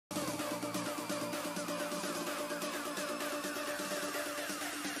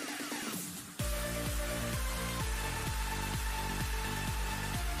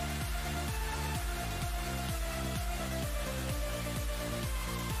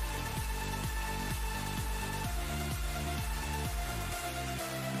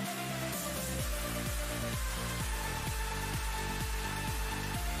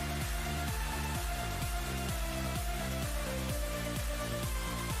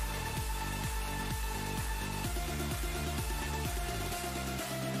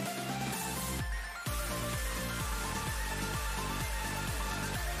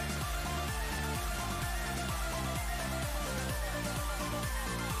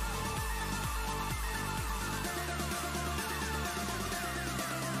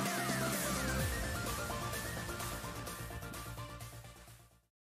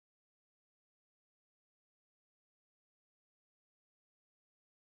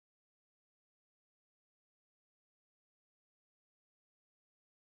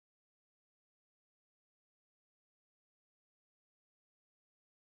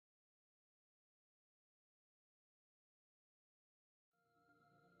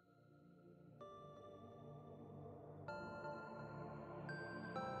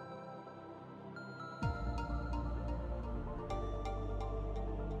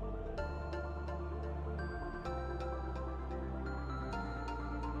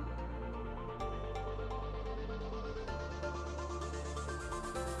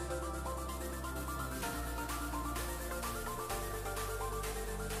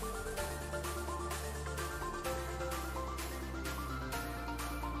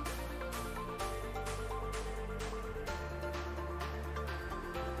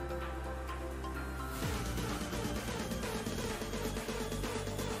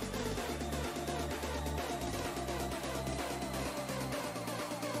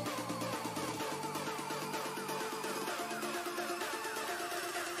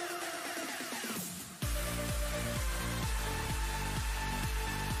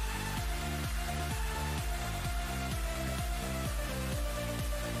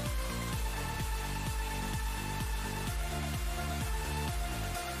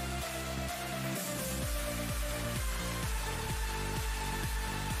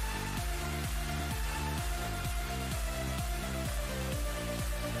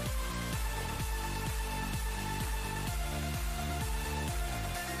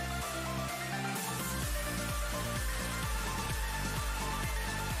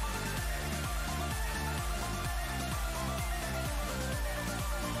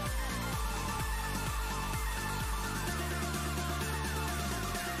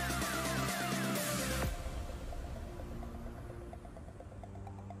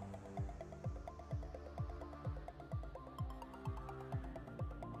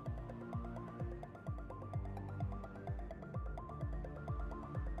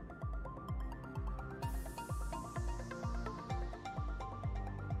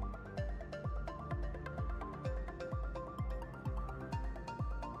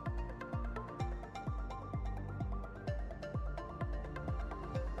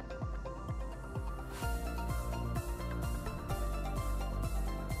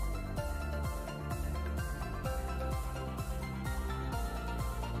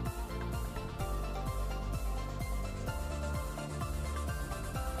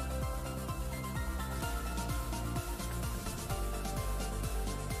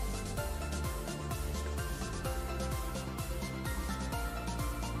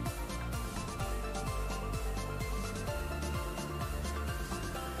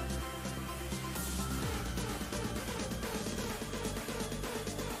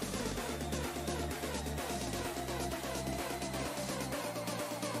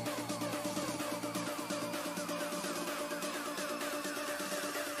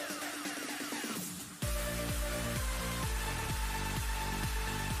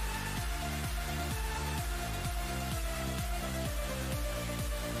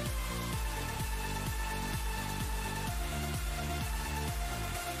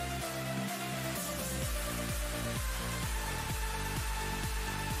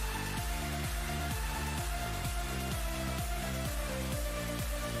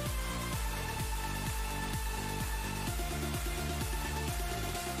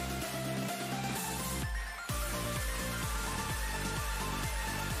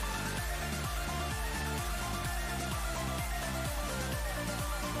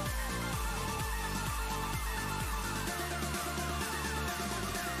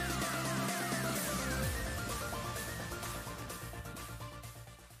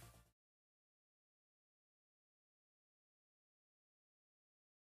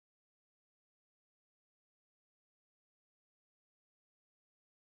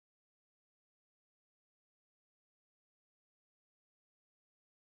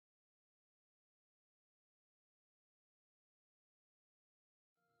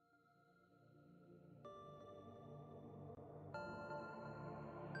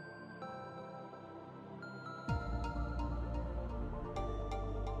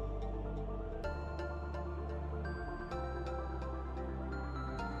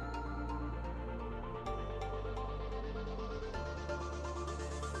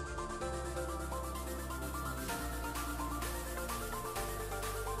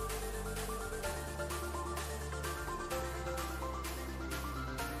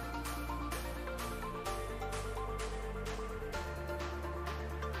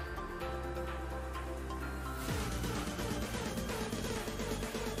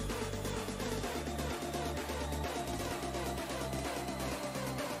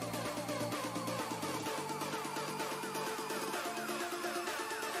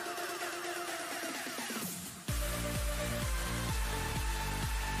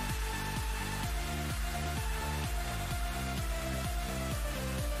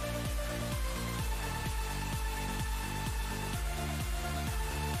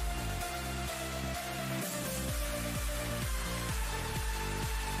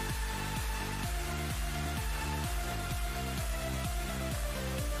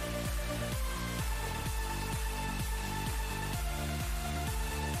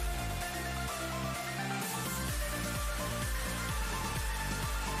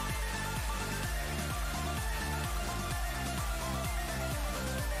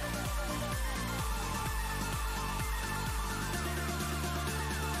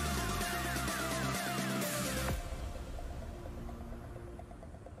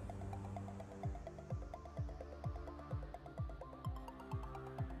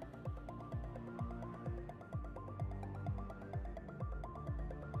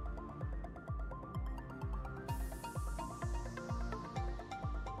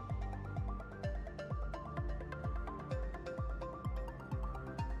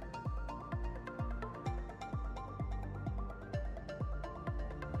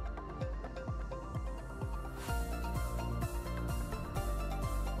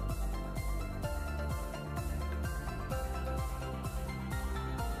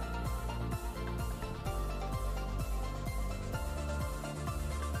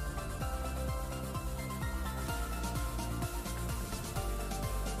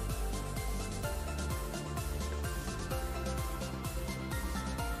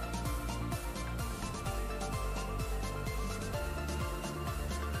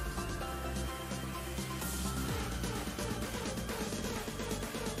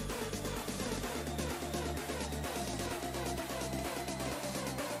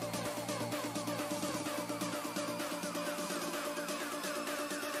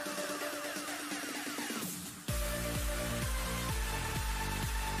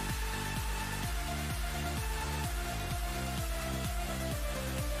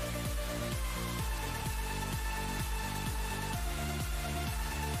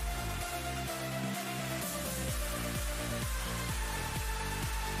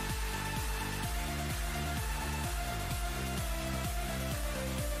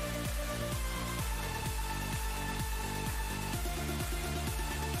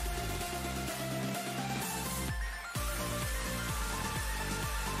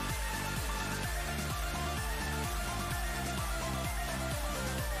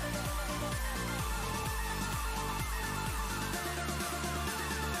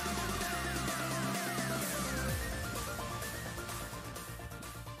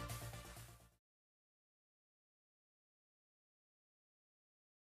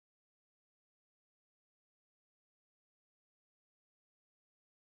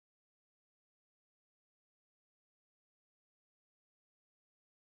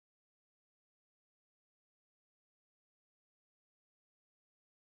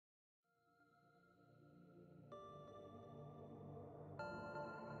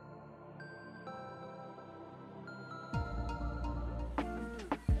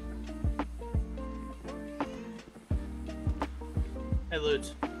Hey,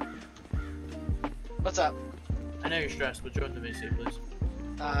 Lutz. What's up? I know you're stressed, but join the VC, please.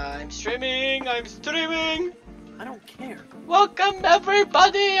 I'm streaming! I'm streaming! I don't care. Welcome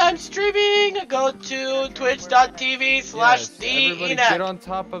everybody! I'm streaming! Go to twitch.tv/the Enack. Get on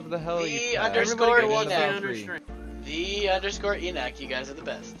top of the helipad. The underscore Enack. You guys are the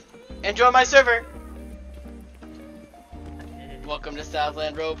best. And join my server! Welcome to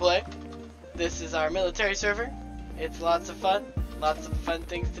Southland Roleplay. This is our military server. It's lots of fun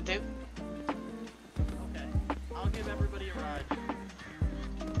things to do. Okay, I'll give everybody a ride.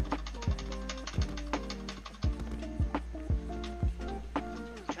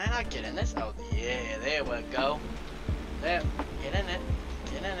 Can I not get in this? Oh yeah, there we go. There, get in it.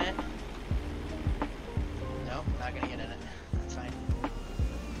 Get in it. Nope, not gonna get in it. That's fine.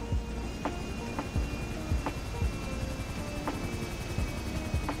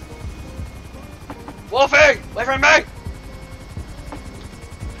 Wolfie! Wait for me!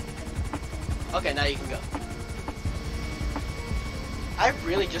 Okay, now you can go. I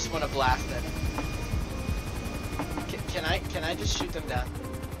really just want to blast it. Can I just shoot them down?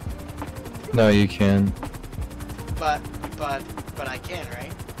 No, you can. But I can,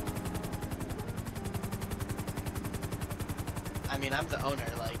 right? I mean, I'm the owner,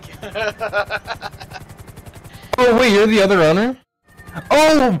 like. Oh wait, you're the other owner?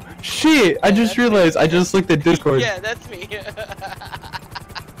 Oh shit! I just realized. I just looked at Discord. Yeah, that's me.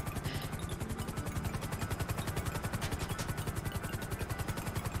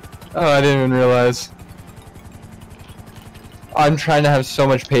 Oh, I didn't even realize. I'm trying to have so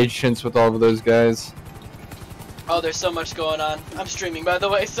much patience with all of those guys. Oh, there's so much going on. I'm streaming, by the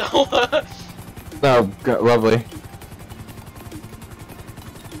way, so. Oh, lovely.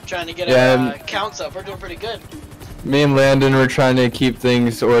 Trying to get our counts up. We're doing pretty good. Me and Landon were trying to keep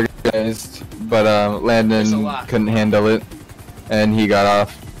things organized, but Landon couldn't handle it, and he got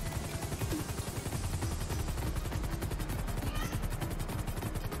off.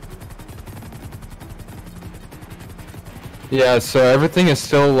 Yeah, so everything is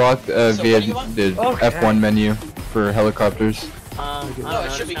still locked via the F1 menu for helicopters. No,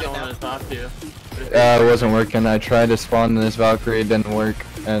 it should be good now. It wasn't working. I tried to spawn this Valkyrie, it didn't work,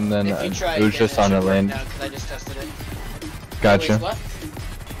 and then it was just on the land. I just tested it. Gotcha. Anyways, what?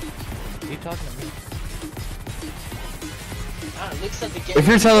 Are you talking to me? It looks like the game. If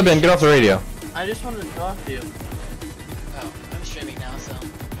you're Taliban, get off the radio. I just wanted to talk to you. Oh, I'm streaming now, so.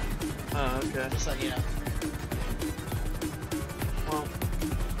 Oh, okay. Just let you know. Well.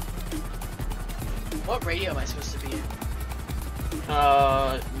 What radio am I supposed to be in?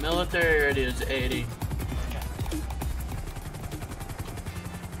 Military radio is 80. Okay.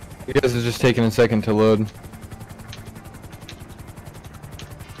 You guys are just taking a second to load.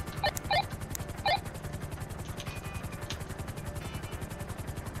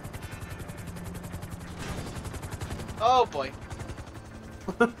 Oh boy.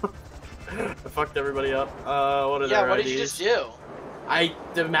 I fucked everybody up. What are Yeah, their what IDs? did you just do? I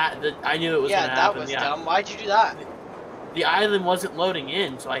knew it was gonna happen. That was dumb. Why'd you do that? The island wasn't loading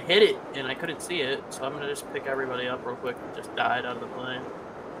in, so I hit it and I couldn't see it. So I'm gonna just pick everybody up real quick and just died out of the plane.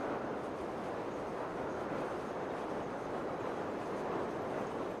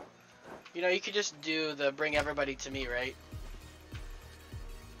 You know, you could just do the bring everybody to me, right?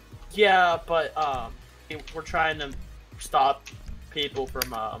 Yeah, but we're trying to stop people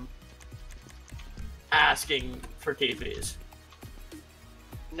from asking for TVs.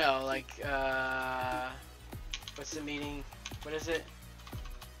 No, like, what's the meeting? What is it?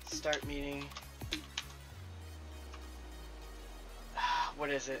 Start meeting. What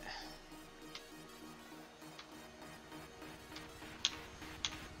is it?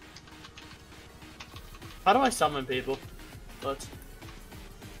 How do I summon people? Let's.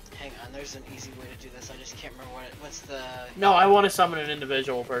 Hang on, there's an easy way to do this. I just can't remember what's the. No, I want to summon an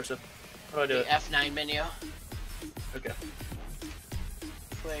individual person. How do I do it? F9 menu. Okay.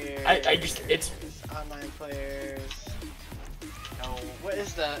 Players. It's online players. No, what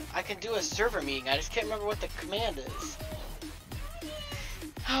is the? I can do a server meeting. I just can't remember what the command is.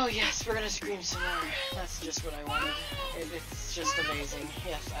 Oh yes, we're gonna scream some more. That's just what I wanted. It's just amazing.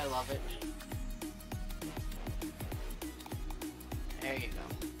 Yes, I love it. There you go.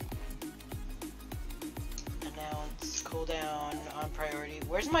 Announce, cooldown, on priority.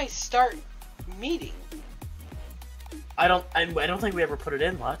 Where's my start meeting? I don't think we ever put it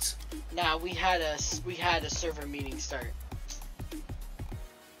in, Lutz. Nah, we had a server meeting start.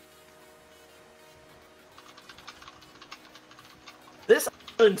 This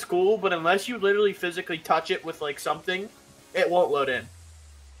island's cool, but unless you literally physically touch it with like something, it won't load in.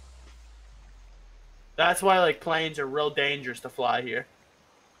 That's why like planes are real dangerous to fly here.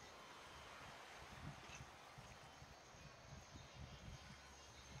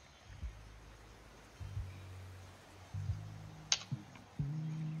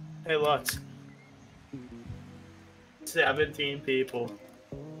 Hey, look. 17 people.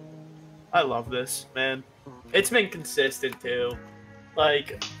 I love this, man. It's been consistent, too.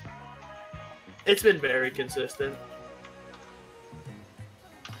 Like, it's been very consistent.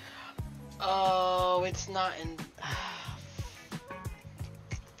 Oh, it's not in...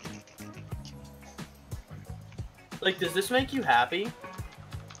 Like, does this make you happy?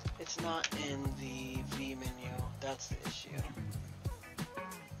 It's not in the V menu. That's the issue.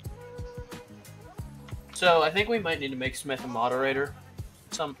 So, I think we might need to make Smith a moderator.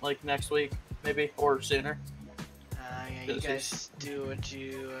 Like, next week, maybe, or sooner. Yeah, you guys do what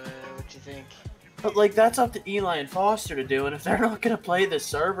you think. But, like, that's up to Eli and Foster to do, and if they're not going to play this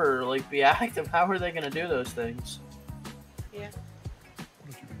server or, like, be active, how are they going to do those things? Yeah.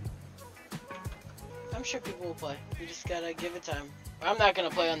 I'm sure people will play. We just gotta give it time. I'm not gonna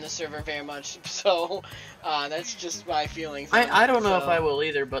play on this server very much, so that's just my feelings. I don't know if I will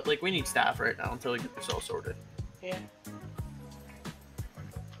either, but, like, we need staff right now until we get this all sorted. Yeah.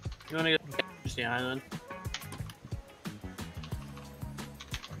 You want to go to the island?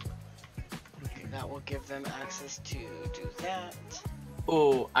 Okay, that will give them access to do that.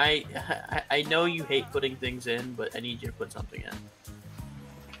 Oh, I know you hate putting things in, but I need you to put something in.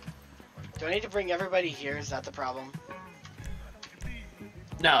 Do I need to bring everybody here? Is that the problem?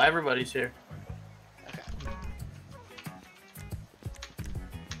 No, everybody's here. Okay.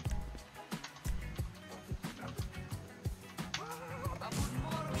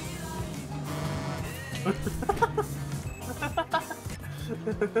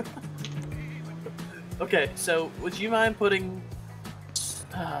 Okay, so would you mind putting...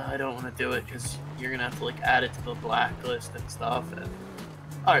 I don't want to do it because you're going to have to like add it to the blacklist and stuff. And...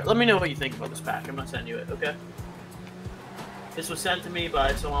 Alright, let me know what you think about this pack. I'm going to send you it, okay? This was sent to me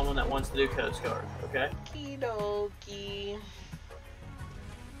by someone that wants to do Coast Guard, okay? Okie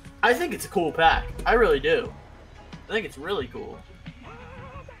I think it's a cool pack. I really do. I think it's really cool.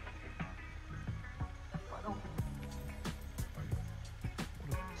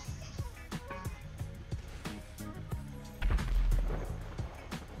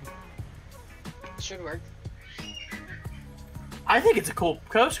 Should work. I think it's a cool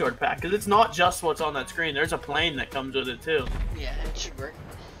Coast Guard pack because it's not just what's on that screen. There's a plane that comes with it too. Yeah, it should work.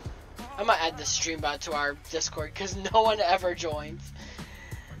 I'm gonna add the stream bot to our Discord because no one ever joins.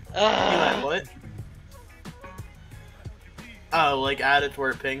 What? Oh, like add it to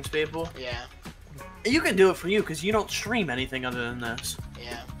where it pings people? Yeah. You can do it for you because you don't stream anything other than this.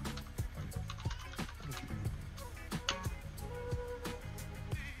 Yeah.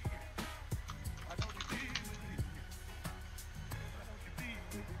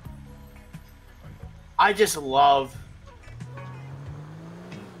 I just love...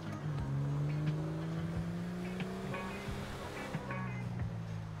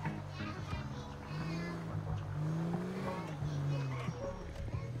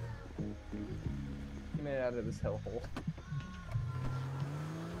 He made it out of this hellhole.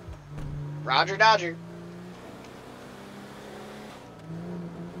 Roger Dodger.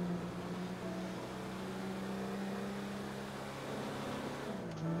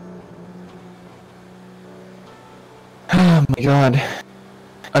 Oh my god.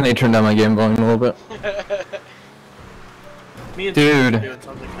 I need to turn down my game volume a little bit. Me and Dude. are doing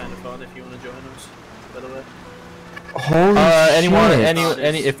something kind of fun if you want to join us, by the way. Holy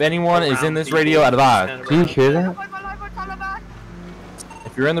shit. If anyone is in this radio, advise. Do you hear that?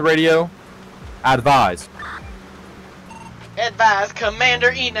 If you're in the radio, advise. Advise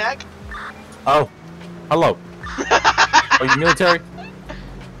Commander Enack. Oh, hello. Are you military?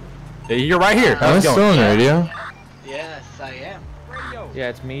 Yeah, you're right here. Am I still on the radio? Yes, I am. Yeah,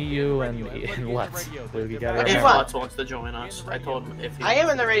 it's me, you, and Lutz. We got it. If Lutz wants to join us, I told him if he... I am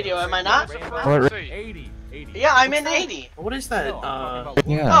in the radio, am I not? What? 80. Yeah, I'm in 80. What is that?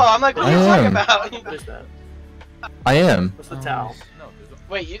 Yeah. Oh, I'm like, what are you talking about? What is that? I am. What's the towel?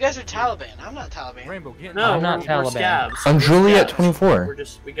 Wait, you guys are Taliban. I'm not Taliban. Rainbow, get No, I'm not we're Taliban. scabs. I'm We're Juliet scabs. 24.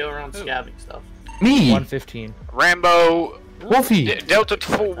 We go around scabbing stuff. Me! 115. Rambo, Wolfie! Delta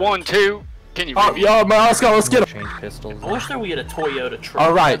 412. Can you? Oh, yo, man, let's go. Let's get him. Change pistols. I wish there we had a Toyota truck.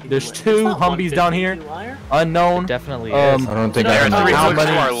 All right, That'd be there's lit. two It's not Humvees down 150, here. you liar. Unknown. It definitely I is. don't think There I are can. three How hooks to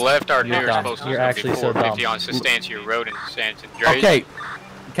many- our left. Our You're nearest dumb. postal You're is actually so 450 dumb. on Sustancia Road in San Andreas. Okay.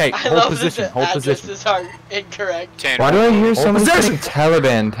 Okay, I hold love position. that Hold the position. addresses are incorrect. 10. Why do I hear Hold somebody position. saying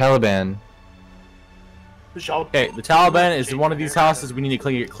Taliban? Taliban. Okay, the Taliban is in one of these houses. We need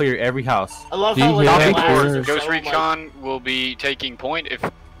to clear every house. I love Do how you like hear the me? last is Ghost so, like, Recon will be taking point if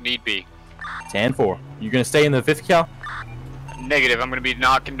need be. 10-4. You're gonna stay in the 50 cal? Negative. I'm gonna be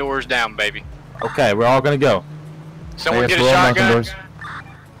knocking doors down, baby. Okay, we're all gonna go. Someone I get guess a we're all knocking shotgun.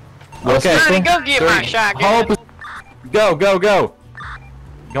 doors. Okay. Somebody go get my Three. shotgun. Hold. Go, go, go.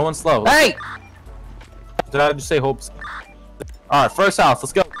 Going slow. Hey! Did I just say hope? All right, first house.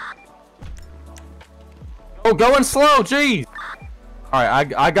 Let's go. Oh, going slow. Jeez. All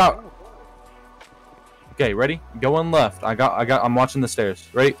right, I got. Okay, ready? Going left. I'm watching the stairs.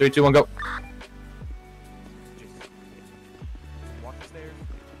 Ready? 3, 2, 1, go. Watch the stairs.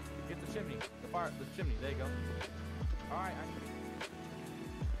 Get the chimney. The chimney. There you go. All right.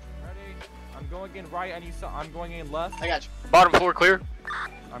 Ready? I'm going in right. I'm going in left. I got you. Bottom floor clear.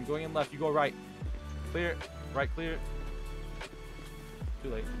 I'm going in left. You go right. Clear. Right. Clear. Too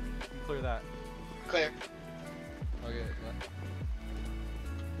late. You clear that. Clear. Okay.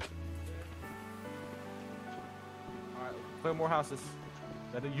 Alright, clear more houses.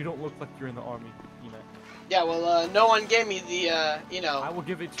 You don't look like you're in the army, Enack. Yeah, well, no one gave me the, you I know, will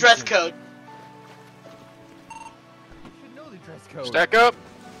give it to dress you. code. You should know the dress code. Stack up.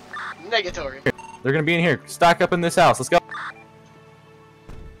 Negatory. They're gonna be in here. Stack up in this house. Let's go.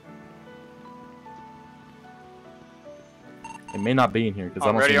 They may not be in here because I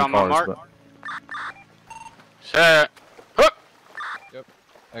I'm don't ready see any on my cars. mark. Set. Hook.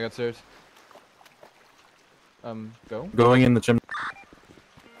 I got stairs. Go. But going in the chimney.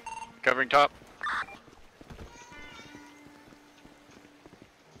 Covering top.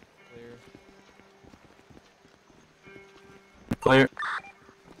 Clear.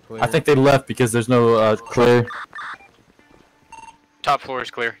 Clear. I think they left because there's no clear. Top floor is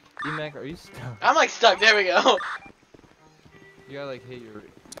clear. Enack, are you stuck? I'm like stuck. There we go. You gotta like hit your.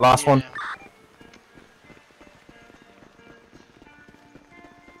 Last one.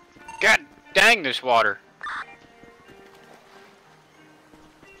 God dang this water.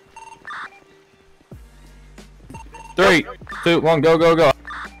 Three, 2, 1, go, go, go.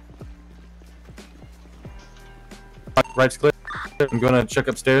 Right's clear. I'm gonna check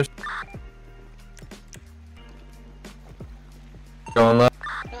upstairs. Going left.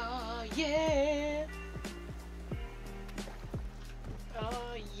 Oh, yeah.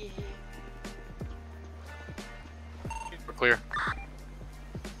 Oh, yeah. We're clear.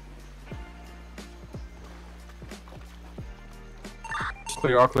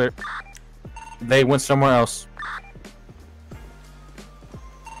 Clear, all clear. They went somewhere else.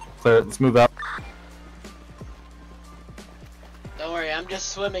 Clear, let's move out. Don't worry, I'm just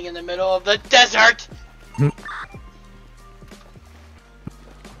swimming in the middle of the desert.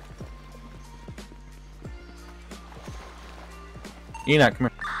 Enack, come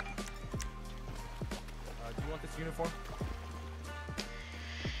here. Do you want this uniform?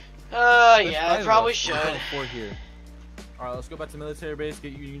 Yeah, I probably should. Here. Alright, let's go back to military base,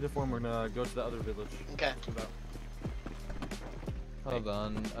 get you a uniform, we're gonna go to the other village. Okay. Move out. Hold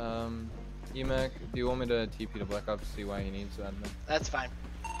on. Enack, do you want me to TP to Black Ops to see why he needs admin? That's fine.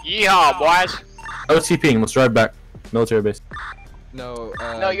 Yeehaw, boys. OTPing, let's drive back. Military base. No.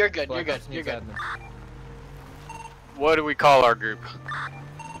 No, you're good. Black You're Ops good. You're needs good. admin. What do we call our group?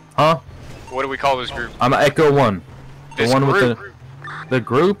 Huh? What do we call this group? I'm Echo 1. The This one group? with the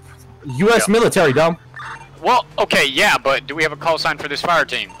group? US Yeah. military, dumb. Well, okay, yeah, but do we have a call sign for this fire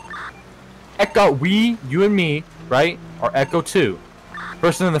team? Echo, you and me, right, are Echo 2.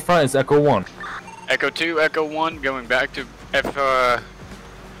 Person in the front is Echo 1. Echo 2, Echo 1, going back to FOB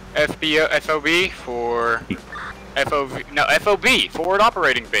for FOB, forward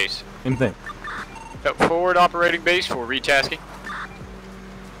operating base. Same thing. Forward operating base for retasking.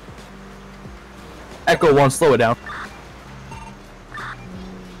 Echo 1, slow it down.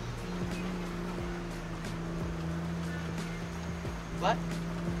 What?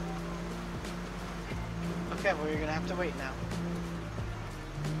 Okay, well, you're gonna have to wait now.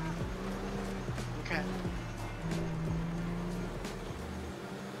 Okay.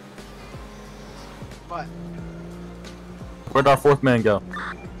 What? Where'd our 4th man go?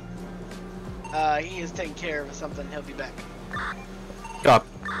 He is taking care of something. He'll be back. Copy.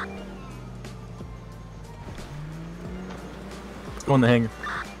 Let's go in the hangar.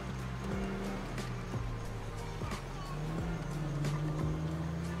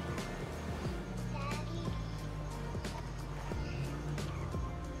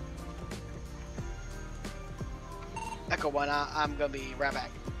 Echo 1, I'm gonna be right back.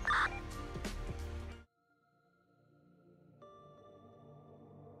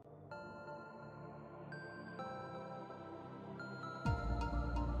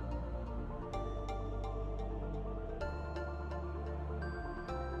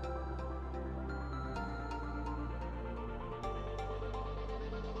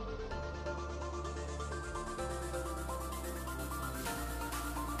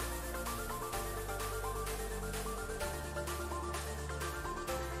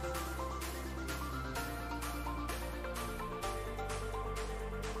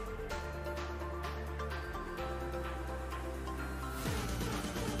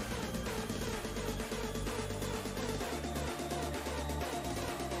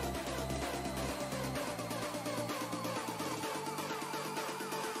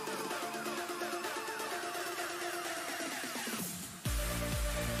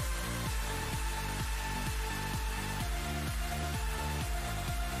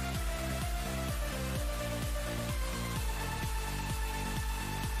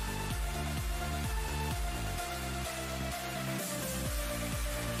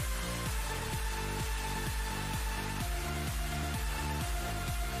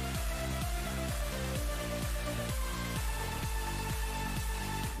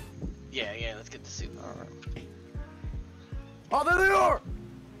 Yeah, let's get the suit. Alright. Oh, there they are!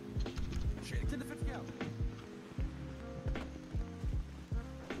 To the 50 cal.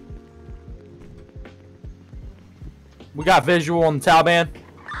 We got visual on the Taliban.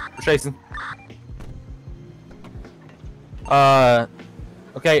 We're chasing.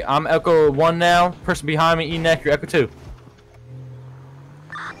 Okay, I'm Echo 1 now. Person behind me, Enack, you're Echo 2.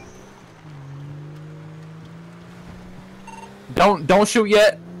 Don't shoot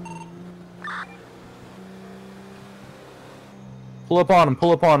yet. Pull up on him,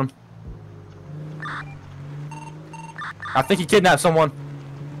 pull up on him. I think he kidnapped someone.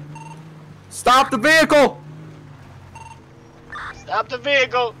 Stop the vehicle! Stop the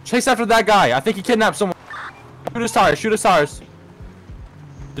vehicle! Chase after that guy. I think he kidnapped someone. Shoot his tires, shoot his tires.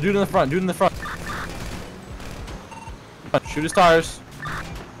 The dude in the front, dude in the front. Shoot his tires.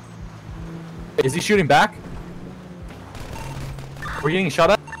 Is he shooting back? We're getting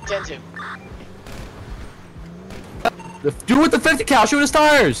shot at? 10-2. The dude with the 50 cal, shoot his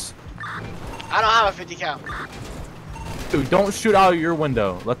tires! I don't have a 50 cal. Dude, don't shoot out your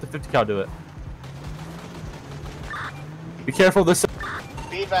window. Let the 50 cal do it. Be careful this.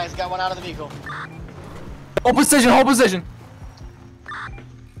 Be advised, got one out of the vehicle. Hold position, hold position!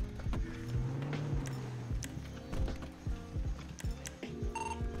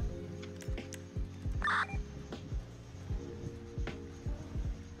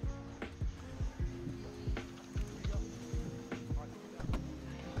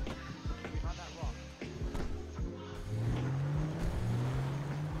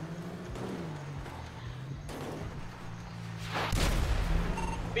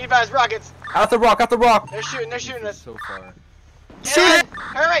 Be advised, rockets! Out the rock, out the rock! They're shooting us. So far. Shoot it!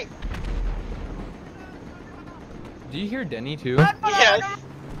 Hurry! Do you hear Denny too? Yes!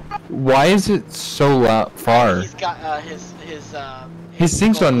 Why is it so far? He's got his His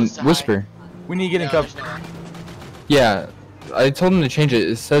thing's goal on is to Whisper. We need to get in hide. cover. No, there's no way. Yeah, I told him to change it.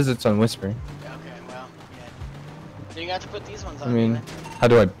 It says it's on Whisper. Okay, well, yeah. Then you have to put these ones on. I mean, man. how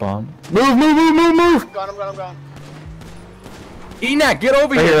do I bomb? Move, move, move, move, move! I'm going. Enack, get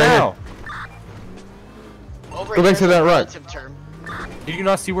over Right here here, right now! Over Go back to here's that a rock. relative term. Did you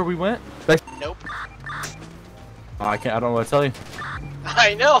not see where we went? Nope. Oh, I don't know what to tell you.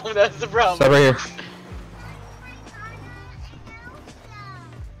 I know, that's the problem. Stop right here.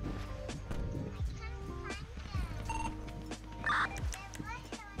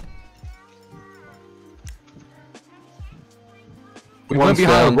 We One's went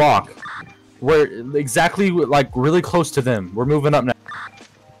behind down. a rock. We're exactly like really close to them. We're moving up now.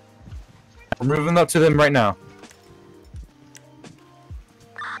 We're moving up to them right now.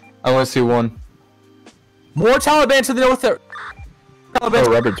 I want to see one. More Taliban to the north there. Taliban.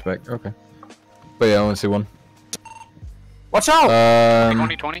 Oh, Robert's back. Okay. But yeah, I want to see one. Watch out!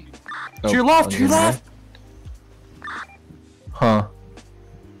 2020. To your left, to your left. Huh.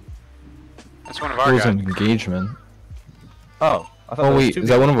 That's one of There our was guys. an engagement. Oh, I thought Oh that was wait, two is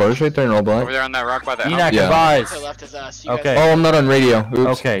that one of ours right there in all black? Over there on that rock by the Enack, house. Yeah. advise. To the left is us. You Okay. guys- Oh, I'm not on radio.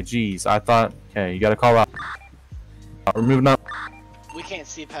 Oops. Okay, jeez. I thought. Okay, you gotta call out. We're moving up. We can't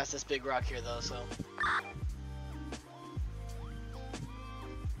see past this big rock here though, so.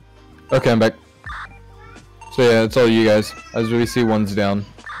 Okay, I'm back. So yeah, it's all you guys. As we see one's down.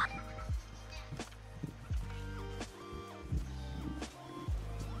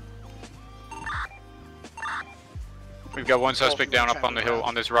 We've got one suspect down up on the hill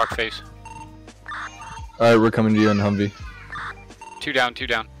on this rock face. Alright, we're coming to you in Humvee. Two down, two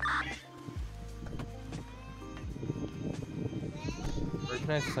down. Where can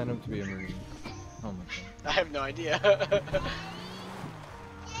I sign up to be a Marine? Oh my god. I have no idea.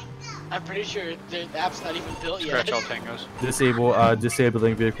 I'm pretty sure the app's not even built yet. Scratch all tangos.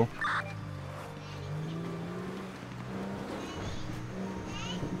 Disabling vehicle.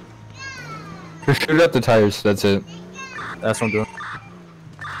 Just shoot out the tires, that's it. That's what I'm doing.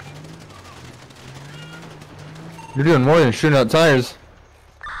 You're doing more than shooting out tires.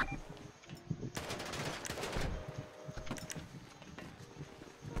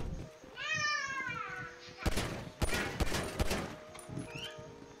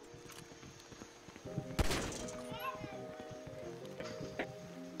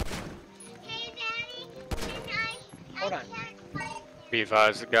 Hold on. Be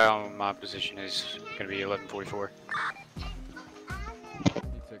advised, the guy on my position is gonna be 1144.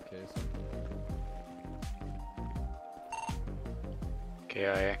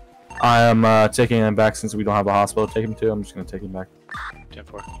 KIA. I am taking him back since we don't have a hospital to take him to. I'm just gonna take him back.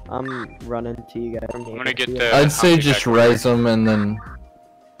 10-4. I'm running to you guys. I'm gonna get the. I'd say Humvee just back. rise them and then,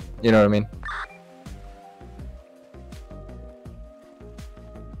 you know what I mean.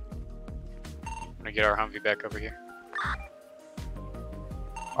 gonna get our Humvee back over here.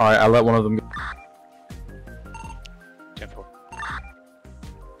 Alright, I let one of them go. 10-4.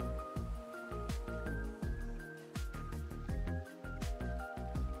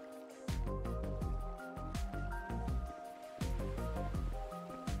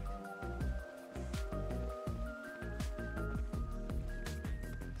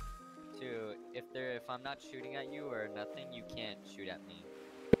 If I'm not shooting at you or nothing, you can't shoot at me.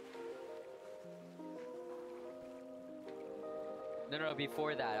 No,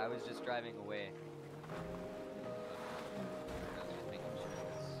 before that, I was just driving away. I was just making sure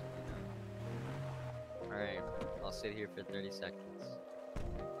this, Alright, I'll sit here for 30 seconds.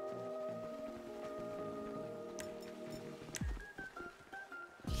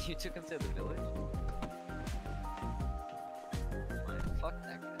 You took him to the village? Fuck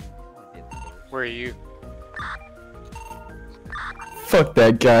that guy. I wanna be at the village. Where are you? Fuck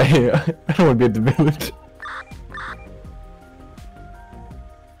that guy. I don't want to be at the village.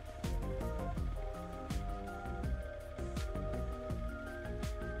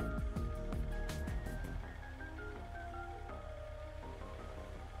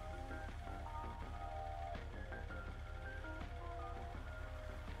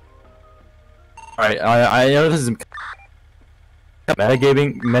 Alright, I know this is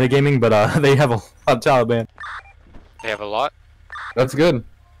metagaming, but they have a lot of Taliban. They have a lot? That's good.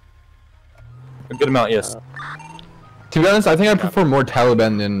 A good amount, yes. To be honest, I think I prefer more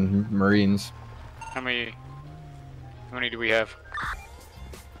Taliban than Marines. How many do we have?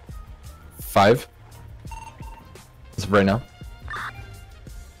 5. As of right now.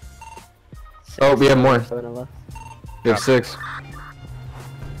 Oh, we have more. 7 of us. We have 6.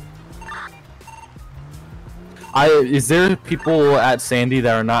 Is there people at Sandy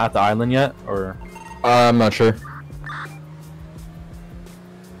that are not at the island yet, or? I'm not sure.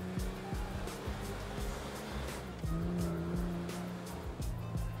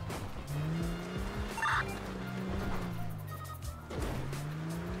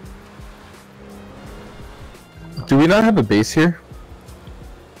 Do we not have a base here?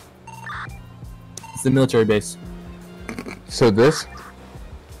 It's the military base. So this?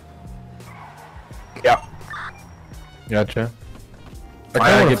 Yeah. Gotcha. I Why kinda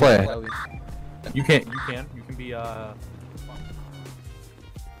I wanna get- play. You can be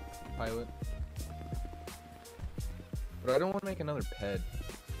Pilot. But I don't want to make another ped.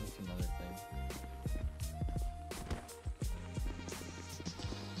 That's another thing.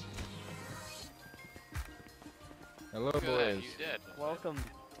 Hello, boys. Welcome.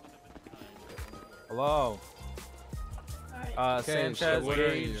 Hello. Okay, Sanchez, so what are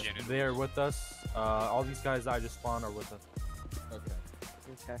Gage, you? they are with us. All these guys that I just spawned are with us. Okay.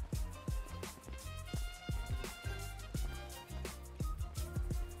 Okay.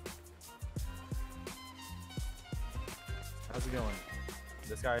 How's it going?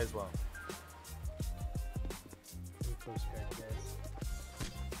 This guy as well.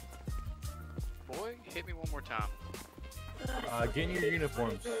 Boy, hit me one more time. Get in your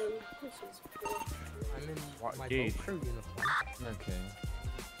uniforms. I'm in my Gage. boat crew uniform. Okay.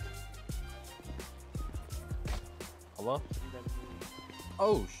 Hello?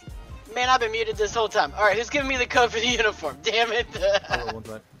 Oh, Man, I've been muted this whole time. Alright, who's giving me the code for the uniform? Damn it. Hello, one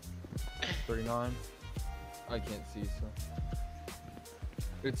sec. 39. I can't see, so.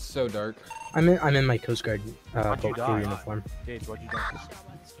 It's so dark. I'm in my Coast Guard Why'd you boat crew die? uniform. Gage, why'd you die?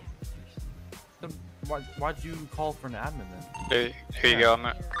 Then why'd you call for an admin then? Hey, here you go.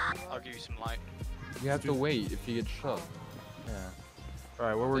 I'll give you some light. You have to wait if you get shoved. Yeah.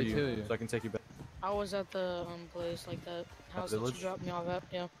 Alright, where were They kill you? you. So I can take you back. I was at the place like that house that you village? dropped me off at.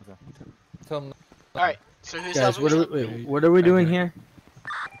 Yeah. Tell them. Alright, so who's Guys, helping what me? are what are we doing here?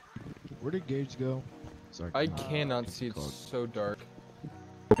 Where did Gage go? Sorry. I cannot see. It's so dark.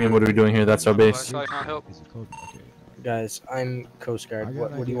 I mean, what are we doing here? That's our base. Flashlight not help. Is it called? Okay. Guys, I'm Coast Guard. I got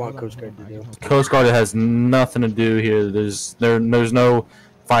What an do you idea. want Hold on, Coast Guard to hold on. do? I can help you. Coast Guard has nothing to do here. There's no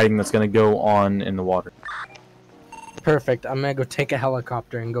fighting that's gonna go on in the water. Perfect. I'm gonna go take a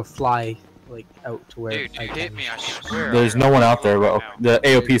helicopter and go fly like out to where Dude, I you can. hit me, I swear. There's no one out there. But the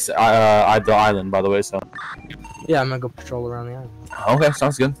AOP's the island, by the way. So. Yeah, I'm gonna go patrol around the island. Okay,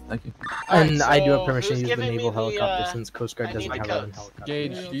 sounds good. Thank you. Alright, And I do so have permission to who's use the giving me naval helicopter the, since Coast Guard I doesn't need have the their own codes. helicopter.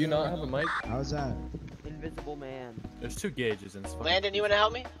 Gage, do you not have a mic? How's that? Invisible man. There's 2 gauges in this. fucking- Landon, you wanna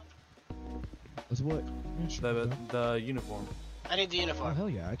help me? What's what? Yeah, sure, The bro. uniform. I need the Oh uniform. hell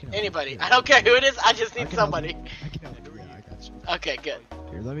yeah, I can help you. Anybody. Yeah. I don't care who it is, I just I need can help somebody. you. I can help you. Yeah, I got you. Okay, good.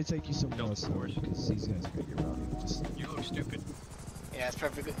 Here, let me take you somewhere else because these guys are gonna get rowdy. Just You look stupid. Yeah,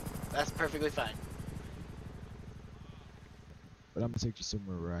 that's perfectly fine. But I'm gonna take you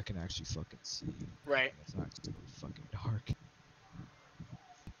somewhere where I can actually fucking see. Right. It's not so fucking dark.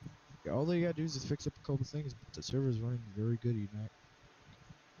 Yeah, all you gotta do is just fix up a couple things, but the server's running very good, Enack.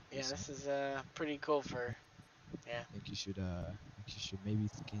 Yeah, this is pretty cool for. Yeah. I think you should maybe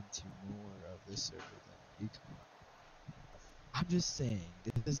look into more of this server than Econ. I'm just saying,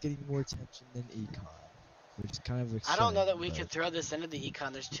 this is getting more attention than Econ, which is kind of exciting. I don't know that we but... could throw this into the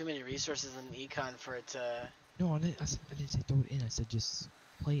econ. There's too many resources in the econ for it to. No, I didn't say throw it in. I said just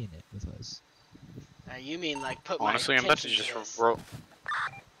play in it with us. You mean like put Honestly, my I'm about to attention just this. roll.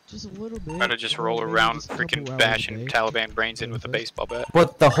 Just a little bit. I'm about to just roll maybe around, just a couple freaking hours bashing a day. Taliban brains in with a baseball bat.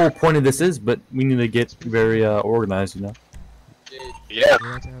 What the whole point of this is, but we need to get very organized, you know. Yeah. We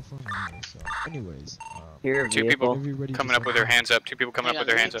like to have fun anyway, so. Anyways, Here, Two people whenever you're ready, coming just up with let their me know. hands up. Two people coming Hang up on,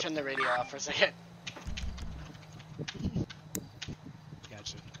 with their let hands me up. turn the radio off for a second.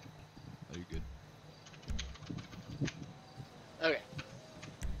 Gotcha. Oh, you good? Okay.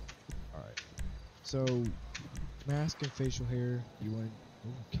 Alright. So, mask and facial hair, you want...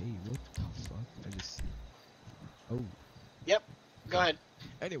 Okay, what the fuck? I just... Oh. Yep. Go ahead.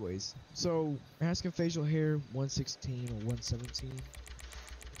 Anyways, so, mask and facial hair, 116 or 117.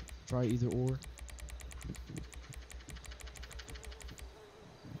 Try either or.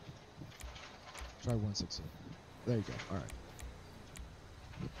 Try 116. There you go. Alright.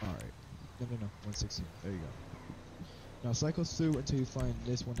 Alright. No, 116. There you go. Now cycle through until you find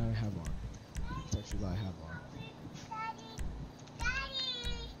this one I have on. It's actually what I have on.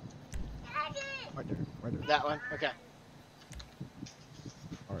 Right there. That one. Okay.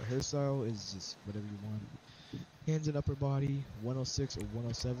 Alright, hairstyle is just whatever you want. Hands and upper body, 106 or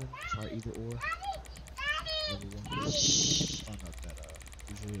 107. Try either or. Whatever one. Found out that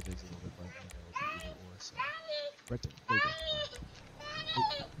usually it is a little bit like either or. So right there. There you go.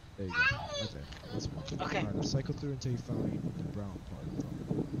 Alright. There you go. Right there. That's one. Okay. Alright, now cycle through until you find the brown part.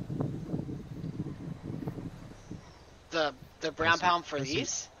 The brown Press it- pound for press it.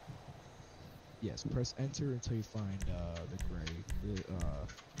 these? Yes, press enter until you find the gray.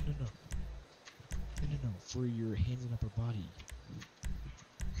 No. For your hands and upper body.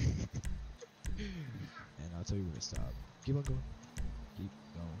 And I'll tell you where to stop. Keep on going. Keep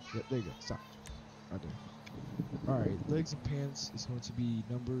going. Yep, there you go. Stop. Right there. Alright, legs and pants is going to be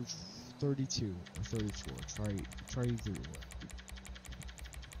number 32 or 34. Try either one.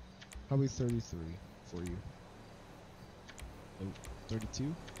 Probably 33 for you. Oh,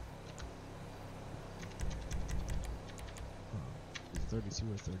 32? 32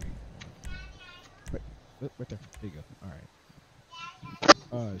 or 31. Right there. There you go.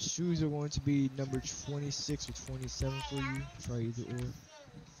 Alright. Shoes are going to be number 26 or 27 for you. Try either or.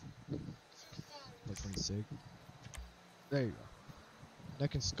 Or 26. There you go.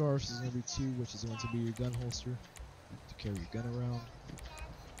 Neck and scarves is going to be 2, which is going to be your gun holster to carry your gun around.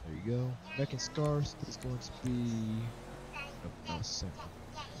 There you go. Neck and scarves is going to be... Oh, no, 7.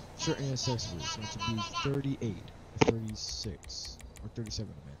 Shirt and accessories is going to be 38 or 36. Or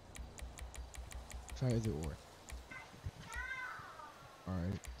 37, I meant. Try either or.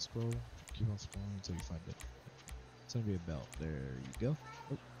 Alright, scroll. Keep on scrolling until you find it. It's gonna be a belt. There you go.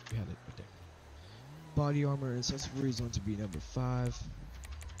 Oh, you had it right there. Body armor and accessories going to be number 5.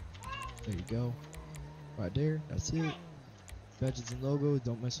 There you go. Right there. That's it. Badges and logos.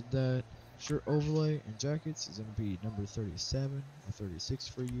 Don't mess with that. Shirt overlay and jackets is gonna be number 37 or 36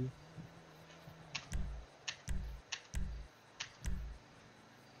 for you.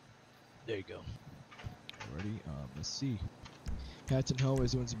 There you go. Alrighty, let's see. Hats and helmet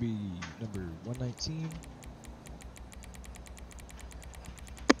is going to be number 119.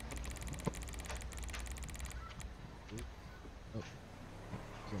 Oh.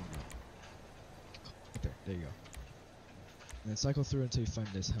 Going down. Right there, there you go. And then cycle through until you find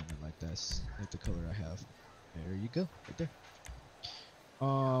this helmet like this, like the color I have. There you go, right there.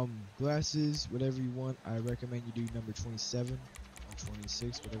 Glasses, whatever you want. I recommend you do number 27 or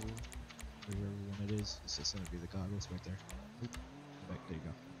 26, whatever one it is. It's just gonna be the goggles right there. Oop, back, there you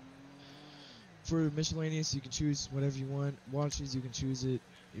go. For miscellaneous, you can choose whatever you want. Watches, you can choose it.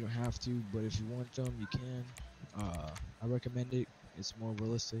 You don't have to, but if you want them, you can. I recommend it. It's more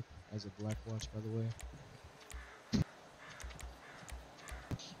realistic as a black watch, by the way.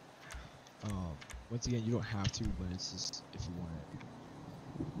 Once again, you don't have to, but it's just if you want it.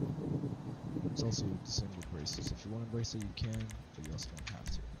 It's also the same with bracelets. If you want a bracelet, you can, but you also don't have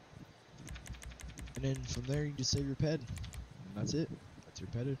to. And then from there, you can just save your ped. And that's it. That's your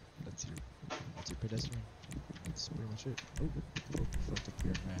ped. That's your pedestrian. That's pretty much it. Oh, fucked up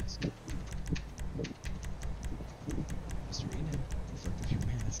your mask. Mr. Enack, you fucked up your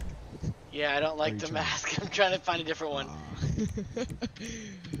mask. Yeah, I don't like the mask. I'm trying to find a different one.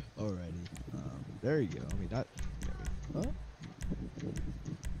 Alrighty. There you go. I mean, that. Huh?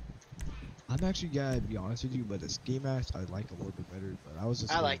 I'm actually gonna be honest with you, but the ski mask I like a little bit better. But I was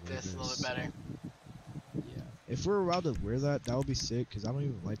just. I like this a little bit better. Yeah. If we're allowed to wear that, that would be sick. Cause I don't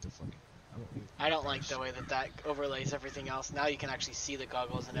even like the fucking. I don't like the way that that overlays everything else. Now you can actually see the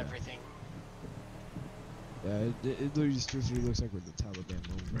goggles and everything. Yeah, it literally just truthfully looks like we're the Taliban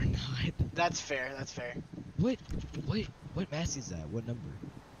moment right now. That's fair. That's fair. What mask is that? What number?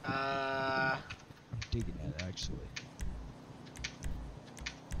 I'm digging that actually.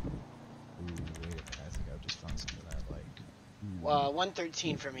 Ooh, wait a minute. I think I just found something I like. Ooh.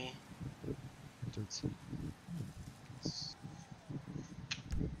 113 for me. 13.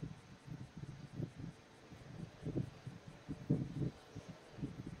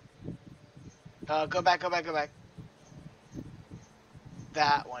 Go back.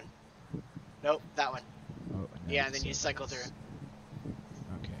 That one. Nope, that one. Oh, yeah, and then you cycle through.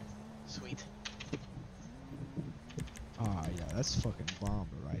 Okay. Sweet. Ah, yeah, that's fucking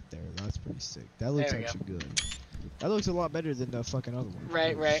bomber right there. That's pretty sick. That looks actually good. That looks a lot better than the fucking other one.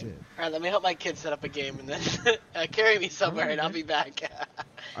 Right. Shit. Alright, let me help my kid set up a game and then carry me somewhere and I'll be back.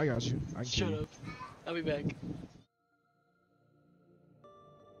 I got you. I can Shut up. I'll be back.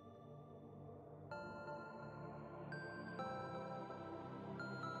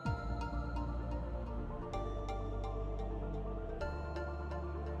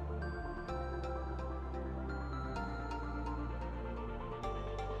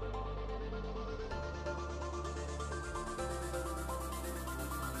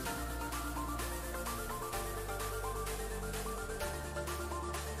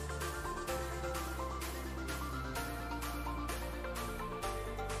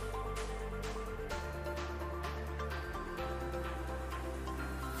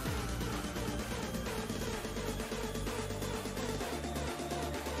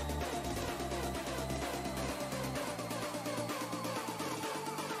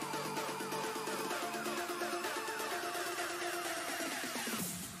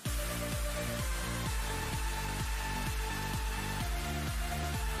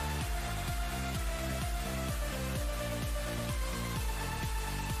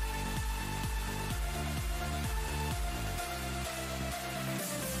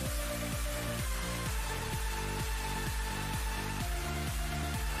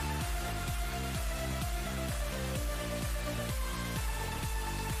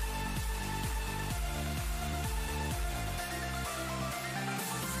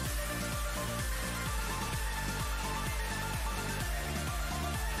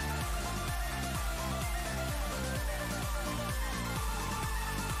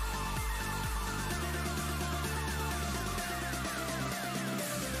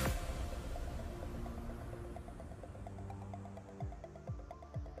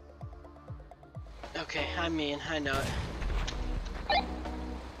 Okay, I mean, I know it.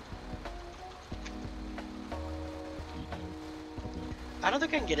 I don't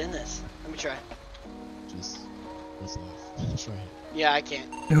think I can get in this. Let me try. Just try it. Yeah, I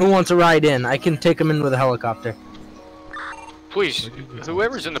can't. Who wants to ride in? I can take him in with a helicopter. Please,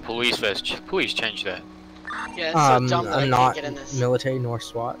 whoever's in the police vest, please change that. Yeah, it's so dumb that I I'm can't not get in this. military nor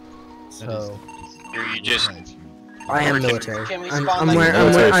SWAT, so You just. I am military. Can we I'm spawn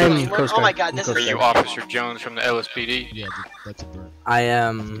I'm Coast Guard. Oh my god, this Are is... you Officer Jones from the LSPD? Yeah, that's a burn. I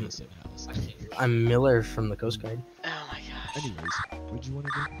am. I'm Miller from the Coast Guard. Oh my gosh. Anyways, where'd you want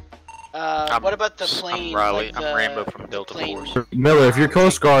to go? What about the plane? I'm Riley. Like I'm Rambo from Delta Force. Miller, if you're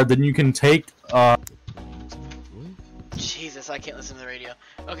Coast Guard, then you can take Jesus, I can't listen to the radio.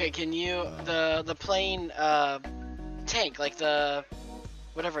 Okay, can you the plane tank, like the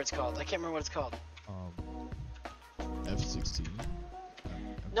whatever it's called? I can't remember what it's called. F-16.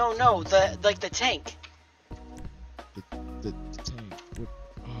 No, the the tank. The tank. What?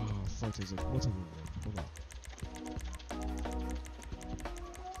 Oh fuck! There's like what's over there? Hold on.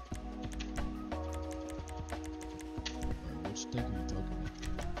 Which tank are you talking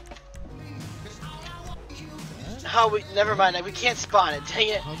about? How we? Never mind. We can't spawn it. Dang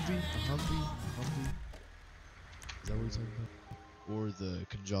it. Humvee. Is that what you're talking about? Or the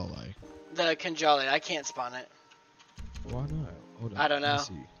Conjali? The Conjali. I can't spawn it. Why not? Hold on. I don't know. Let's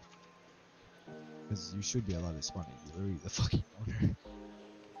see. Because you should be allowed to spawn it. You're literally the fucking owner.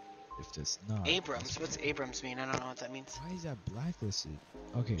 If that's not. Abrams. What's Abrams mean? I don't know what that means. Why is that blacklisted?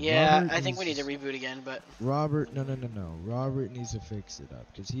 Okay. Yeah, Robert I think we need to reboot again, but. Robert, no. Robert needs to fix it up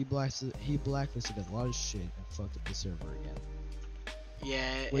because he blacklisted a lot of shit and fucked up the server again.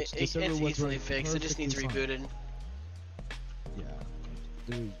 Yeah, Which it's the server was easily running fixed. It just needs perfectly fine. rebooted.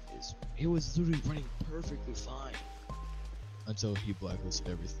 It was literally running perfectly fine until he blacklisted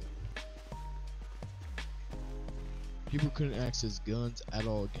everything. People couldn't access guns at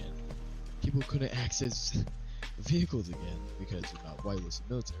all again. People couldn't access vehicles again because you're not whitelisted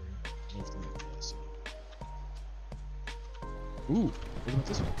military and everything like that. So. Ooh, what about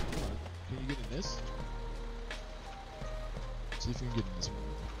this one? Come on. Can you get in this? See if you can get in this one.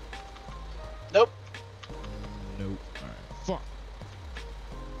 Nope. Nope. Alright. Fuck.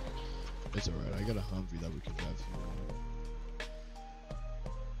 It's alright. I got a Humvee that we can drive through.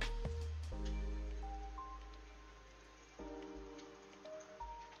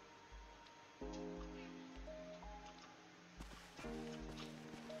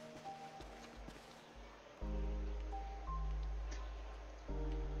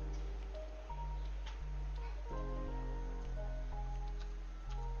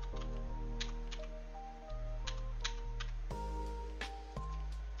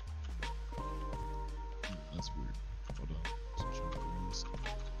 That's weird. Hold on. Switch over to this.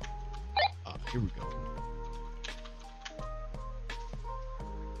 Ah, here we go.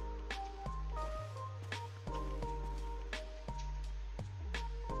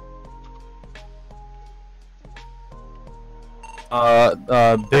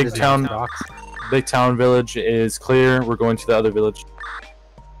 Big town village is clear. We're going to the other village.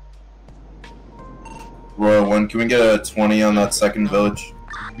 Royal One, can we get a 20 on that second village?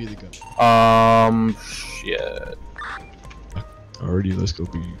 Be the gun. Shit. Alrighty, let's go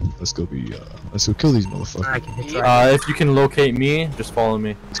kill these motherfuckers. If you can locate me, just follow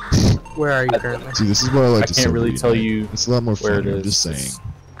me. Where are you currently? See, this is what I like to say. I can't really tell you. It's a lot more where fun. it I'm is. just saying.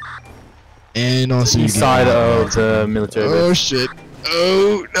 And also, East side of the military base. Oh shit!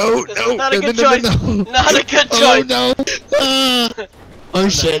 Oh no! This No! is not a no, good no, choice. no, no. Not a good Oh choice. no! Ah. Oh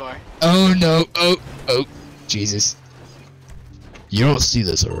shit! Oh no! Oh! Jesus! You don't see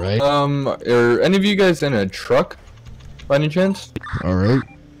this, alright? Are any of you guys in a truck, by any chance? Alright.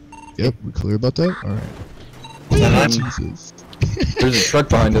 Yep, we're clear about that? Alright. Jesus. There's a truck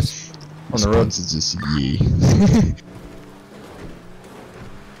behind us on the road. Response is just yee.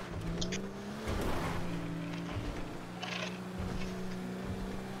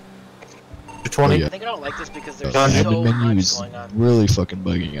 20. Oh, yeah. I think I don't like this because there's The so menu much is going on. really fucking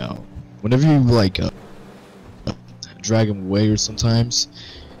bugging out. Whenever you like drag them away, or sometimes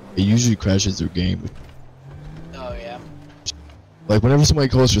it usually crashes their game. Oh yeah. Like whenever somebody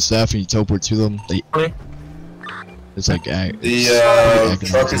calls for staff and you teleport to them, it's like the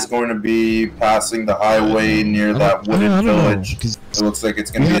truck is going to be passing the highway near that wooden village. It looks like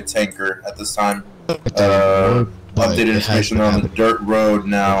it's going to be a tanker at this time. Updated information on the dirt road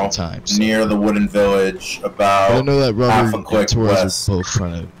now near the wooden village about I know that half Robert a click and Torres west. are both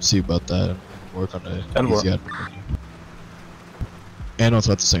trying to see about that and work on it. And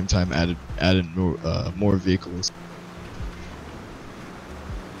also at the same time added more vehicles.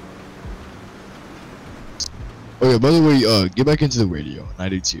 Oh yeah, by the way, get back into the radio.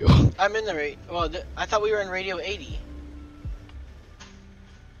 92. I'm in the radio. Well, I thought we were in radio 80.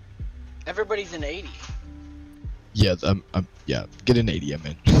 Everybody's in 80. Yeah, yeah, get in 80, I'm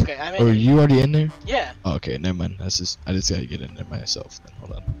in. Okay, I'm in. Oh, are you already in there? Yeah. Oh, okay, never mind. I just gotta get in there myself. Then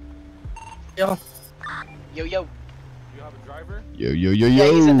hold on. Yo. You have a driver? Yo.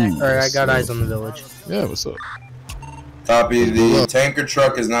 Yeah, he's in there. Alright, I got eyes on the village. Yeah, what's up? Copy. The tanker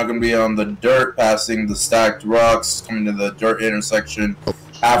truck is now going to be on the dirt, passing the stacked rocks, coming to the dirt intersection,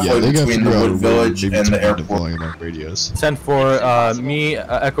 halfway between the wood village and the airport. Radios. 10 for me,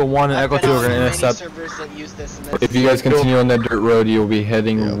 Echo 1 and Echo 2 are gonna intercept. If you guys continue on that dirt road, you'll be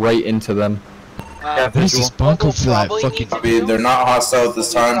heading right into them. What is this bunker for that fucking? Copy. They're not hostile at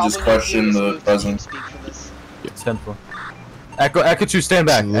this time. Just question the presence. 10 for. Echo 2, stand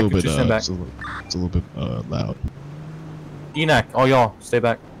back. It's a little Echo bit, 2, stand back. it's a little bit loud. Enack, all y'all, stay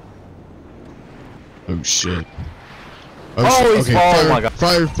back. Oh shit. Oh, shit. he's Okay, oh my god.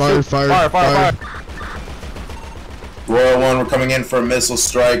 Fire. Royal One, we're coming in for a missile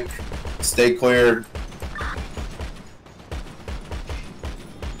strike. Stay clear.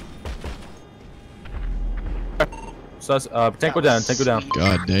 So, tank down.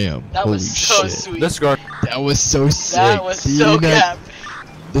 God damn. That Holy was so shit. sweet. Discard. That was so sick. That was See, so you know, cap.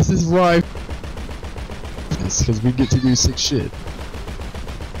 This is why. It's because we get to do sick shit.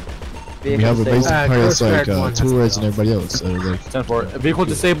 We have amazing pilots like Torres and everybody else. So like, 10 for. Vehicle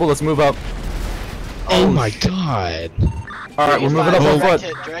disabled, let's move up. oh my god. Alright, we're moving up on foot.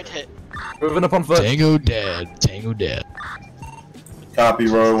 Direct hit. Moving up on foot. Tango dead. Copy.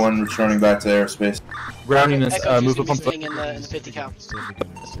 Royal One, returning back to airspace. Groundiness, Echo, move up on foot. in the 50 cal.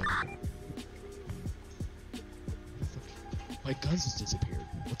 Why My guns just disappeared.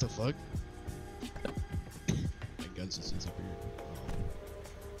 What the fuck? My guns just disappeared.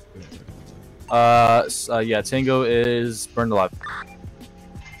 Yeah, Tango is burned alive.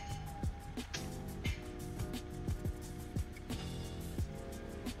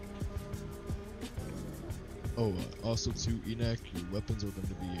 Oh, also to Enack, your weapons are going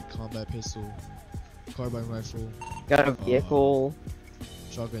to be a combat pistol, carbine rifle. Got a vehicle.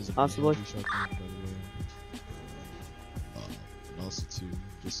 Shotguns are Possibly. shotgun, by the way. And also to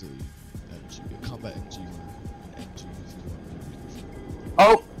just a combat MG or an MG if you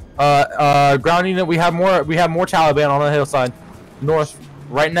want. Ground unit. We have more Taliban on the hillside, north,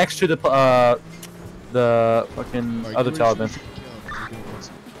 right next to the fucking other Taliban.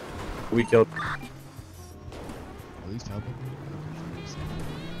 We killed. At least Taliban.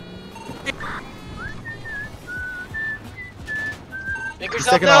 Make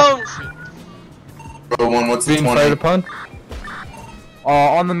yourself known. Bro, one, what's the Being 20? fired upon?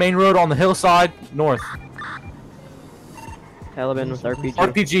 On the main road on the hillside, north. Taliban with RPG.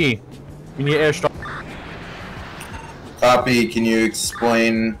 RPG. We need airstrike. Copy, can you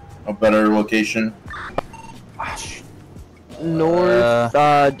explain a better location? North,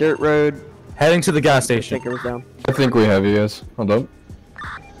 dirt road. Heading to the gas station. Tanker was down. I think we have you guys. Hold up.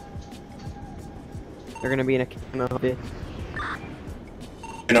 They're gonna be in a camo Humvee.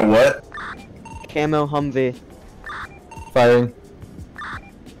 You know what? Camo Humvee. Firing.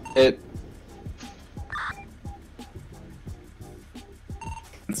 Hit.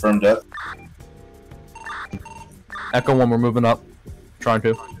 Confirm death. Echo 1, we're moving up. Trying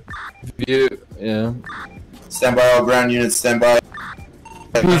to. View. Yeah. Stand by all ground units, stand by.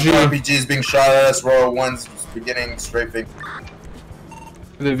 RPG is being shot at us. Royal 1's beginning strafing.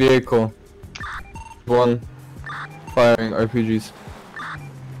 The vehicle. 1. Firing RPGs.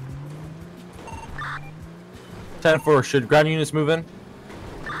 10-4. Should ground units move in?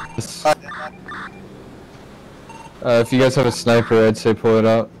 If you guys have a sniper, I'd say pull it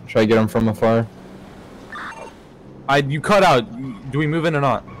out. Try to get them from afar. You cut out. Do we move in or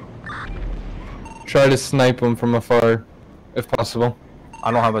not? Try to snipe them from afar, if possible.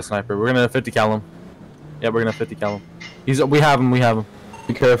 I don't have a sniper. We're gonna 50 cal him. Yeah, we're gonna 50 cal him. We have him.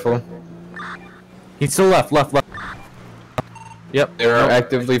 Be careful. He's still left. Yep. They're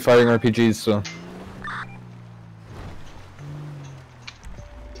actively firing RPGs, so.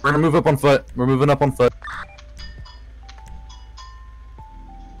 We're gonna move up on foot. We're moving up on foot.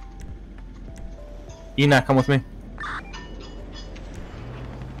 Enack, come with me.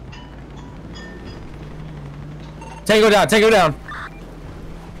 Tango down.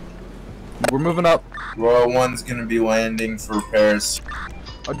 We're moving up. Royal 1's gonna be landing for repairs.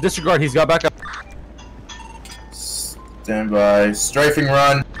 Disregard, he's got back up. Stand by. Strafing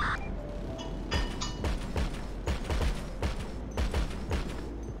run.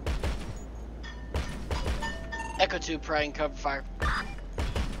 Echo 2, prying cover fire.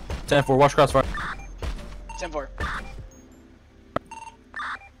 10-4, watch crossfire. 10-4.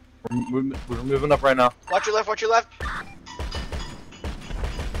 We're moving up right now. Watch your left.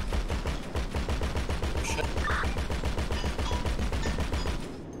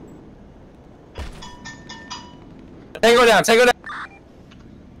 Tango down.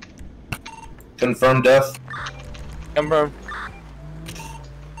 Confirm death. Confirm.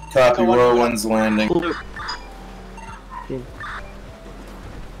 Copy, Royal 1's landing.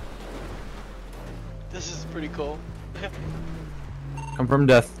 This is pretty cool. Confirm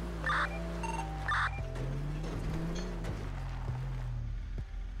death.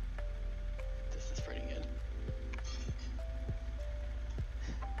 This is pretty good.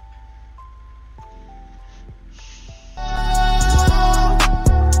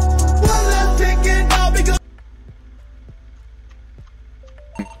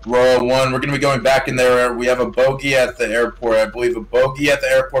 Royal 1, we're going to be going back in there. We have a bogey at the airport. I believe a bogey at the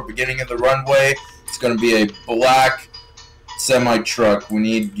airport beginning of the runway. It's going to be a black semi-truck. We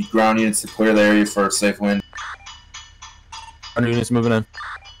need ground units to clear the area for a safe land. Ground units moving in.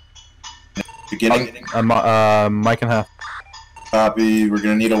 Beginning. Mike and half. Copy. We're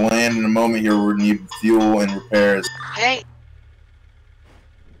going to need a land in a moment here. We're going to need fuel and repairs. Hey!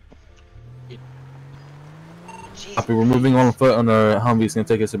 Copy, we're moving on foot on the Humvee. It's going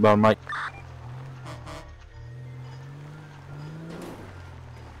to take us about Mike.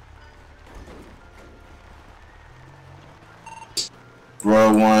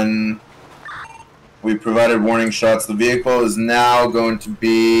 Row 1, we provided warning shots. The vehicle is now going to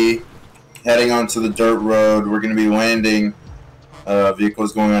be heading onto the dirt road. We're going to be landing. Vehicle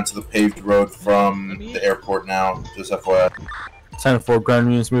is going onto the paved road from the airport now, just FYI. 10-4, ground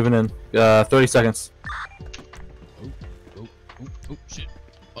units moving in. 30 seconds. Oh shit.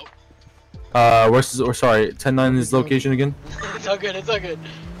 Or sorry, 10-9 is location again? It's all good, it's all good.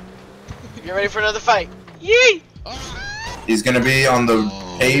 Get ready for another fight. Yee! He's gonna be on the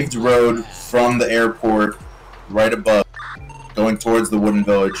paved road from the airport, right above, going towards the wooden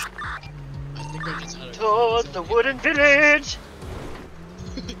village. Towards the wooden village!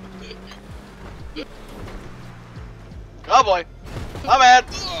 Oh boy. Oh man.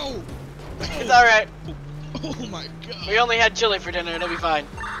 It's alright. Oh my god. We only had chili for dinner, it'll be fine.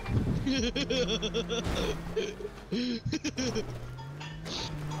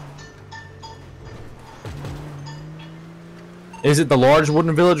 Is it the large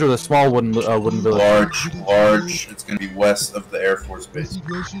wooden village or the small wooden village? Large. It's gonna be west of the Air Force Base.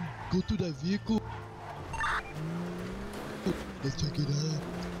 Russian, go to that vehicle. Let's check it out.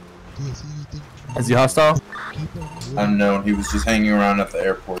 Do I see anything? Is he hostile? Unknown. He was just hanging around at the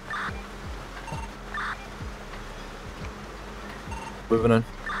airport. Moving in.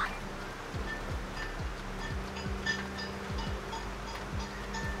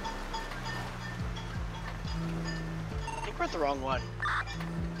 I think we're at the wrong one.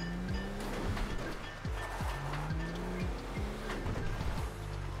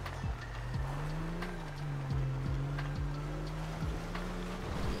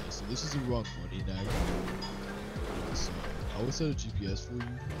 Yeah, so this is the wrong one, Enack. So I will set a GPS for you.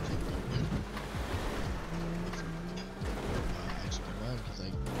 Actually, come on, because I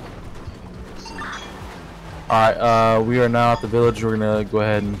can't even see. Alright, we are now at the village. We're gonna go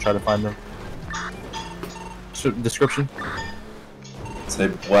ahead and try to find them. Description? It's a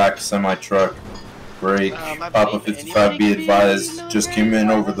black semi-truck. Break. Papa 55, be advised. Just came in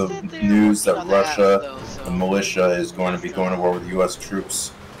over the news that Russia, the militia, is going to be going to war with U.S.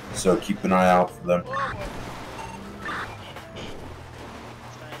 troops. So keep an eye out for them.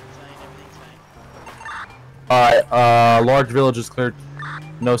 Alright, large village is cleared.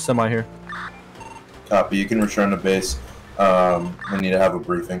 No semi here. Copy. You can return to base. We need to have a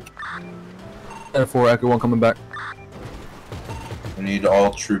briefing. And 4 Echo 1 coming back. We need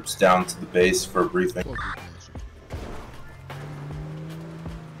all troops down to the base for a briefing.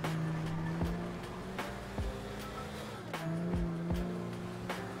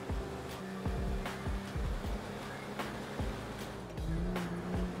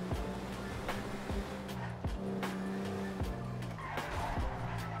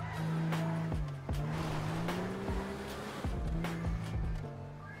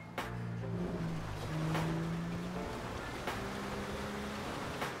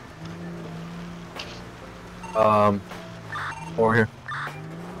 Over here.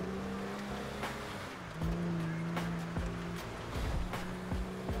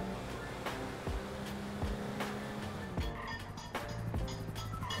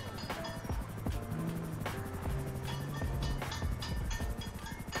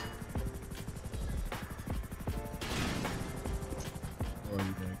 Or are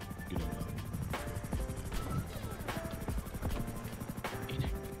you gonna get up now?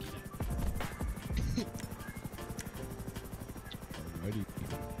 Alrighty.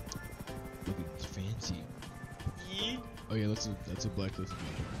 Looking fancy. Oh yeah, that's a blacklist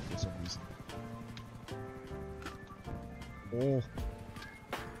for some reason. Oh,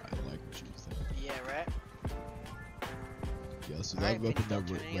 I like what you said. Yeah, right? Yeah, so that weapon that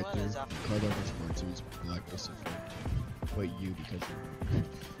right there, card reference part 2 is blacklisted for but you because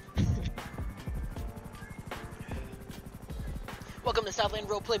Welcome to Southland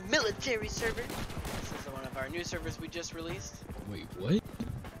Roleplay Military Server. This is one of our new servers we just released. Wait, what?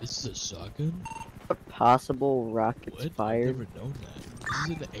 This is a shotgun? Possible rockets What? I've fired. never known that. This is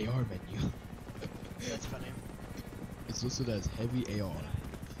in the AR menu. That's funny. It's listed as heavy AR.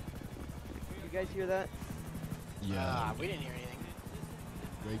 You guys hear that? Yeah. We didn't hear anything.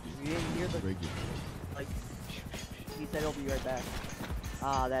 You didn't hear the Regular. like. He said he'll be right back.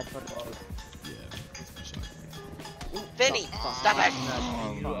 Ah, that's what it was. Yeah, that's my shotgun. Finny! Stop it!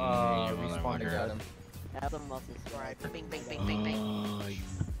 You responded at him. Have some muscles. Alright, bing, bing, bing, bing, bing.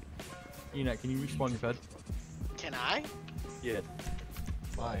 Enack, can you respawn your ped? Can I? Yeah.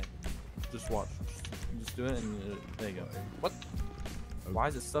 Why? Just watch. Just do it and there you go. What? Why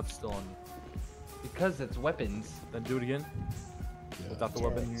is it stuff still on you? Because it's weapons. Then do it again. Yeah, Without the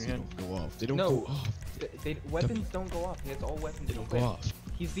weapon in your they hand. don't go off. They don't No. go off. Weapons don't go off. He has all weapons They don't go equipped. off.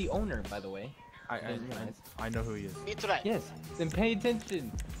 He's the owner, by the way. I know who he is. Me too, right? Yes. Then pay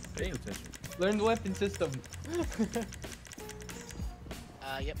attention. Paying attention. Learn the weapon system.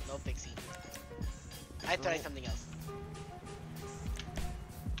 Yep, no pixie. I tried something else.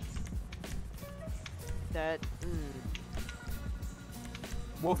 That.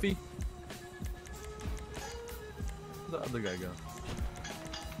 Wolfie. Where'd the other guy go?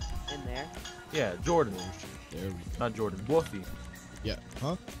 In there? Yeah, Jordan. There we go. Not Jordan. Wolfie. Yeah.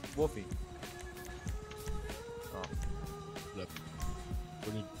 Huh? Wolfie. Oh. What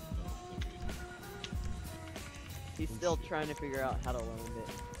did, He's still trying to figure out how to land it.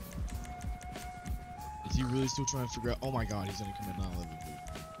 is he really still trying to figure out? Oh my god, he's gonna come in 9/11.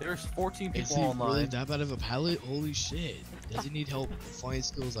 There's 14 Is people he online. really that bad of a pilot? Holy shit. Does he need help flying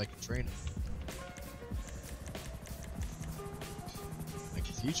skills? I can train him. I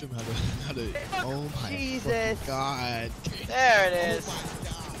can teach him how to oh my Jesus. god. There it is.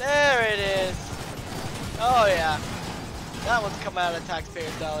 There it is. Oh yeah. That one's coming out of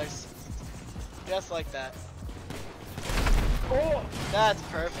taxpayers' dollars. Just like that. Oh, that's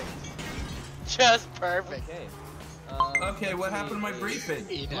perfect. Just perfect. Okay. Okay, what happened to my briefing?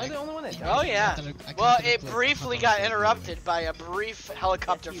 Am I the only one that died? Oh yeah. Well, it briefly got interrupted by a brief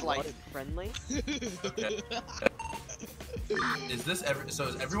helicopter flight. Friendly? Okay. Is this so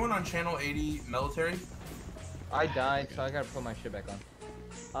is everyone on channel 80 military? I died, so I gotta put my shit back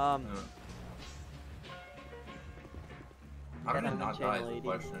on. How did I not die is the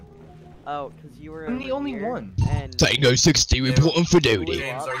question. Oh, because you were I'm the only one. And Tango 60 reporting for duty.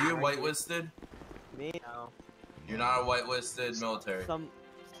 James, are you whitelisted? Me? No. You're not a whitelisted military. Some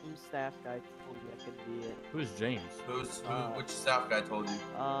staff guy told me I could be it. Who's James? Which staff guy told you?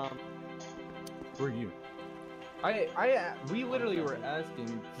 Who are you? We literally were asking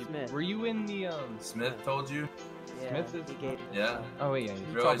people, Smith. were you in the Smith told you? Yeah, Smith is he gave me Yeah. stuff. Oh wait, yeah, you're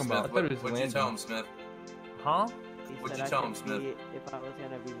Really, talking Smith? about. I thought it was What'd you Landon. tell him, Smith? Huh? He What'd said you tell I him, could Smith? be, if I was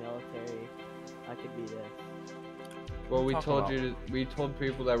gonna be military, I could be this. Well, we Talk told about- you. We told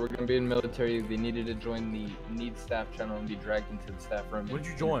people that were gonna be in military. They needed to join the Need Staff channel and be dragged into the staff room. When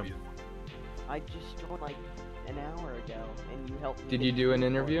did you join? I just joined like an hour ago, and you helped me. Did get you do an the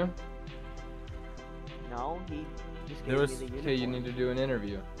interview? uniform. No, he just There gave was- me the uniform. Okay, you need to do an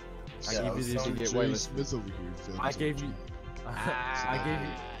interview. I Yeah, gave I was you the telling get Jay whitelisted. Smith over here. I gave you.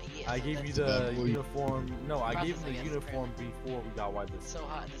 I gave you the bad boy. uniform. No, I gave Processing you the it. uniform before we got whitelisted. It's so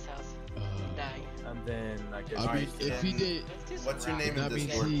hot in this house. Dying. And then I guess. I mean, Alright, if he then- did, Let's do some What's your rap. name in that means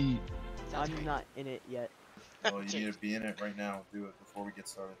Discord? he. Sounds I'm great. not in it yet. Well, you need to be in it right now. Do it before we get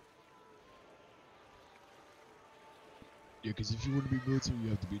started. Yeah, because if you want to be military, you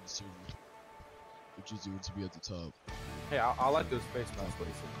have to be in the server. Which is you want to be at the top. Hey, I like those face masks. What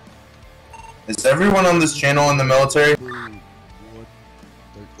he said. Is everyone on this channel in the military?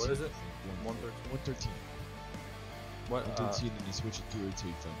 What is it? 113. What? 113, and you switch it to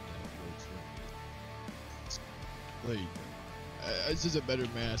rotate from that. Like, this is a better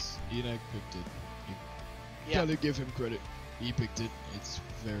mask. Enack picked it. Yeah. Gotta give him credit. He picked it. It's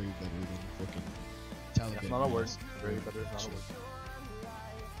very better than fucking Taliban. That's not a word. mask. Very better is not a word.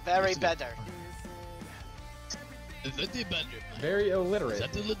 Very Yes, it better. Is that the better? Very Is illiterate.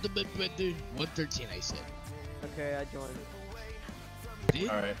 that a little bit better? 113, I said. Okay, I joined. Did?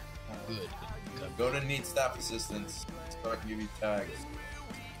 Alright. Good. Go to Need Staff Assistance so I can give you tags.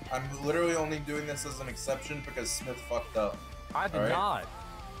 I'm literally only doing this as an exception because Smith fucked up. I did Alright. not.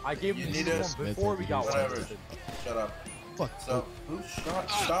 I gave You you need the to- uniform before we got Whatever. whitelisted. Shut up. Fuck. So,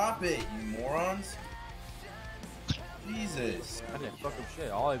 stop it, you morons. Jesus. I didn't fucking shit.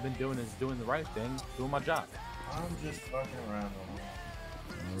 All I've been doing is doing the right thing, doing my job. I'm just fucking around.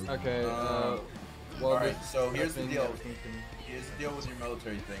 Okay. Well, Alright, this- so here's the thing deal. that we can- Here's the deal with your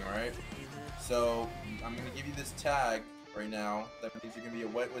military thing, alright? So, I'm gonna give you this tag right now. That means you're gonna be a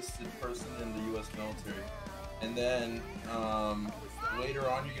whitelisted person in the US military. And then, later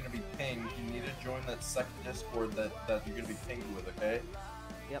on you're gonna be pinged. You need to join that second Discord that you're gonna be pinged with, okay?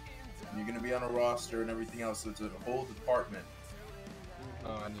 Yep. You're gonna be on a roster and everything else, so it's a whole department.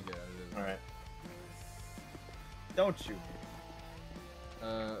 Oh, I need to edit it. Alright. Don't shoot.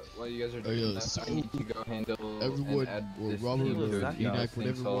 While you guys are Oh, doing yeah, that, so I need to go handle everyone, and add or this Robert, to or the Enack, thing,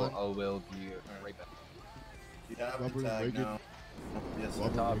 whatever so one. I will be right back. You have Robert, the tag Reagan. now. Yes, sir.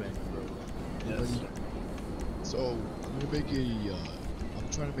 Robert, Top Reagan. Yes, Everybody- sir. So, I'm gonna make I'm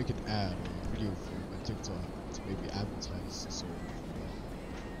trying to make an ad or a video for my TikTok to maybe advertise the server.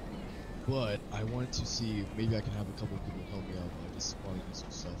 But I wanted to see if maybe I can have a couple of people help me out by just spawning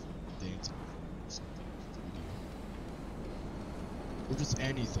some stuff and dancing or something for the video. Or just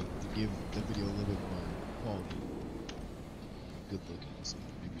anything to give the video a little bit more quality. Good looking, so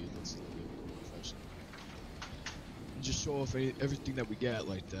maybe it looks a little bit more professional. And just show off everything that we get,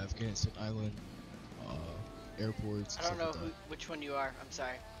 like the Afghanistan island, airports. I don't know stuff like which one you are. I'm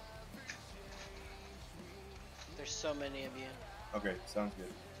sorry. There's so many of you. Okay, sounds good.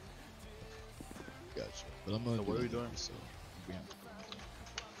 that. Gotcha. But I'm gonna So do what are we that doing? later, so we have to-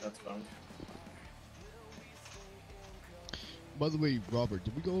 That's fine. By the way, Robert,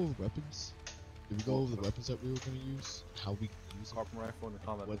 did we go over weapons? Did we go over the weapons that we were gonna use? How we use them? Carbon rifle and the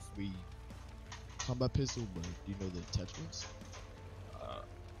combat. What we combat pistol, but do you know the attachments? A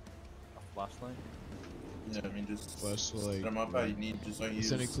flashlight. Yeah, I mean just Flashlight. set them up how you need. Just don't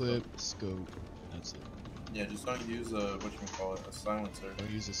use. Extended clip, scope. That's it. Yeah, just don't use a whatchamacallit, a silencer. Don't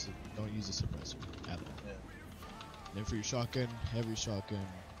use a suppressor at all. Yeah. Then for your shotgun, heavy shotgun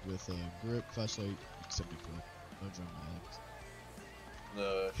with a grip, flashlight, extended clip, no drum mags.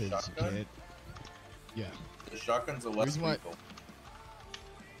 The Pins, shotgun? head. Yeah. The shotgun's a less Reason why- lethal.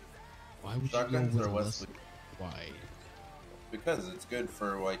 Why would Shotguns you go are with a less less? lethal. Why? Because it's good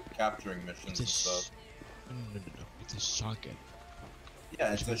for like capturing missions and stuff. No. It's a shotgun.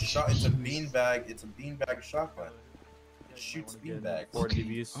 Yeah, it's a shot. It's a beanbag. It's a beanbag shotgun. It shoots beanbags.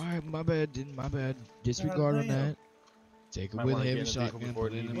 Okay. Alright, my bad. Disregard on that. Take it Might with wanna get heavy in the vehicle shotgun. before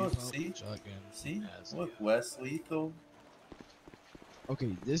Put it in Look, the see? shotgun. See? Look, less lethal.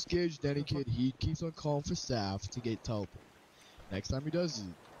 Okay, this Gage Danny kid, he keeps on calling for staff to get teleported. Next time he does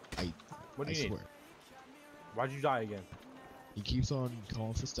it, What do I you need? swear. Why'd you die again? He keeps on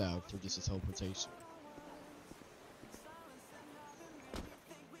calling for staff for just a teleportation.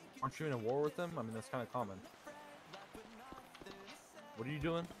 Aren't you in a war with them? I mean, that's kind of common. What are you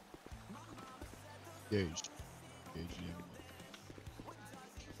doing? Gage, yeah.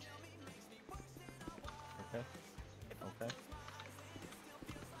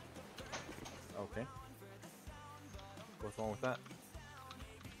 Okay. What's wrong with that?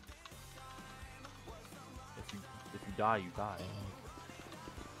 If you die, you die.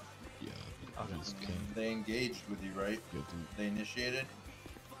 Yeah. Okay. They engaged with you, right? They initiated.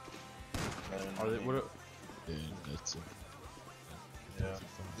 Are they? What? Then that's it.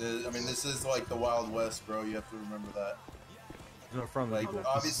 Yeah. I mean, this is like the Wild West, bro. You have to remember that. No, from Like,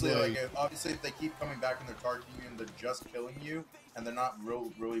 obviously, obviously, if they keep coming back and they're targeting you and they're just killing you, and they're not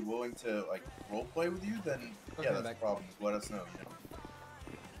really willing to like role play with you, then yeah, that's a problem. Let us know, you know.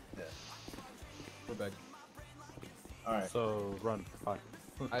 Yeah. We're back. All right. So run. Bye.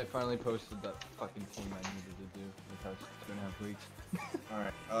 I finally posted that fucking thing I needed to do in the past 2.5 weeks. All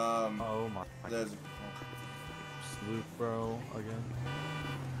right. Oh my. There's. Sloop, bro, again.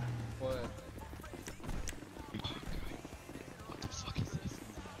 What?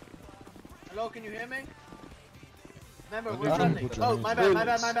 Hello, can you hear me? Remember, What we're are you running. doing? Oh, my bad.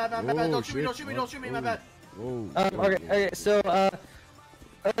 Whoa, Don't shoot me, don't shoot me, my bad. Whoa. Okay, so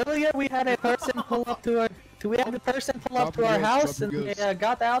earlier we had a person pull up to our house and they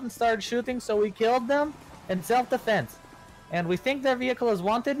got out and started shooting, so we killed them in self-defense. And we think their vehicle is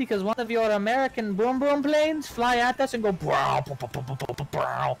wanted because one of your American boom boom planes fly at us and go brow, brow, brow, brow, brow,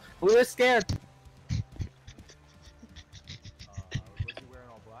 brow. We were scared.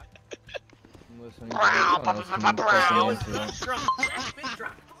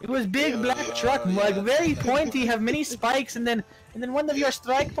 It was big black truck, like very pointy, have many spikes, and then one of your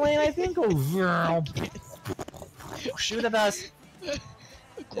strike plane, I think, go shoot at us.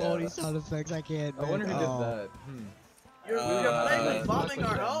 Quality sound effects, I can't. I wonder who did that. Your plane was bombing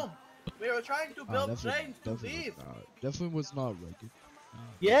our home. We were trying to build planes to leave. Definitely was not record.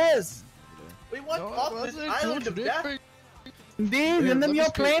 Yes. We went off this island of death. Indeed, and then your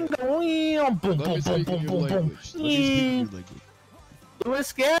plane go boom, boom, boom, boom, boom, boom. It was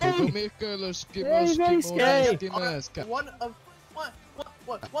scary. Very, very scary. One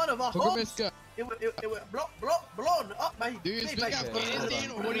of our homes. It was blown up by. Do you speak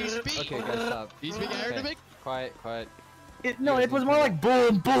Afghanistan or what do you speak? Okay, guys, stop. Do you speak Arabic? Quiet. No, it was more like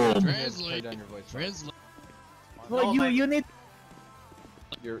boom, boom. Translate down your voice. Translate. Well, you need.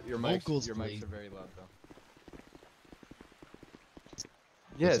 Your mics are very loud though.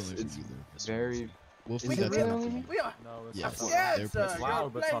 Yes, it's very. We'll is figure it that out. really? We are. No, it's Yes. not Yes, loud. sir. It's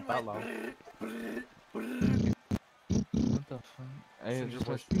loud, but it's not that loud. What the fuck? I just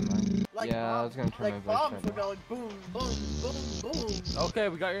touched mine. Like Yeah, I was gonna turn my like voice bombs right were now. going boom, boom, boom, boom. Okay,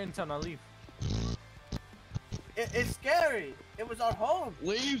 we got your intel. Now leave. It's scary. It was our home.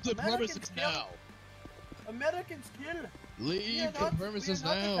 Leave the Americans premises kill. now. Americans kill. Leave the premises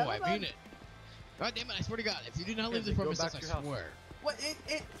now. I mean it. God damn it! I swear to God, if you do not leave the Go premises, back to I your house. swear. What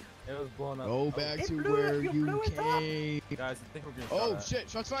It was blown up. Go back It to blew where it, you you blew it up. came. Guys, I think we're getting Oh shot at. shit!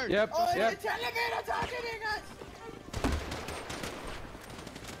 Shots fired. Yep. Oh, Yep. it's elevator targeting us.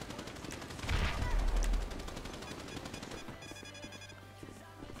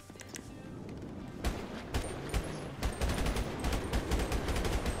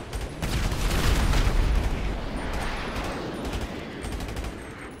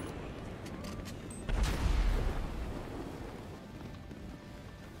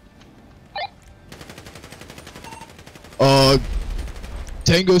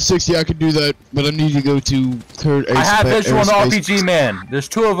 Tango 60, I could do that, but I need to go to third. I have visual on the RPG, man. There's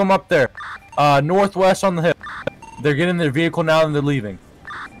 2 of them up there. Northwest on the hill. They're getting their vehicle now and they're leaving.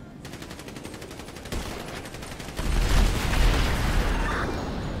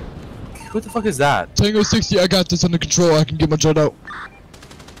 What the fuck is that? Tango 60, I got this under control. I can get my jet out.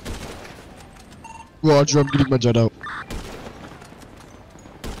 Roger, I'm getting my jet out.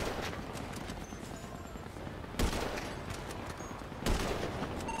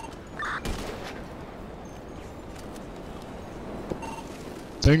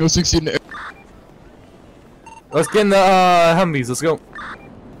 Tango 60 in the air. Let's get in the Humvees. Let's go.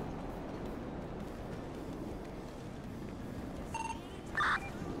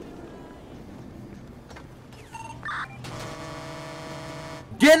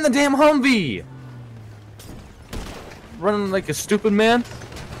 Get in the damn Humvee! Running like a stupid man.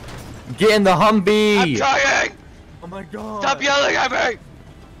 Get in the Humvee! I'm trying! Oh my god! Stop yelling at me!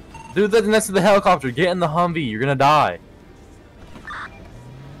 Dude, that's next to the helicopter. Get in the Humvee. You're gonna die.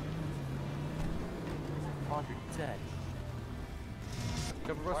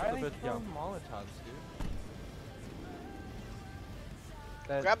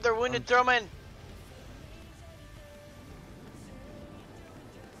 Grab their wounded, throw them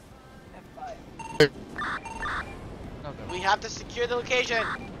in. We have to secure the location.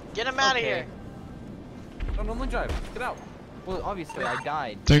 Get them out of here. No, don't drive. Get out. Well, obviously, I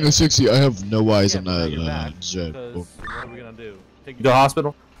died. Tango 60, I have no eyes on that jet. What are we gonna do? Take you to the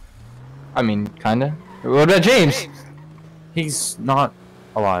hospital? I mean, kinda. What about James? He's not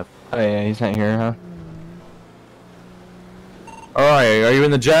alive. Oh yeah, he's not here, huh? Alright, are you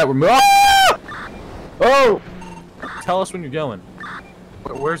in the jet? We're ah! Oh! Tell us when you're going.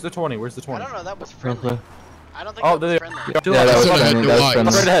 Where's the 20? Where's the 20? I don't know, that was friendly. I don't think Oh, that was friendly. Yeah, that was friendly. That was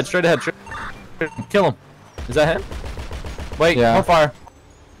friendly. Straight ahead, straight ahead. Kill him. Is that him? Wait, Yeah. hold fire.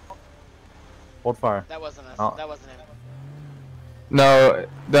 Hold fire. That wasn't us. Oh. That wasn't him. No,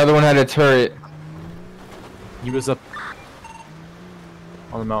 the other one had a turret. He was up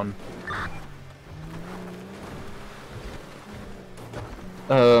on the mountain.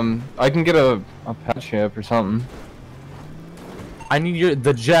 I can get a patch up or something. I need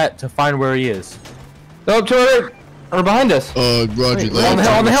the jet to find where he is. Oh, turret! Or behind us. Roger. Wait, on the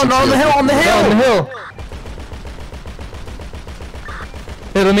hill, on the hill, no, on the hill, on the hill! On the hill!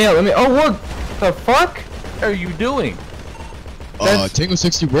 Hey, let me out, let me. Oh, what the fuck are you doing? Tango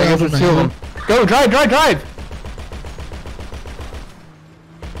 60, we're out on the hill. Go, drive, drive, drive!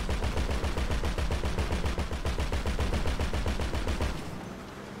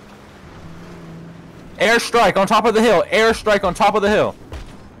 Airstrike on top of the hill. Airstrike on top of the hill.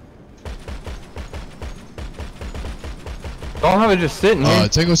 Don't have it just sitting here.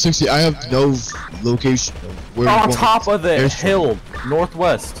 Tango 60, I have no location. Where on top of the hill,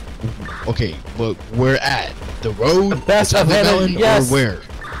 northwest. Okay, but where at? The road? The best of of mountain, yes. or where?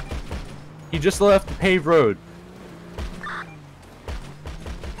 He just left the paved road.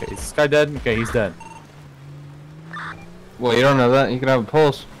 Okay, is this guy dead? Okay, he's dead. Well, you don't know that. You can have a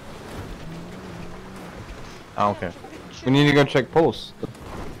pulse. Oh, okay. We need to go check pulse.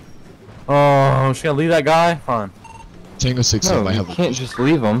 Oh, I'm just gonna leave that guy? Fine. Tango 60, No, I you have a can't just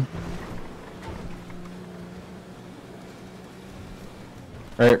leave him.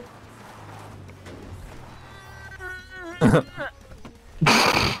 Right.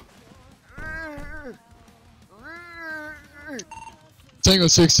 Tango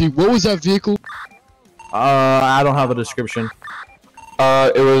 60, what was that vehicle? I don't have a description.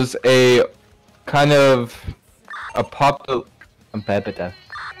 It was a kind of I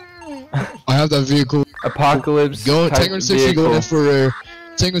have that vehicle. Apocalypse. Tango 60 vehicle. going in for air.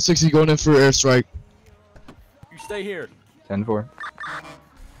 Tango 60 going in for airstrike. You stay here. 10-4.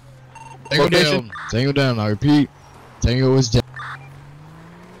 Tango down. Tango down. I repeat. Tango is down.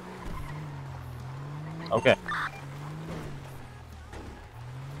 Okay.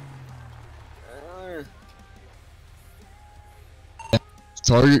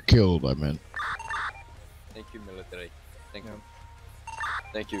 Target killed, I meant. Thank you, military. Thank you.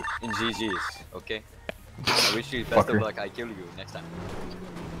 Thank you. In GG's, okay? I wish you best of luck. I kill you next time.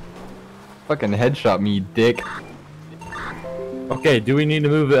 Fucking headshot me, you dick. Okay, do we need to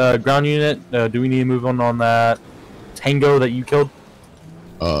move ground unit? Do we need to move on that Tango that you killed?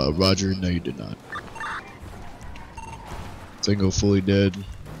 Roger, no you did not. Tango fully dead.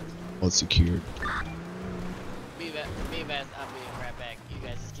 All secured. Me, I'll be right back. You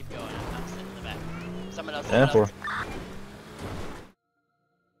guys just keep going. I'm sitting in the back. Someone else. Yeah, for.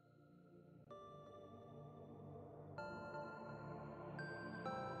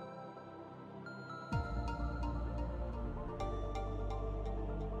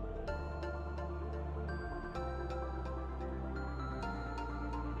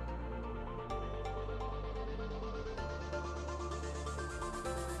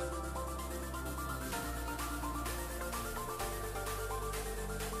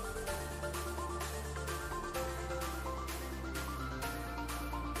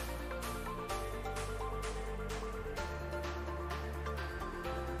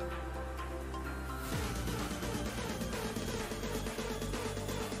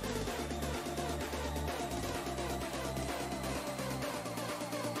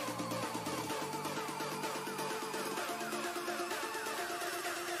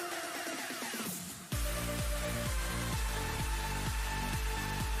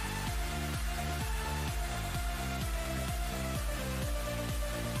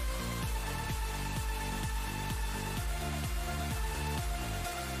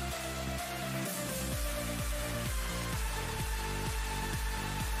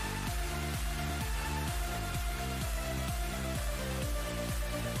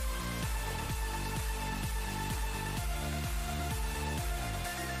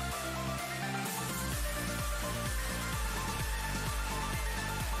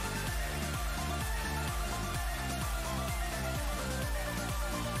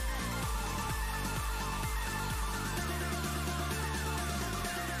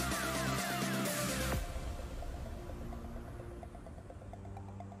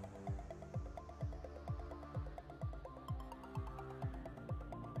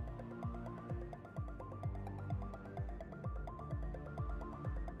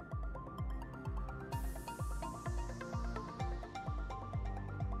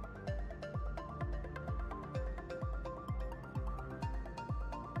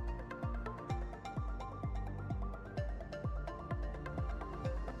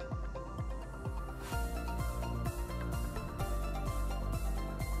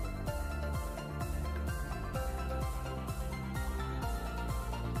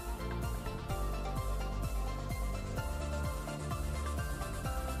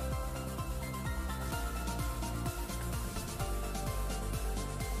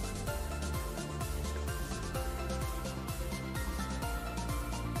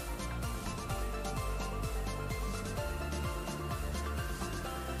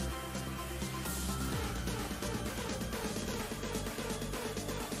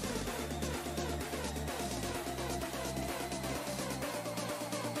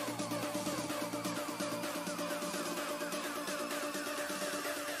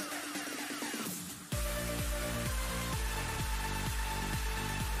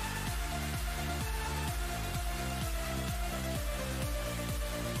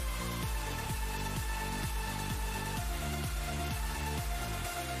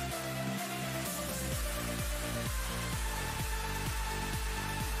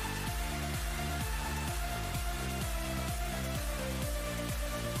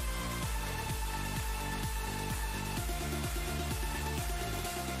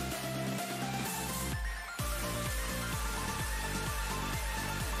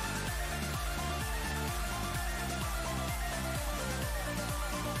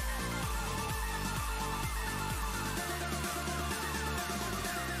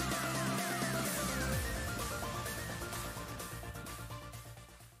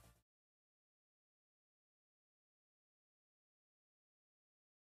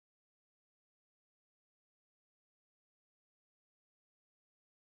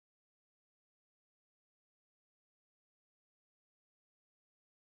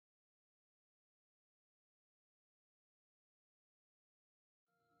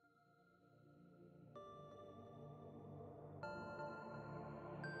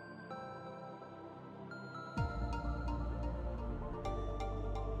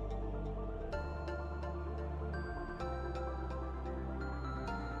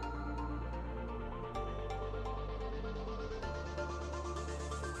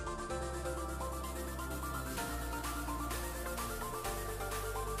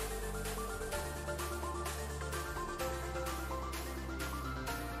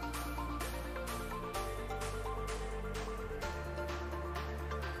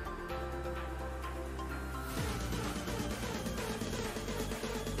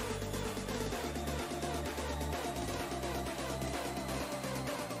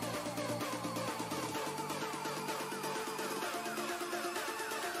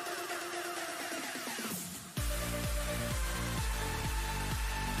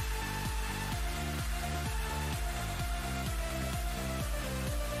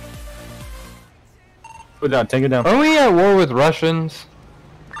 Put it down. Take it down. Are we at war with Russians?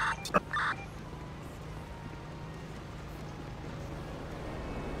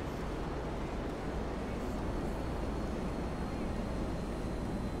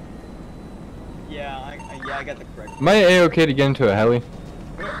 Yeah, I got the correct. Am I A-okay to get into a heli?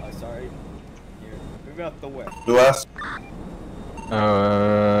 Oh, sorry. Here, move out the way. Who asked?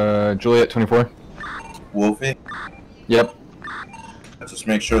 Juliet 24. Wolfie? Yep. Just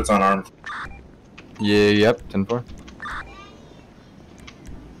make sure it's unarmed. Yeah, yep, 10-4.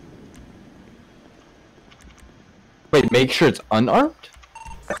 Wait, make sure it's unarmed?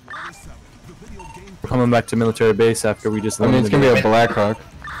 We're coming back to military base after we just. I mean, it's gonna be a Blackhawk.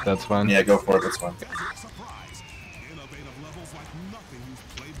 That's fine. Yeah, go for it. That's fine.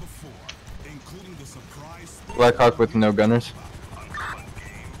 Blackhawk with no gunners.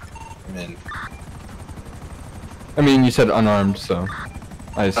 I mean, you said unarmed, so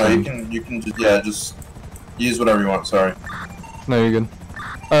I assume. You can just use whatever you want. Sorry. No, you're good.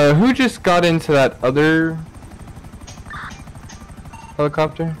 Who just got into that other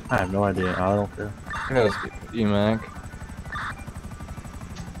helicopter? I have no idea. I don't care. That was Enack.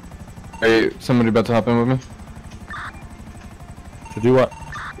 Are you somebody about to hop in with me? To do what?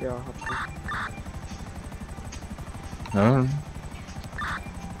 Yeah, I'll hop No.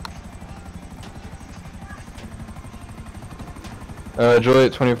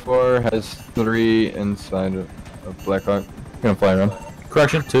 Juliet 24 has 3 inside of Blackhawk. Gonna fly around.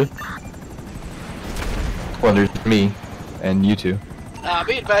 Correction, 2. Well, there's me and you 2.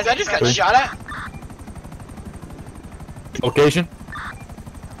 Be advised, I just got shot at. Location?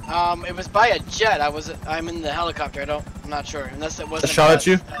 It was by a jet. I'm in the helicopter. I'm not sure. Unless it wasn't. A shot at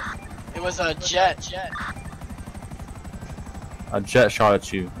you? It was a jet. A jet shot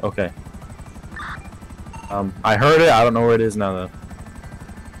at you. Okay. I heard it. I don't know where it is now though.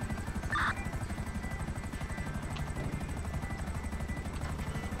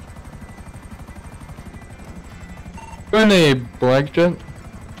 You're in a black jet?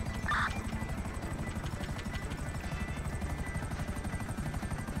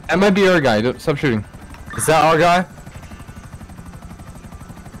 That might be our guy. Don't stop shooting. Is that our guy?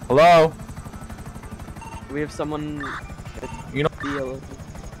 Hello? We have someone. You know.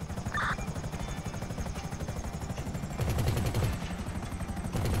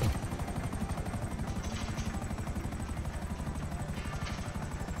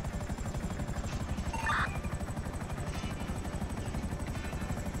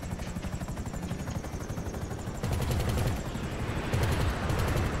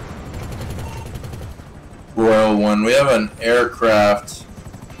 Royal One, we have an aircraft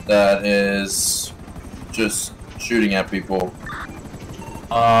that is just shooting at people.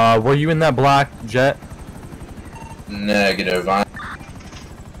 Were you in that black jet? Negative.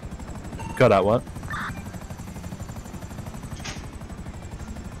 Cut out what?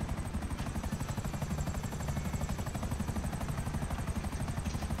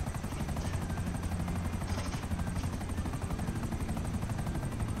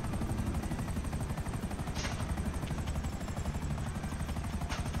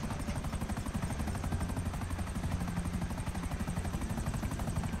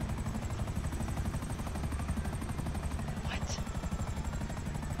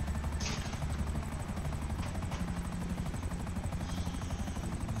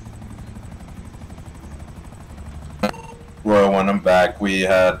 Royal One, I'm back. We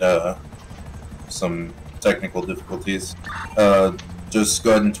had some technical difficulties. Just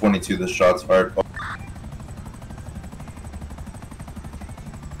go ahead and 22 the shots fired.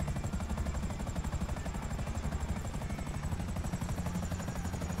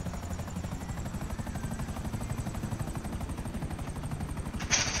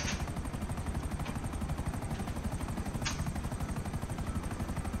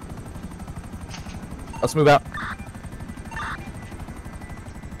 Let's move out.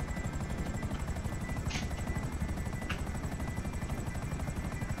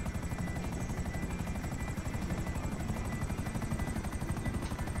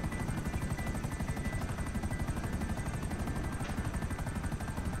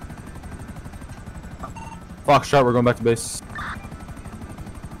 Foxtrot, we're going back to base.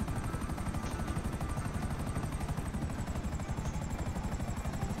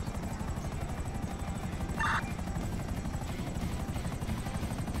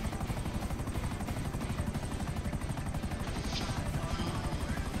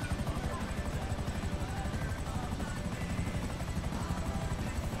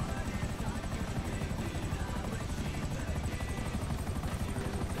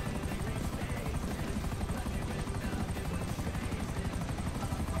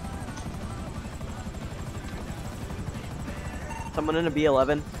 Someone in a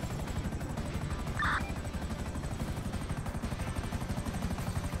B11.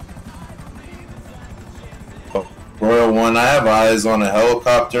 Royal 1, I have eyes on a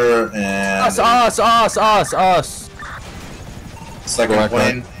helicopter and... Us! Second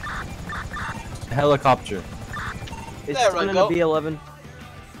plane. Helicopter. Is There someone we in go. a B11?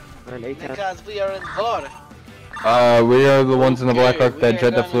 Or an A10? Because we are in war. We are the ones in the black arc. We That are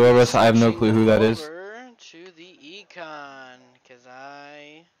jet that gonna flew be over us. I have no switching clue who that is. over to the econ, because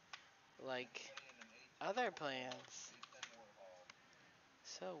I like other plans.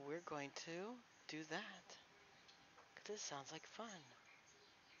 So we're going to do that. 'Cause this sounds like fun.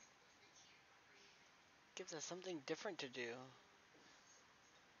 Gives us something different to do.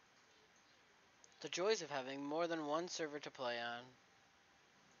 The joys of having more than one server to play on.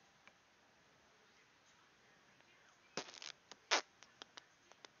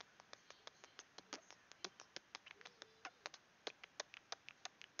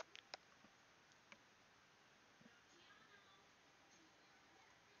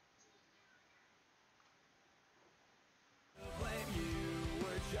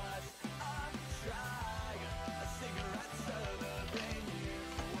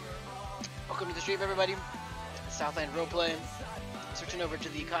 Welcome to the stream, everybody. Southland Roleplay. Switching over to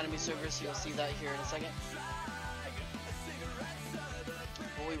the economy server, so you'll see that here in a second.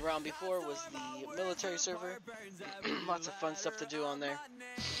 What we were on before was the military server. Lots of fun stuff to do on there.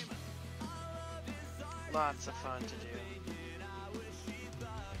 Lots of fun to do.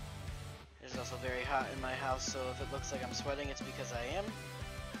 It's also very hot in my house, so if it looks like I'm sweating, it's because I am.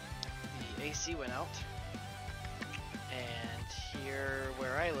 The AC went out. And here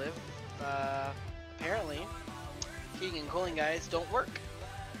where I live, apparently heating and cooling guys don't work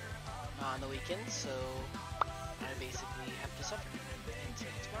on the weekends, so I basically have to suffer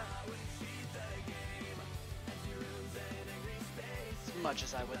until tomorrow. As much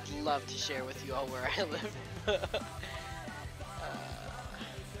as I would love to share with you all where I live.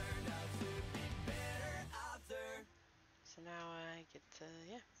 So now I get to,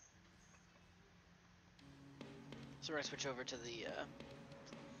 yeah. So we're gonna switch over to the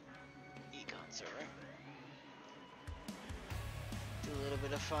econ server. Do a little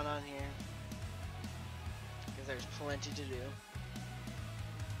bit of fun on here, because there's plenty to do.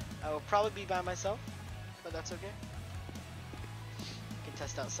 I will probably be by myself, but that's okay. I can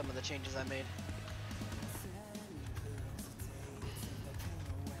test out some of the changes I made.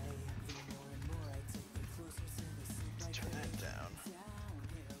 Let's turn that down.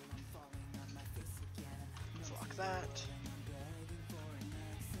 Let's lock that.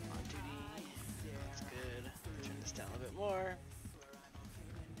 On duty. That's good. Turn this down a little bit more.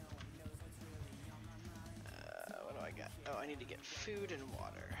 What do I got? Oh, I need to get food and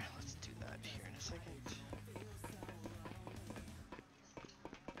water. Let's do that here in a second.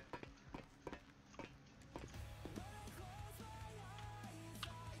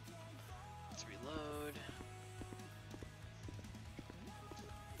 Let's reload.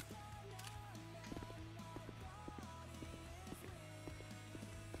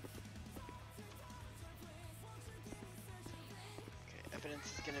 Okay, evidence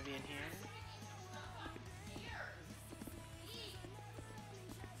is gonna be in here.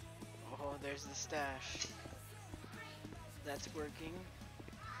 Oh, there's the stash. That's working.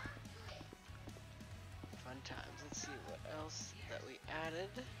 Fun times. Let's see what else that we added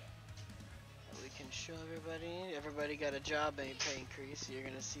that we can show everybody. Everybody got a job pay increase, so you're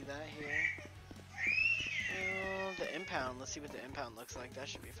gonna see that here. The impound. Let's see what the impound looks like. That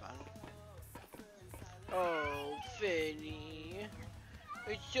should be fun. Oh, Finny.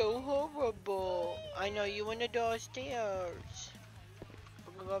 It's so horrible. I know you want to go upstairs.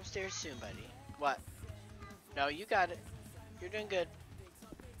 We'll go upstairs soon, buddy. What? No, you got it. You're doing good.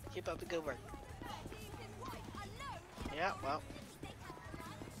 Keep up the good work. Yeah, well.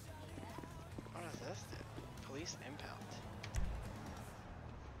 What does this do? Police impound.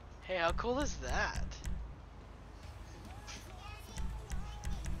 Hey, how cool is that?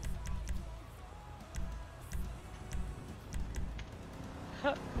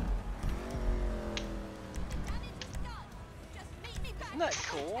 Isn't that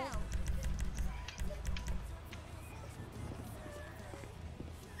cool?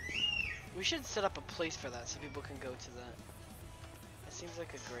 We should set up a place for that so people can go to that. That seems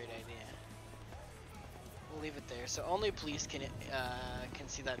like a great idea. We'll leave it there. So only police can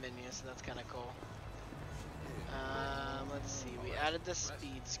see that menu, so that's kind of cool. Let's see. We added the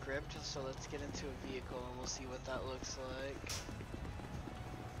speed script, so let's get into a vehicle and we'll see what that looks like.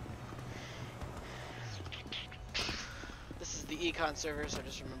 This is the econ server, so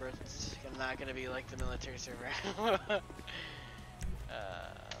just remember it's not going to be like the military server.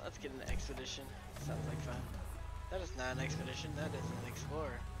 Let's get an expedition. Sounds like fun. That is not an expedition, that is an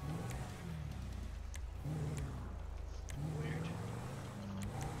explorer. Weird.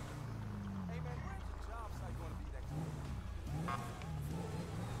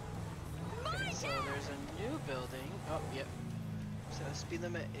 Okay, so there's a new building. Oh, yep. So speed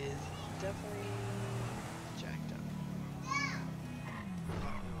limit is definitely jacked up. We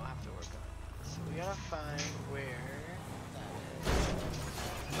will have to work on it. So we gotta find where that is.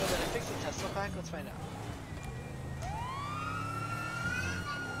 Oh, did I fix the Tesla pack? Let's find out.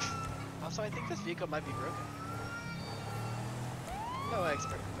 Also, I think this vehicle might be broken. No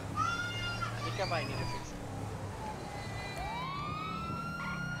expert, but I think I might need to fix it.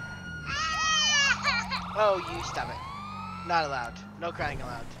 Oh, you stop it. Not allowed. No crying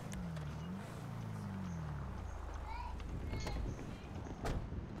allowed.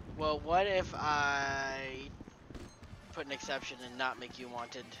 Well, what if I put an exception and not make you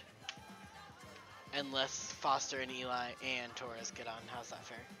wanted? Unless Foster and Eli and Torres get on. How's that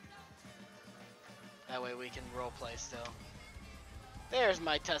fair? That way we can roleplay still. There's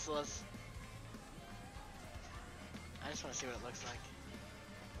my Teslas. I just want to see what it looks like.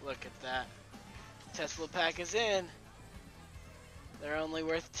 Look at that. Tesla pack is in. They're only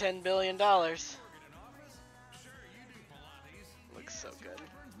worth $10 billion. Looks so good.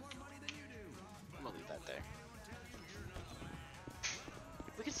 I'm gonna leave that there.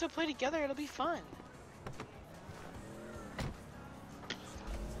 We can still play together, it'll be fun.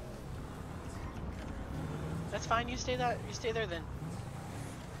 That's fine, you stay there then.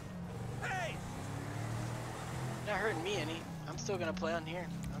 Hey! Not hurting me any. I'm still gonna play on here.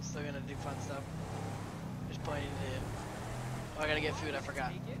 I'm still gonna do fun stuff. Just pointing to you. Oh, I gotta get food, I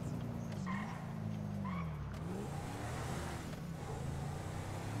forgot.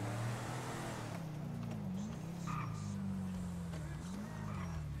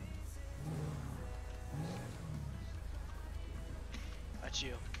 That's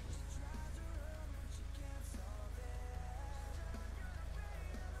you.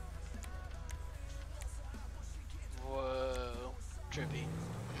 Whoa, trippy.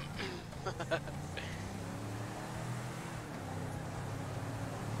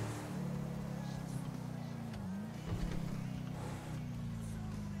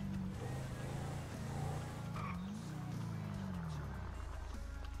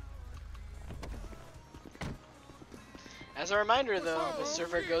 As a reminder, though, the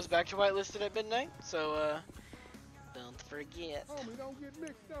server goes back to whitelisted at midnight, so don't forget. Homie, don't get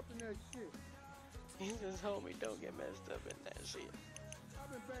mixed up in that shit. He says, homie, don't get messed up in that shit. I've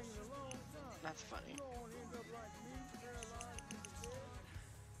been banging a long time. That's funny. You don't want to end up like me, paralyzed in the bed.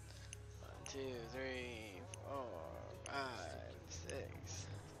 1, 2, 3, 4, 5, 6.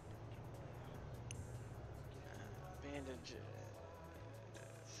 Bandages.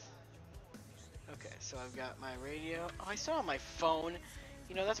 Okay, so I've got my radio. Oh, I still have my phone.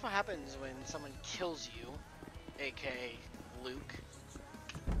 You know, that's what happens when someone kills you, aka Luke.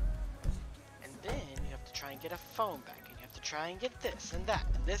 And then you have to try and get a phone back, and you have to try and get this and that,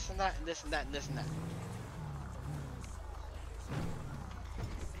 and this and that, and this and that, and this and that.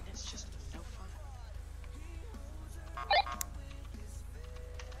 And it's just no fun.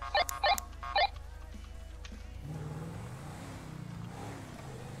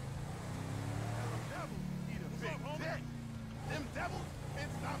 Them devils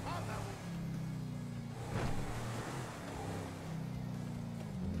can't stop my level.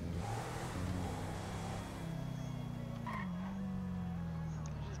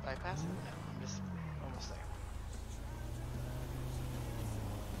 Did I just bypass it? No, I'm just almost there.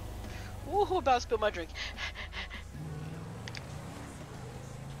 Ooh, about to spill my drink.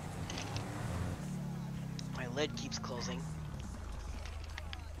 My lid keeps closing.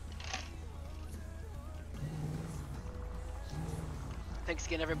 Thanks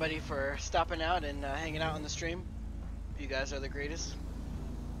again, everybody, for stopping out and hanging out on the stream. You guys are the greatest.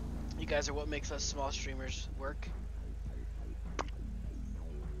 You guys are what makes us small streamers work.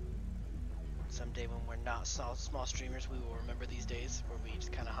 Someday when we're not small streamers, we will remember these days where we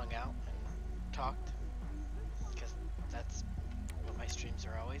just kind of hung out and talked. Because that's what my streams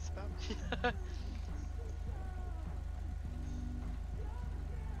are always about.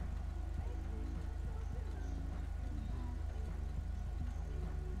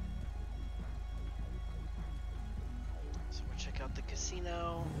 Check out the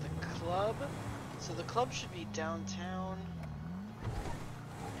casino, the club. So the club should be downtown.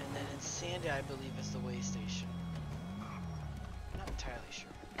 And then in Sandy, I believe, is the way station. I'm not entirely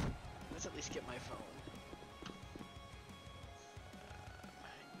sure. Let's at least get my phone. I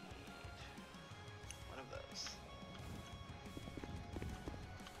need one of those.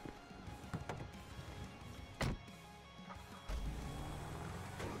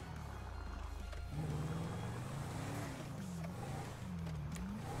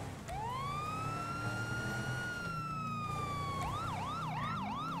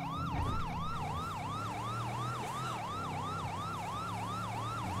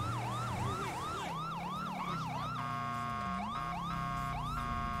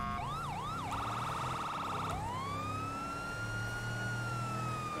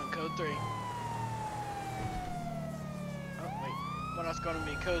 code 3. Oh, wait. What else going to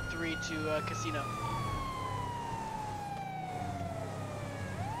be? Code 3 to casino.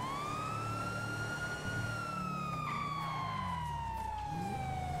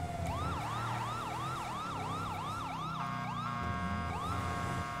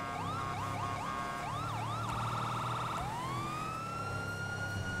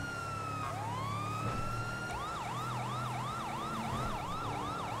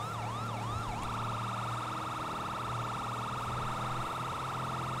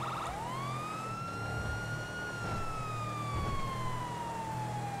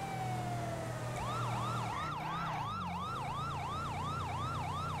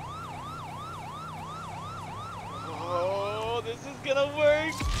 This is gonna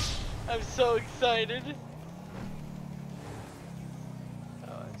work! I'm so excited!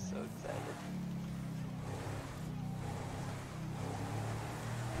 Oh, I'm so excited.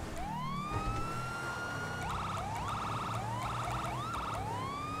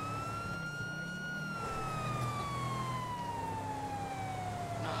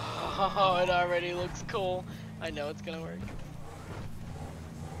 Oh, it already looks cool. I know it's gonna work.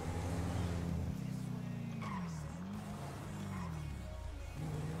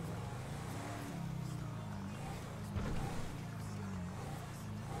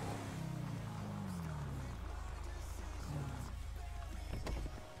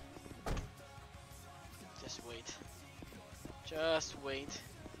 Just wait. Just wait.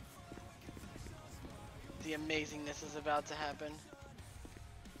 The amazingness is about to happen.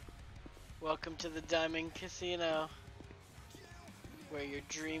 Welcome to the Diamond Casino, where your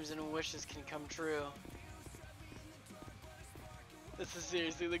dreams and wishes can come true. This is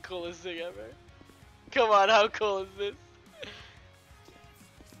seriously the coolest thing ever. Come on, how cool is this?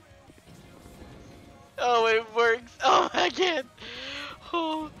 Oh, it works. Oh, I can't.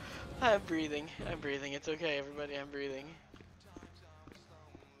 Oh, I'm breathing. I'm breathing. It's okay, everybody. I'm breathing.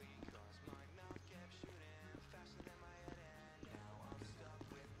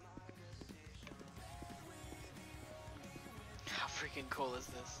 How freaking cool is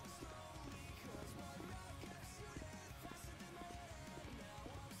this?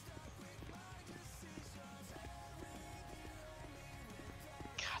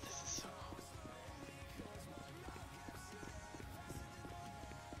 God, this is so cool.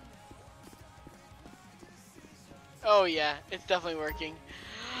 Oh yeah, it's definitely working.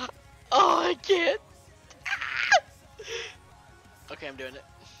 Oh, I can't. Okay, I'm doing it.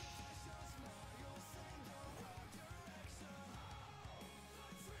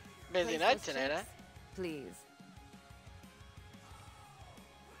 Busy night tonight, huh? Please.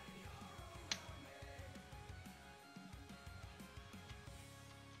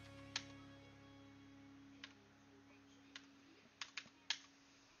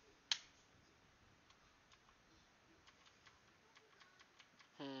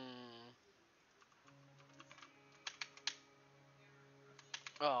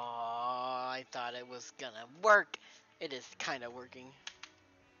 Oh, I thought it was gonna work. It is kind of working.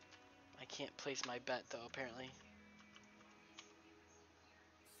 I can't place my bet though, apparently.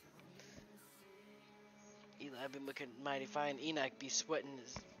 Eli, I've been looking mighty fine. Enack be sweating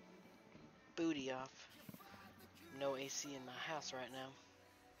his booty off. No AC in my house right now.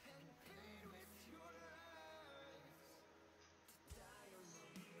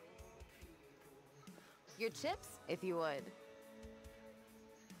 Your chips, if you would.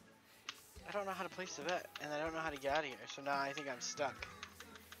 I don't know how to place the bet, and I don't know how to get out of here, so now I think I'm stuck.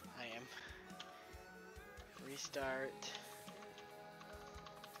 I am. Restart.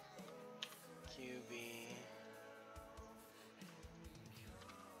 QB.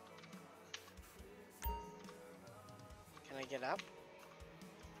 Can I get up?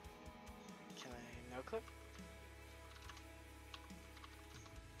 Can I no clip?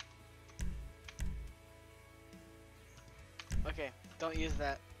 Okay, don't use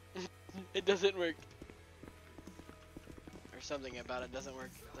that. It doesn't work. Or something about it doesn't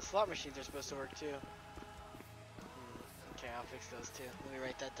work. The slot machines are supposed to work too. Okay, I'll fix those too. Let me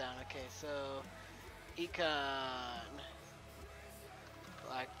write that down. Okay, so Econ,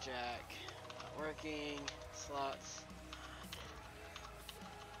 Blackjack, not working, slots.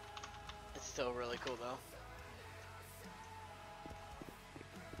 It's still really cool though.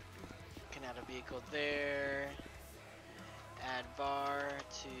 Can add a vehicle there. Add bar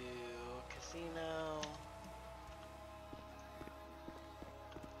to casino.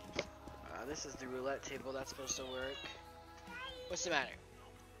 This is the roulette table. That's supposed to work. What's the matter?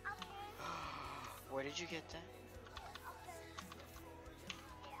 Where did you get that?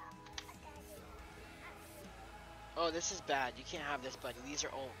 Oh, this is bad. You can't have this, buddy. These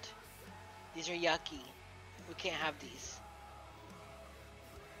are old. These are yucky. We can't have these.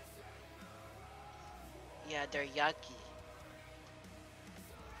 Yeah, they're yucky.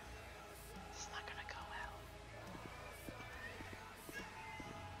 It's not gonna go well.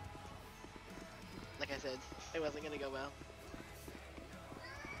 Like I said, it wasn't gonna go well.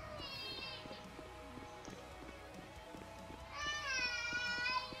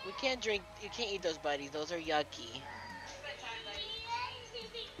 We can't drink, you can't eat those, buddies. Those are yucky.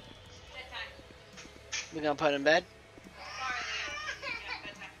 We're gonna put him in bed?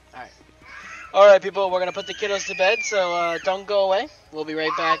 Alright. Alright, people, we're gonna put the kiddos to bed, so don't go away. We'll be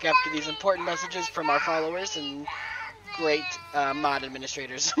right back after these important messages from our followers and great mod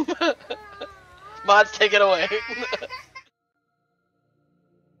administrators. Mods, take it away.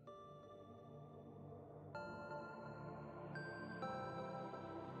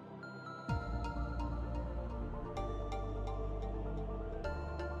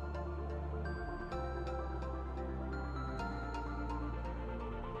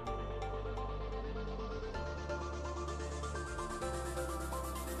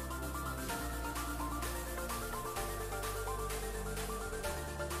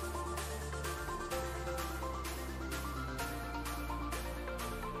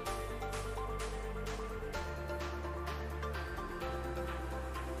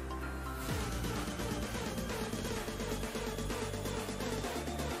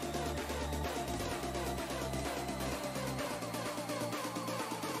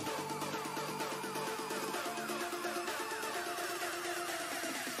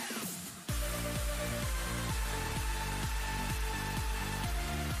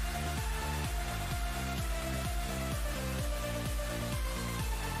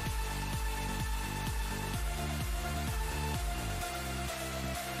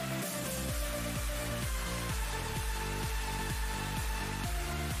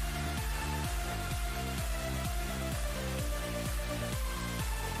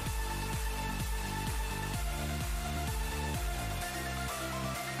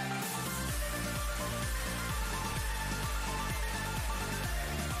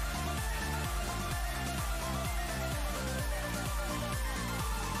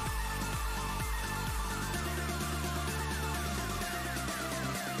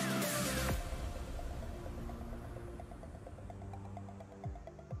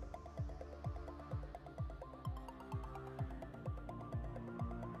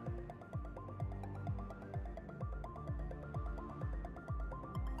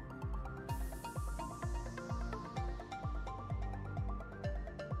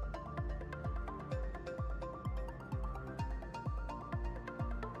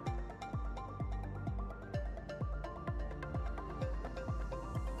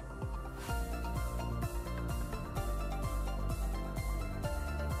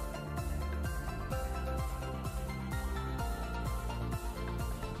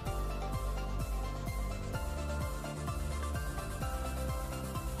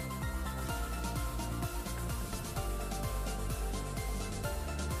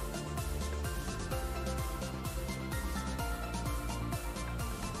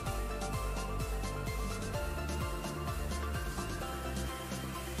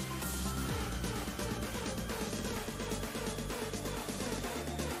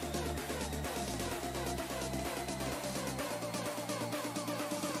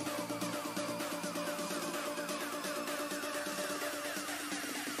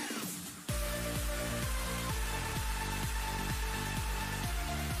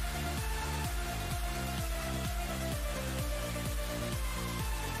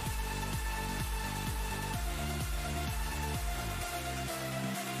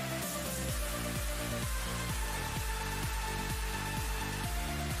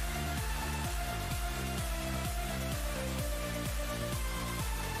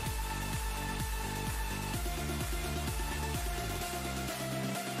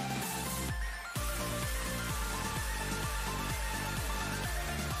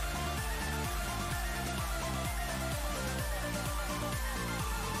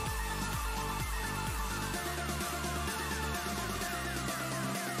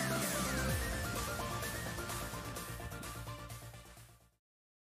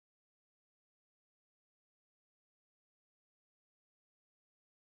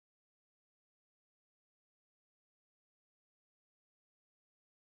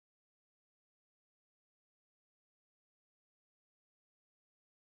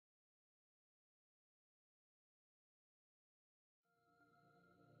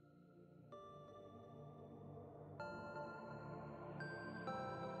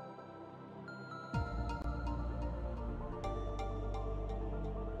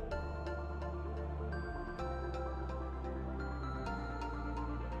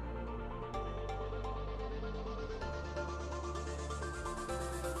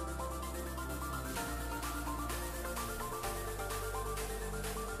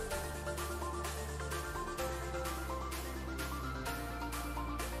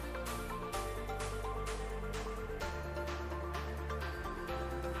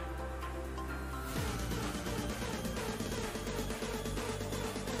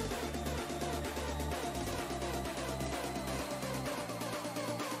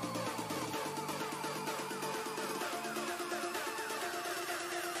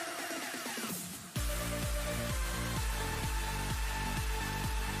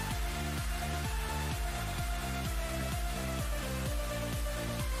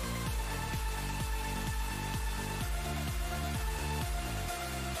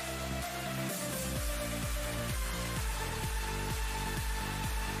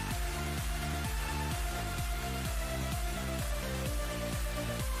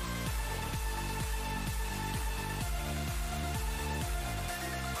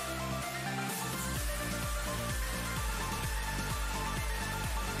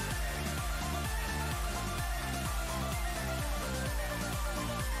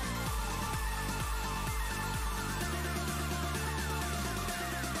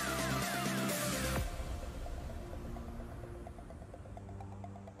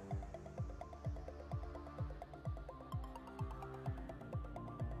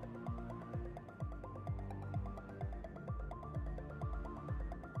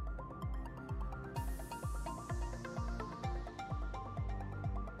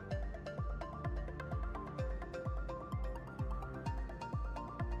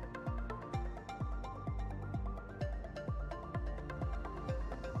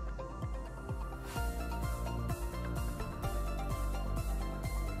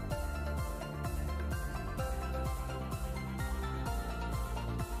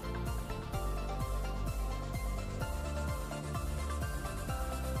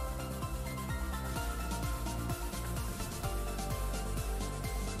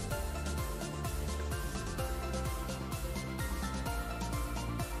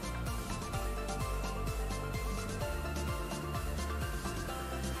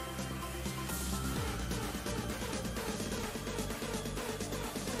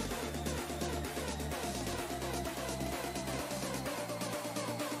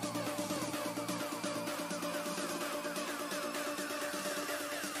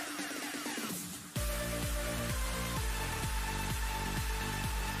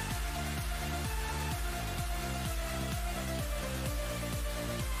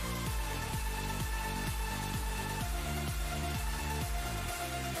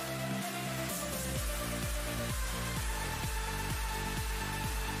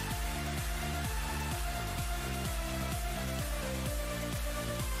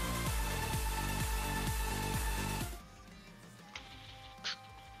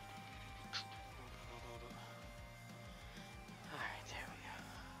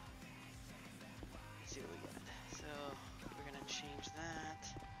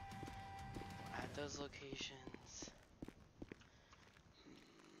 locations.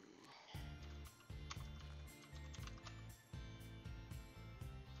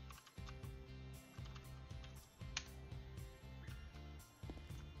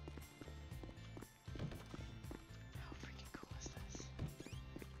 How freaking cool is this?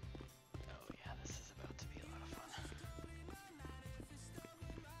 Oh yeah, this is about to be a lot of fun.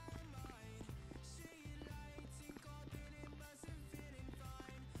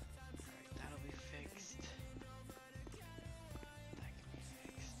 Alright, that'll be fixed. That can be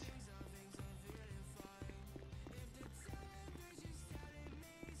fixed.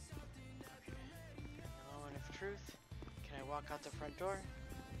 Okay. The moment of truth. Can I walk out the front door?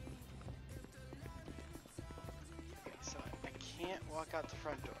 Okay, so I can't walk out the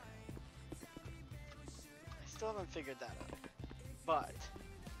front door. I still haven't figured that out. But,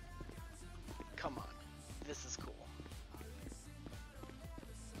 come on. This is cool.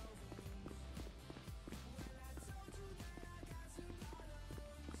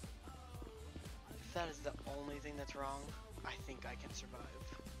 If that is the only thing that's wrong, I think I can survive.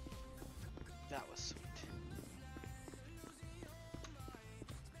 That was sweet.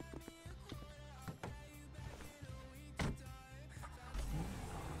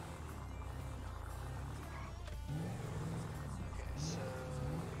 Okay, so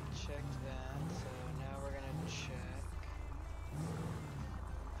we checked that, so now we're gonna check.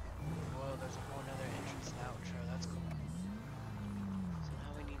 Whoa, there's a whole nother entrance and outro, that's cool. So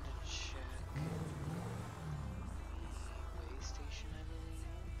now we need to check the way station, I believe.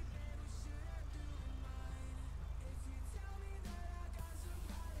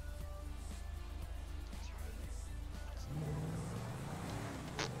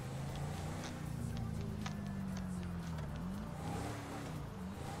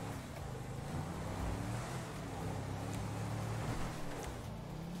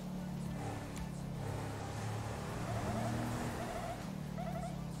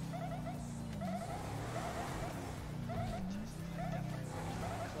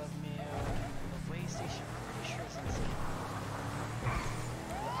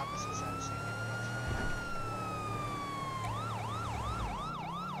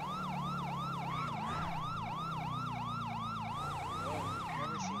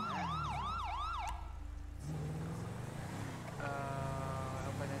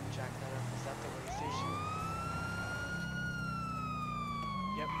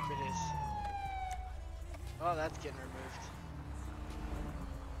 Oh, that's getting removed.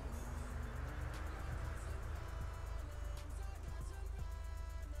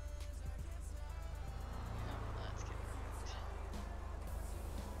 Yeah, that's getting removed.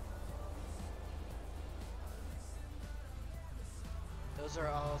 Those are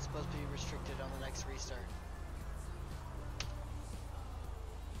all supposed to be restricted on the next restart.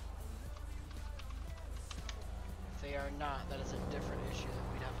 If they are not, that is a different issue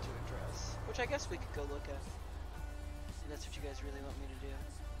that we'd have to address. Which I guess we could go look at. If that's what you guys really want me to do.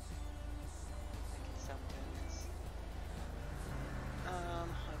 I can sometimes.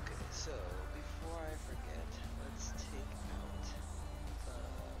 Okay, so before I forget, let's take out the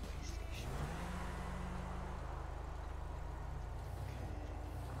way station. Okay,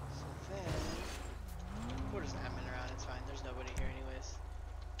 so then we're just admin around, it's fine, there's nobody here anyways.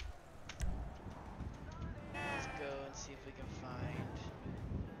 Let's go and see if we can find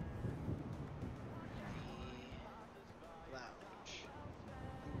the lounge.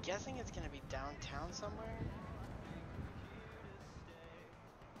 I'm guessing it's gonna be downtown somewhere.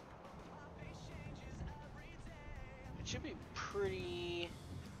 It should be pretty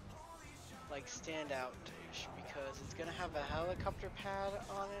like standout-ish because it's gonna have a helicopter pad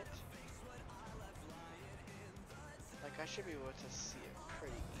on it. Like I should be able to see it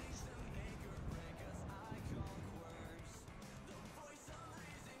pretty easily.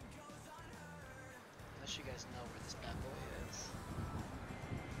 Unless you guys know where this bad boy is.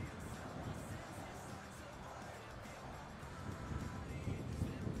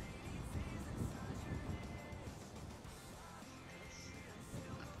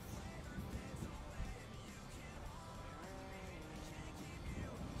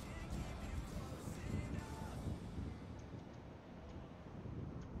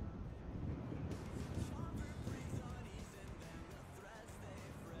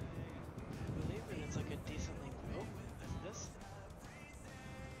 I believe that it's like a decently... Oh, is this?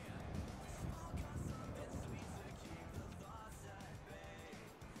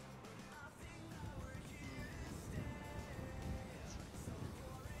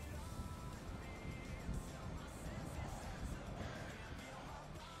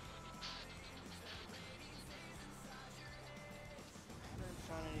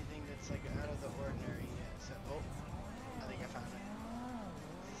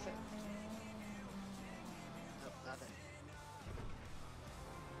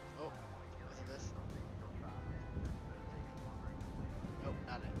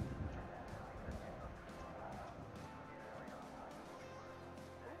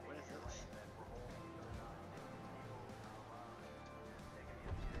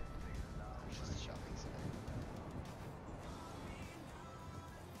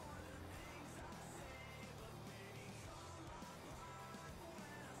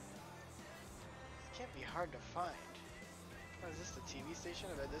 can't be hard to find. Oh, is this the TV station?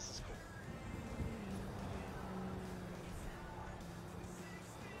 I bet this is cool.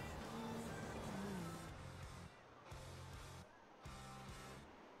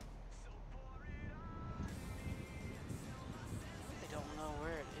 I don't know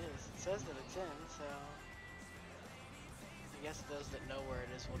where it is. It says that it's in, so I guess those that know where it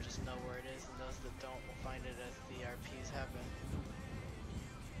is will just know where it is, and those that don't will find it as the RPs happen.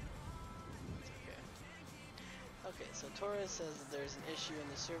 It's okay. Okay, so Torres says that there's an issue in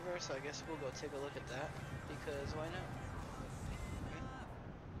the server, so I guess we'll go take a look at that, because why not? Okay.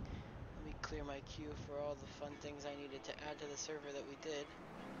 Let me clear my queue for all the fun things I needed to add to the server that we did,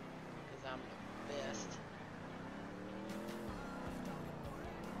 because I'm the best.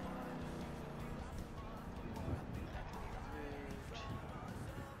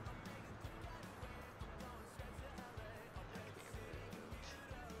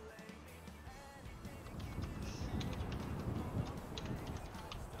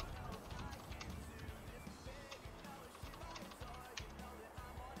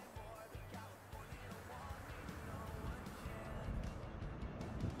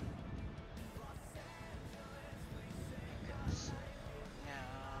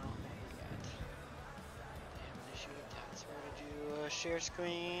 Share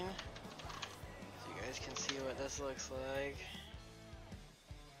screen so you guys can see what this looks like.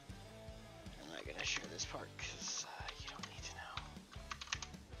 I'm not gonna share this part because you don't need to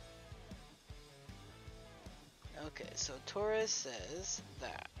know. Okay, so Torres says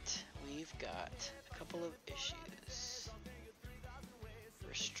that we've got a couple of issues.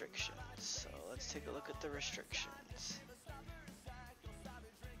 Restrictions. So let's take a look at the restrictions.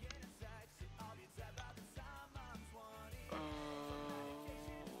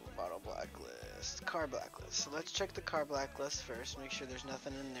 Blacklist, car blacklist. So let's check the car blacklist first, make sure there's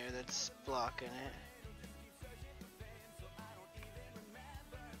nothing in there that's blocking it.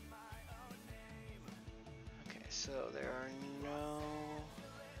 Okay, so there are no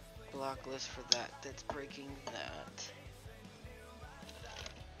block lists for that that's breaking that.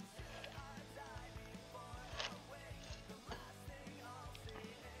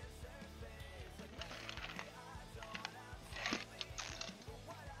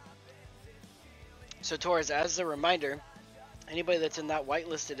 So Torres, as a reminder, anybody that's in that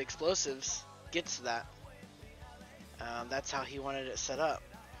whitelisted explosives gets that. That's how he wanted it set up.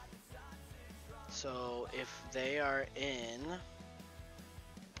 So if they are in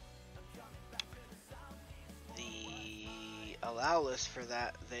the allow list for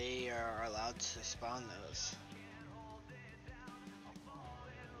that, they are allowed to spawn those.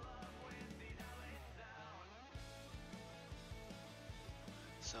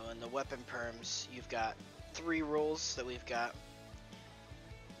 So in the weapon perms, you've got 3 rules that we've got.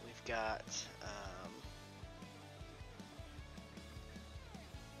 We've got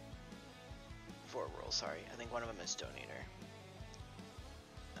 4 rules, sorry. I think one of them is donator.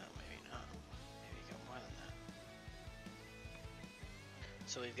 No, maybe not. Maybe you got more than that.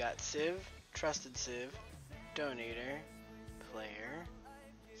 So we've got Civ, Trusted Civ, Donator, Player,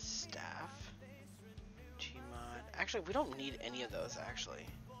 Staff, Gmod. Actually, we don't need any of those, actually.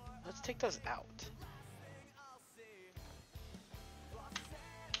 Let's take those out.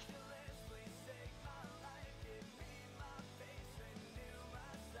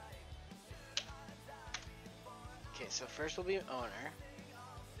 Okay, so first will be owner.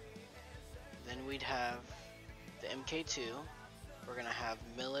 Then we'd have the MK2. We're gonna have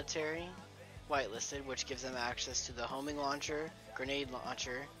military, whitelisted, which gives them access to the homing launcher, grenade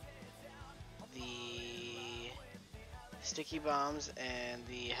launcher, the sticky bombs, and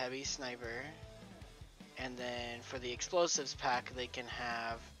the heavy sniper. And then for the explosives pack, they can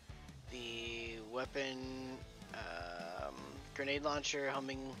have the weapon, grenade launcher,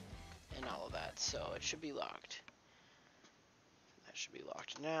 homing, and all of that. So it should be locked. That should be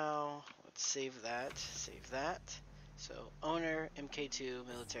locked now. Let's save that. Save that. So owner, MK2,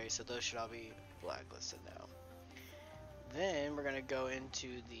 military. So those should all be blacklisted now. Then we're gonna go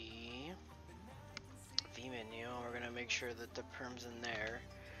into the V menu, and we're gonna make sure that the perms in there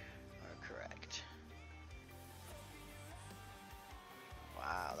are correct.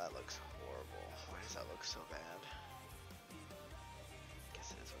 Wow, that looks horrible. Why does that look so bad?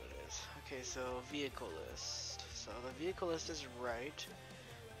 Guess it is what it is. Okay, so vehicle list. So the vehicle list is right.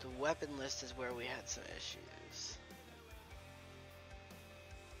 The weapon list is where we had some issues.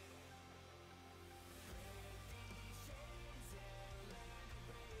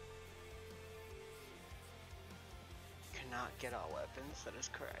 Cannot get all weapons, that is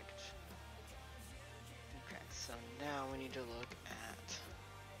correct. Okay, so now we need to look at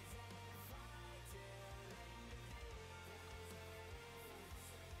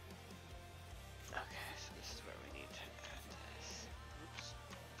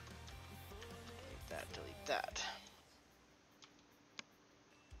that.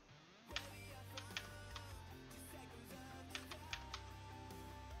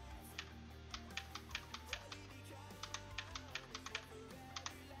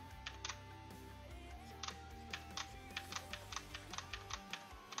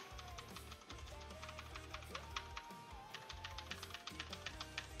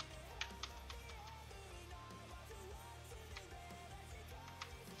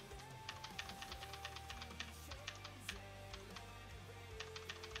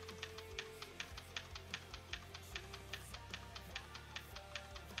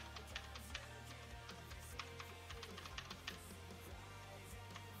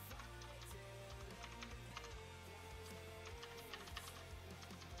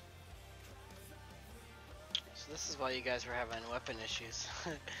 So this is why you guys were having weapon issues.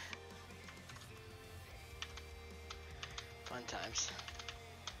 Fun times.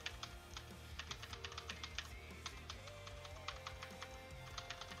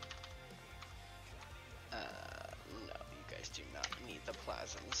 No, you guys do not need the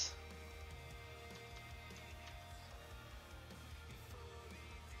plasms.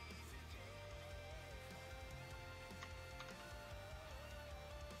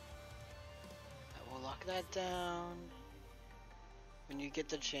 I will lock that down. When you get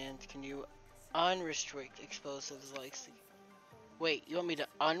the chance, can you unrestrict explosives like... Wait, you want me to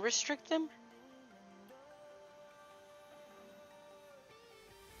unrestrict them?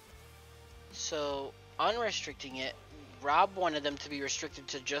 So, unrestricting it, Rob wanted them to be restricted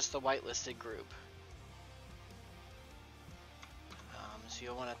to just the whitelisted group. So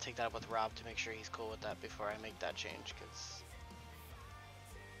you'll want to take that up with Rob to make sure he's cool with that before I make that change, because...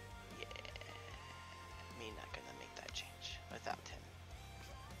 Yeah... Me not gonna make that change without him.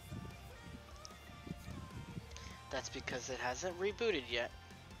 That's because it hasn't rebooted yet.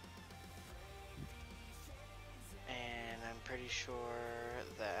 And I'm pretty sure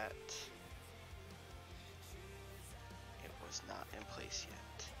that it was not in place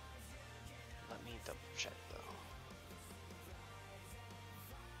yet. Let me double check though.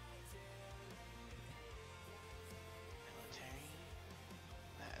 Military.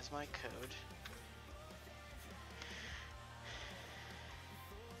 That is my code.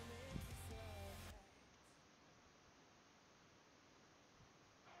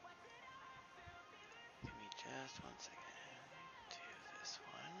 Just 1 second. Do this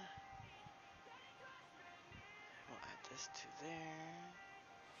one. We'll add this to there.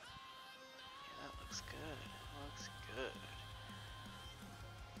 Yeah, that looks good. Looks good.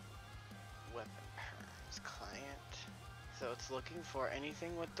 Weapon perms client. So it's looking for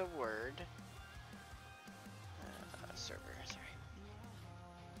anything with the word server. Sorry.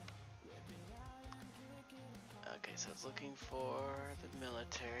 Okay, so it's looking for the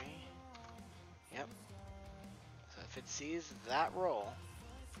military. Yep. So if it sees that role,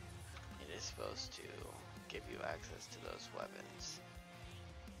 it is supposed to give you access to those weapons.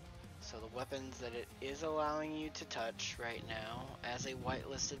 So the weapons that it is allowing you to touch right now as a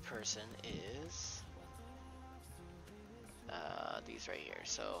whitelisted person is these right here.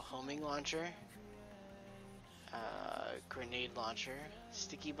 So homing launcher, grenade launcher,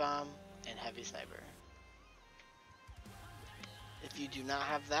 sticky bomb, and heavy sniper. If you do not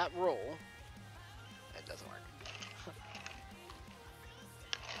have that role, it doesn't work.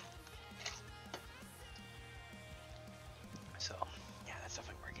 So, yeah, that's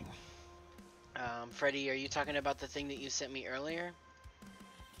definitely working. Freddy, are you talking about the thing that you sent me earlier?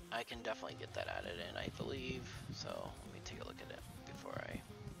 I can definitely get that added in, I believe. So, let me take a look at it before I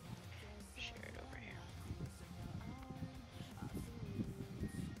share it over here.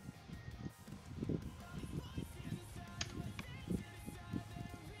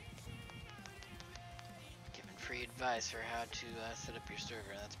 Giving free advice for how to set up your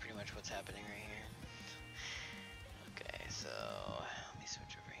server. That's pretty much what's happening right here. Okay, so let me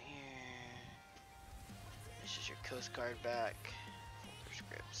switch over here. This is your Coast Guard back. Folder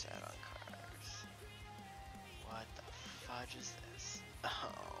scripts, add-on cards. What the fudge is this?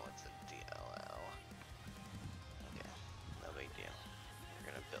 Oh, it's a DLL. Okay, no big deal.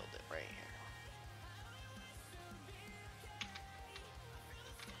 We're gonna build it right here.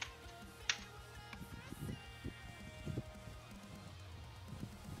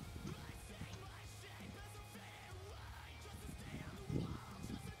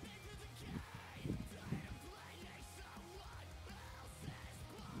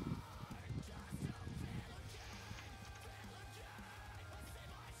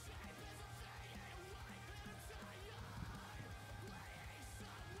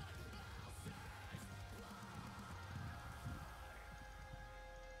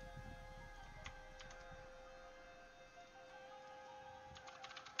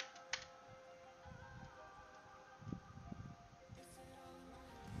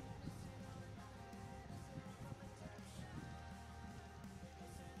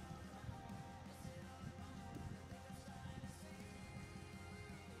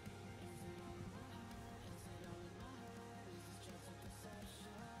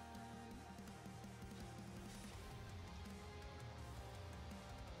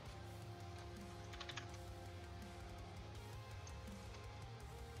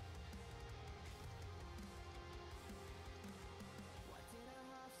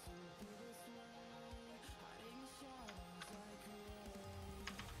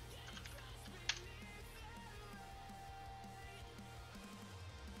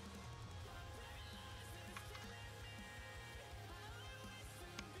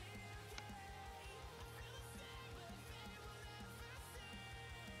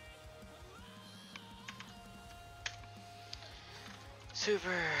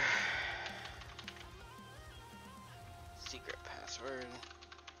 Super. Secret password.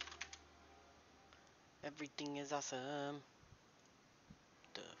 Everything is awesome.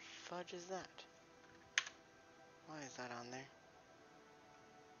 The fudge is that? Why is that on there?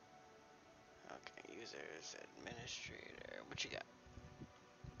 Okay, users, administrator. What you got?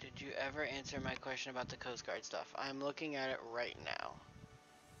 Did you ever answer my question about the Coast Guard stuff? I'm looking at it right now.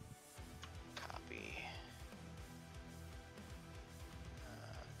 Copy.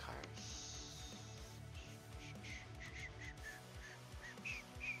 Cars.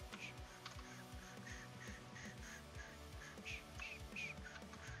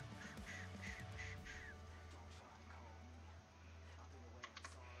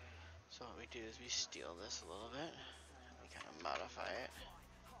 So what we do is we steal this a little bit. We kind of modify it.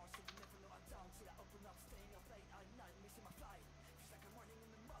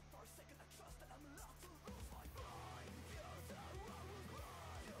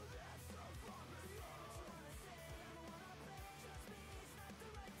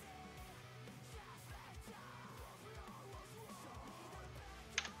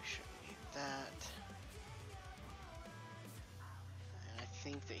 We shouldn't need that. And I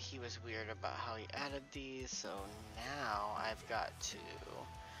think that he was weird about how he added these, so now I've got to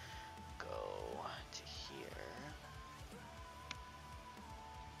go to here.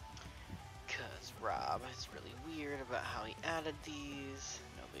 Cause Rob is really weird about how he added these.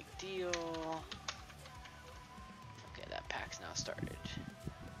 No big deal. Okay, that pack's now started.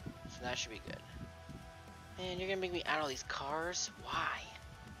 So that should be good. Man, you're gonna make me add all these cars? Why?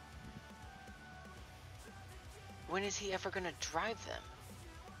 When is he ever gonna drive them?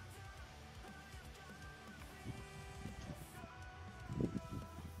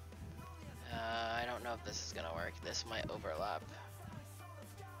 I don't know if this is gonna work. This might overlap.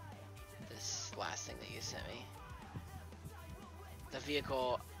 This last thing that you sent me. The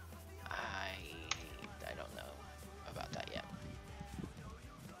vehicle, I don't know about that yet.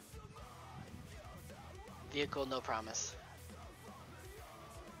 Vehicle, no promise.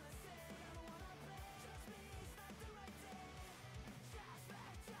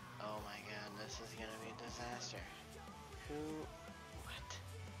 Oh my god, this is gonna be a disaster. Who? What?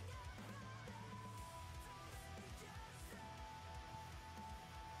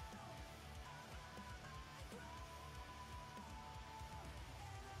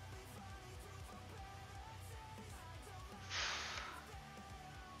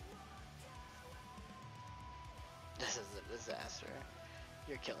 This is a disaster.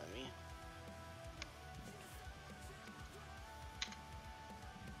 You're killing me.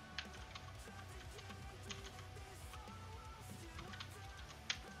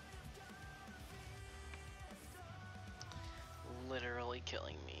 Literally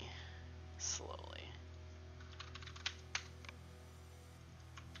killing me. Slowly.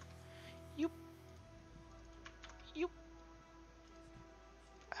 Yoop. Yoop.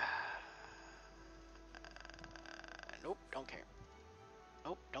 Nope, don't care.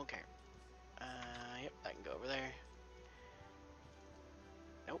 Nope, don't care. Yep, I can go over there.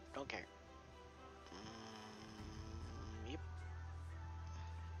 Nope, don't care. Yep.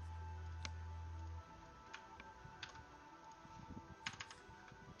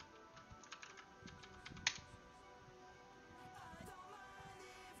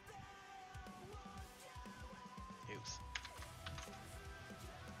 Oops.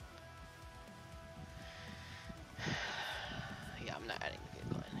 Yeah, I'm not adding the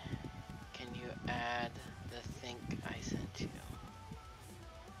vehicle in. Can you add the think I sent you?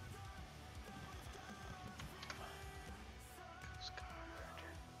 Coast Guard.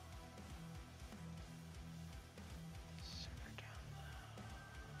 Server download.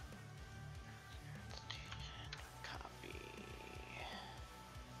 Copy.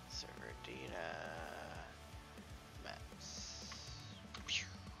 Server data. Maps. Pew.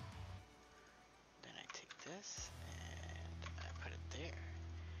 Then I take this and I put it there.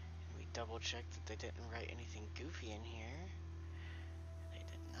 And we double check that they didn't write anything goofy in here. They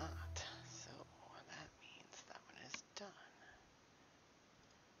did not. So that means that one is done.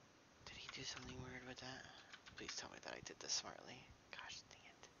 Did he do something weird with that? Please tell me that I did this smartly. Gosh dang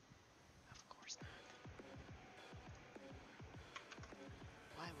it. Of course not.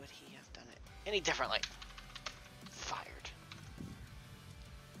 Why would he have done it any differently? Fired.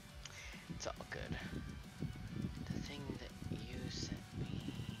 It's all good. The thing that you sent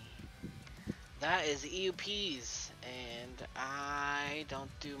me. That is EUPs, and I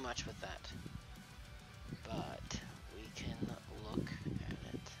don't do much with that. But we can look at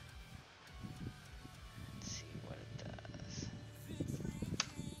it and see what it does.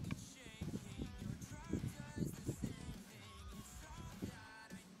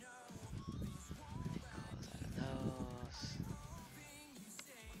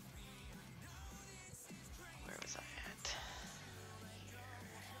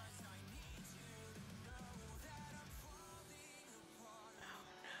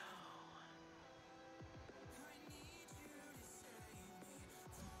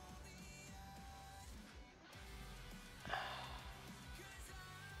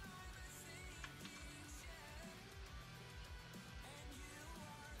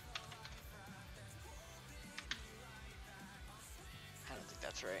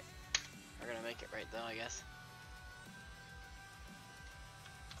 That's right. We're gonna make it right though, I guess.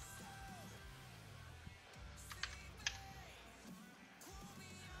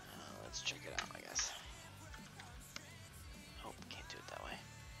 Let's check it out, I guess. Oh, can't do it that way.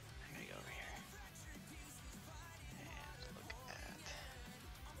 I gotta go over here. And look at...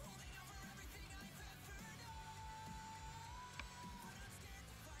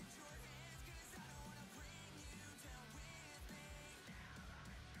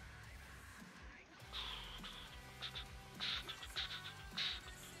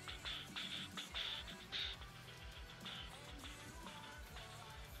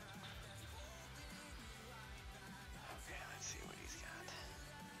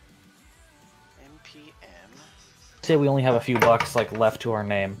 NPM. Say we only have a few bucks like left to our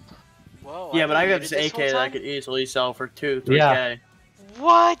name. Whoa, Yeah, but I got muted this AK that I could easily sell for 2, 3K. Yeah.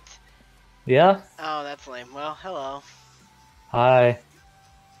 What? Yeah. Oh, that's lame. Well, hello. Hi.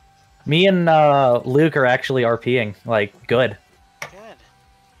 Me and Luke are actually RPing. Like, good. Good.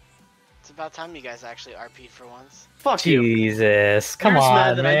 It's about time you guys actually RP'd for once. Fuck you. Jesus, come You're just on,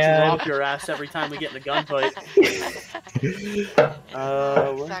 mad that man. I drop your ass every time we get in a gunfight.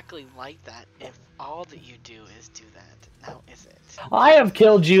 Not exactly like that if all that you do is do that. Now is it? I have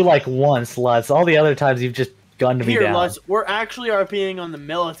killed you like once, Lutz. All the other times you've just gunned me Here, down. Lutz, we're actually RPing on the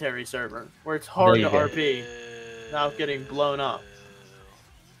military server, where it's hard No, to you RP without getting blown up.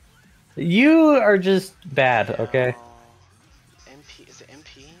 You are just bad, okay? MP, is it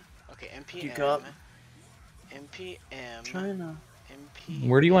MP? Okay, You NPM. got NPM. China. MP.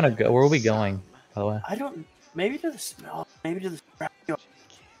 Where do you want to go? Where are we going, by the way? I don't. Maybe to the smell. Maybe to the scrapyard.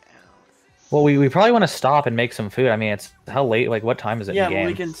 Well, we probably want to stop and make some food. I mean, it's how late? Like, what time is it Yeah, in the but game?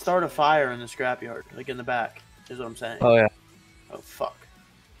 we can start a fire in the scrapyard, like in the back. Is what I'm saying. Oh yeah. Oh fuck.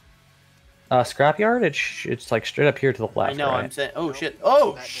 Scrapyard? It's like straight up here to the left. I know. right? I'm saying. Oh shit.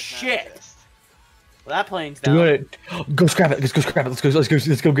 Oh shit. Well, that plane's Do down. we want to go scrap it? Let's go scrap it.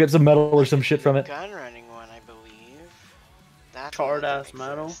 Let's go get some metal or some shit from it. Gun running one, I believe. That's Charred ass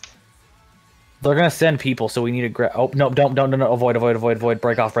metal. They're gonna send people, so we need to grab. Oh no! Don't! Avoid!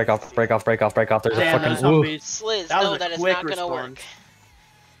 Break off! There's Damn, a fucking. Sliz, That was no, a that is quick not gonna response. work.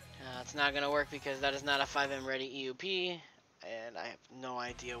 It's not gonna work because that is not a 5M ready EUP, and I have no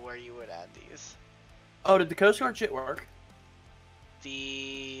idea where you would add these. Oh, did the Coast Guard shit work?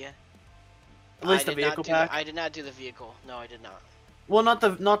 The. At least I the did not vehicle do pack. I did not do the vehicle. No, I did not. Well, not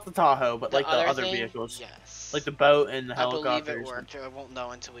the Tahoe, but The like the other other thing? vehicles. Yes. Like the boat and the I believe helicopters. it worked. I won't know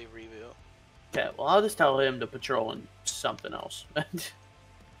until we reboot. Okay, well, I'll just tell him to patrol in something else. I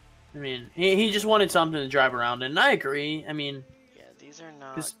mean, he just wanted something to drive around in, and I agree. I mean, Yeah, these are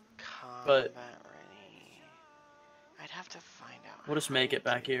not but combat ready. I'd have to find out. we'll just make it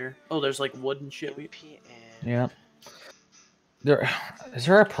back here. Oh, there's like wood and shit. Yeah. Is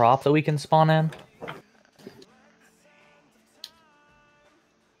there a prop that we can spawn in?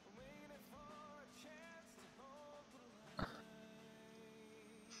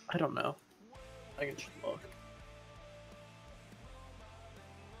 I don't know. I can just look.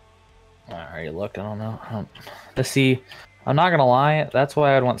 Alright, look, I don't know. See, I'm not gonna lie, that's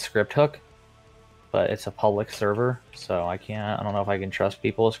why I'd want script hook. But it's a public server, so I don't know if I can trust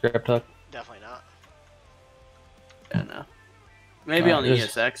people with script hook. Definitely not. Yeah, no. Maybe on the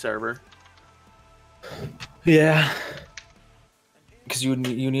just- ESX server. Yeah. Because you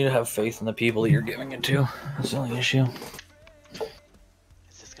need to have faith in the people that you're giving it to. That's the only issue. Is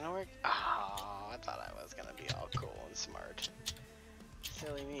this gonna work? Oh, I thought I was gonna be all cool and smart.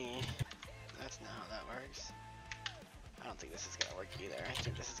 Silly me. That's not how that works. I don't think this is gonna work either. I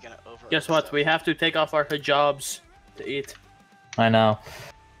think this is gonna over. Guess what? We have to take off our hijabs to eat. I know.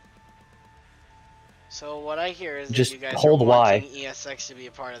 So what I hear is Just that you guys hold are Y. wanting ESX to be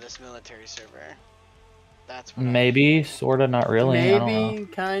a part of this military server. That's what Maybe, sorta, not really. I don't know. Maybe,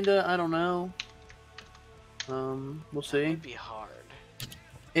 kinda. I don't know. We'll see. It would be hard.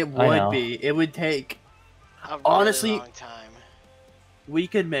 It I would know. be. It would take. A really Honestly, long time. we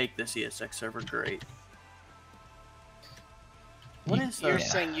could make this ESX server great. What is You're that?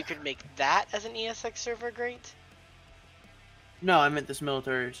 saying you could make that as an ESX server great? No, I meant this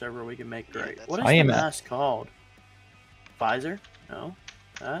military server we can make great. that's What is I the am- mask called? Visor? No.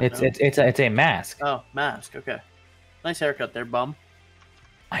 It's no. it's a mask. Oh, mask. Okay. Nice haircut there, bum.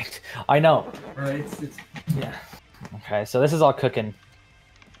 I know. Right. Yeah. Okay, so this is all cooking.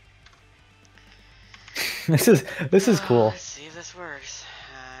 this is cool. Let's see if this works.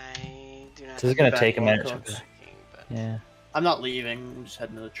 I do not. This is gonna take a minute. Cooks. Yeah. I'm not leaving. I'm just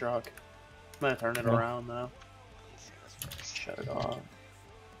heading to the truck. I'm gonna turn it Yeah. around though. Shut it off.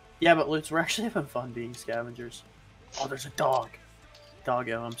 Yeah, but Lutz, we're actually having fun being scavengers. Oh, there's a dog.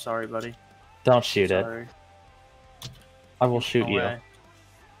 Doggo, I'm sorry, buddy. Don't shoot it. Sorry. I will shoot No you. way.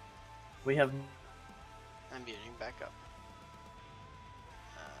 We have. I'm muting back up.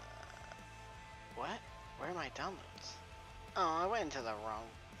 What? Where are my downloads? Oh, I went into the wrong.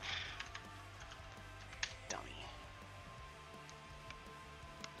 Dummy.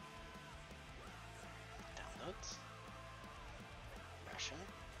 Downloads? Russia?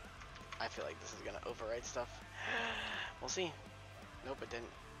 I feel like this is gonna overwrite stuff. We'll see. Nope, it didn't.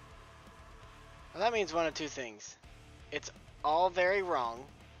 Well, that means one of two things. It's all very wrong.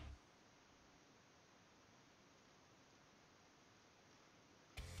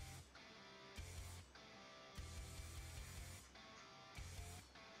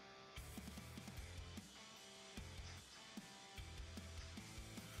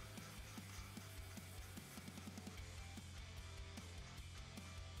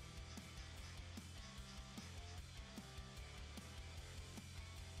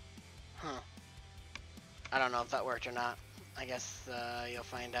 Huh. I don't know if that worked or not. I guess you'll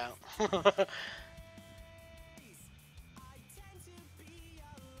find out.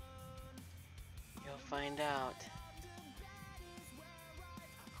 You'll find out.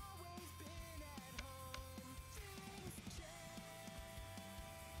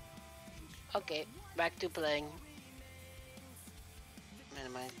 Okay, back to playing.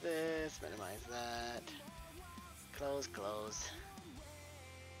 Minimize this, minimize that. Close, close.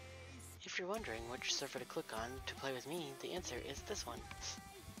 If you're wondering which server to click on to play with me, the answer is this one.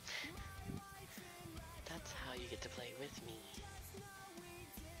 That's how you get to play with me.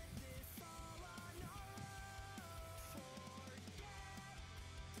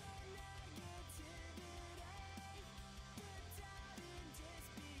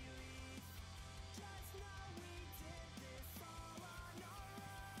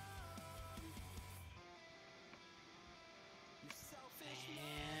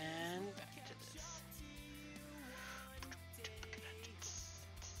 And back to this.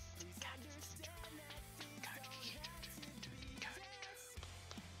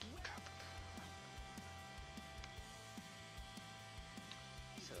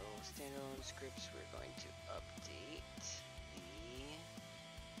 So standalone scripts, we're going to update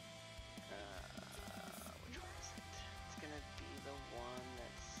the which one is it? It's gonna be the one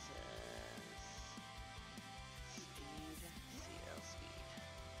that says speed, CL speed.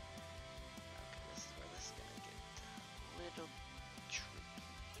 Okay, this is where this is gonna get a little tricky.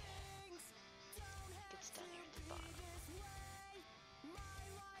 It gets down here at the bottom.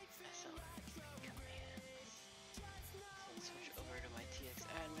 SLR commands. So let's switch over to my TX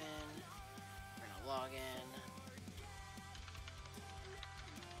admin. We're gonna log in.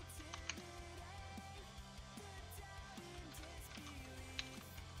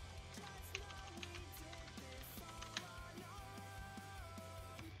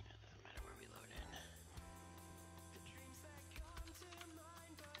 Doesn't matter where we load in.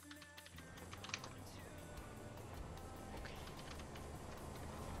 Okay,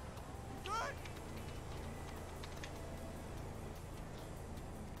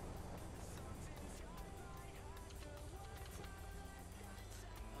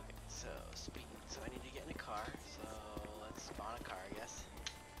 so speed. So I need to get in a car. So let's spawn a car, I guess.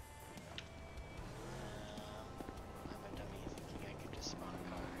 I'm a dummy thinking I could just spawn a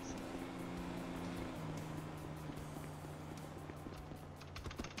car. So.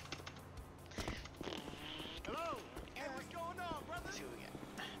 Hello. Hey, what's going on, brother? Let's see what we get.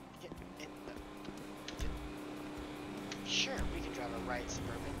 Get in the. Sure, we can drive a right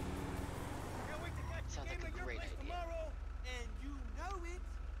Suburban. Sounds like a great idea. And you know it.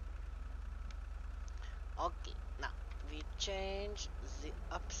 Okay, now we change the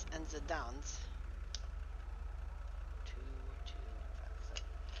ups and the downs. 2, 2, 5, 7.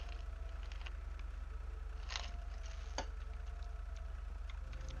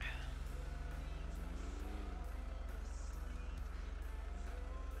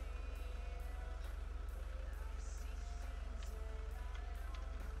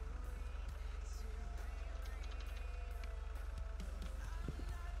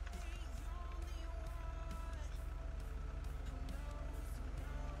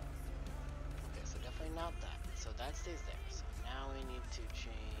 Okay, so definitely not that. So that stays there. So now we need to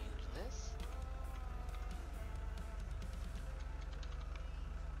change this.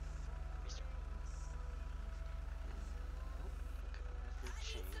 Restart. Okay, what if we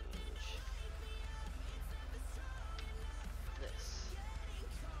change this?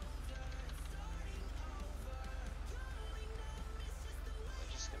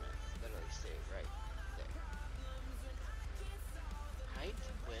 We're just gonna literally stay right there. Height,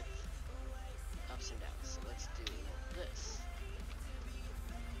 width, ups and downs. So let's do this.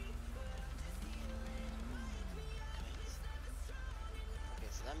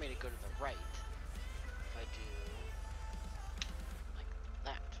 me to go to the right if I do like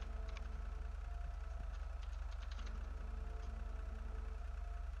that.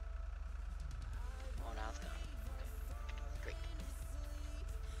 Oh, now it's gone. Okay. Great.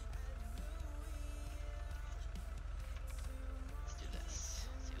 Let's do this.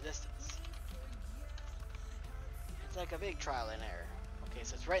 See what this does. It's like a big trial and error. Okay,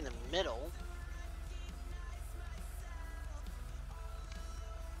 so it's right in the middle.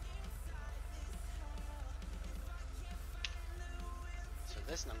 So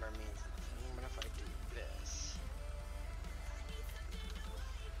this number means nothing. What if I do this?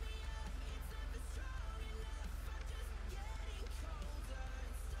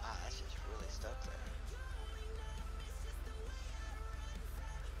 Ah, that's just really stuck there.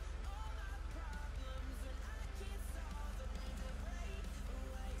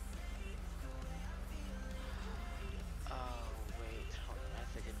 Oh, wait, hold on, I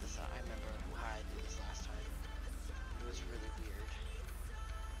figured this out. I remember how I did this last time. It was really weird.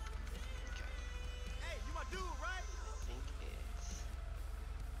 Okay. Hey, you my dude, right? I think it's...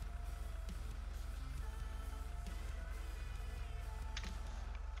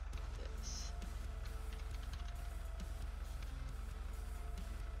 this.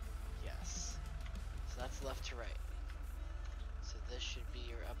 Yes. So that's left to right. So this should be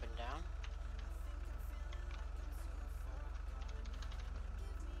your up and down.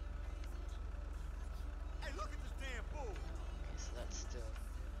 Hey, look at this damn fool. Okay, so that's still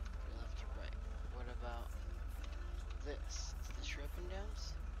your left to right. What about this? Is this your up and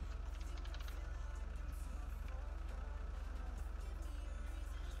downs?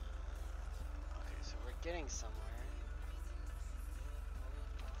 Okay, so we're getting somewhere.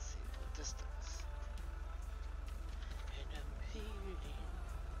 Let's see what this does. And I'm feeling good.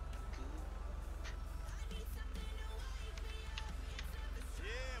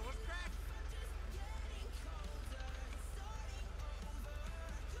 Yeah, what's cracking?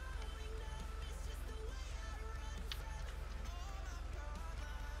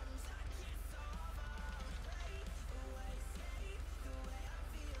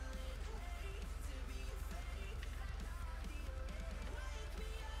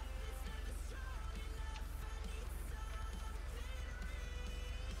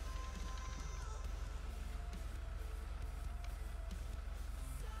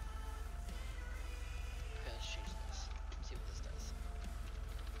 Okay, let's change this. See what this does.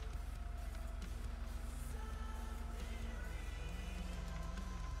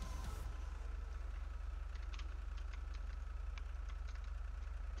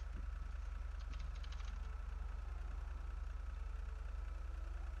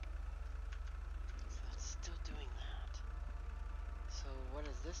 So that's still doing that. So what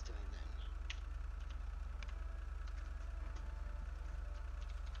is this doing then?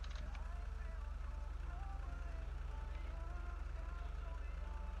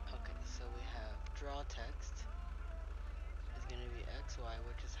 Okay, so we have draw text is going to be XY,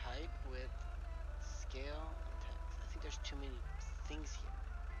 which is height, width, scale, and text. I think there's too many things here.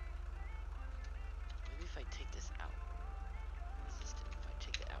 Maybe if I take this out. What does this do if I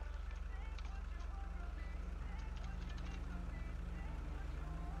take it out?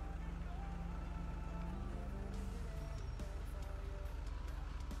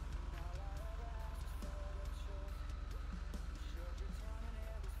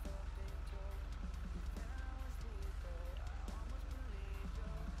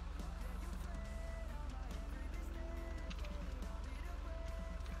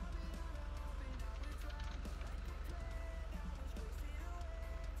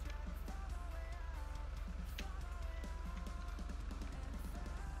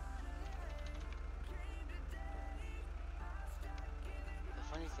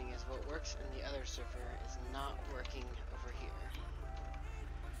 The funny thing is, what works in the other server is not working over here.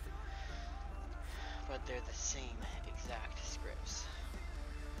 But they're the same exact scripts.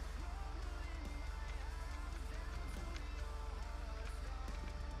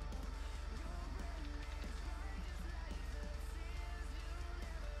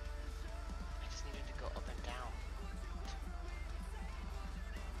 I just needed to go up and down.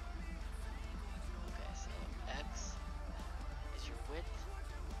 Okay, so X is your width.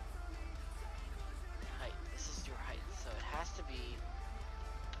 Height. This is your height. So it has to be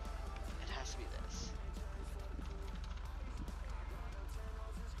this.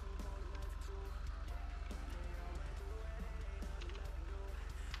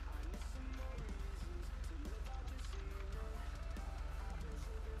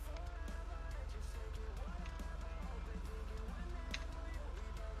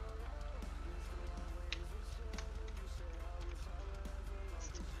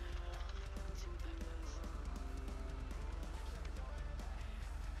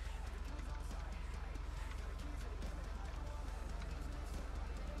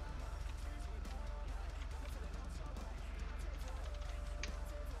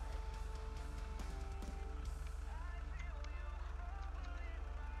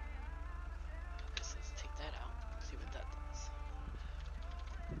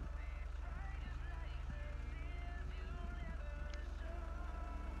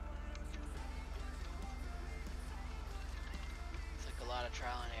 of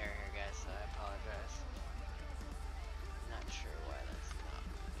trial and error here, guys, so I apologize. Not sure why that's not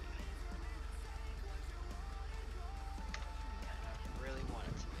moving. Kind of really want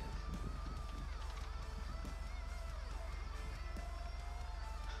it to move.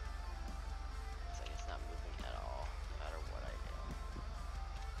 It's like it's not moving at all, no matter what I do.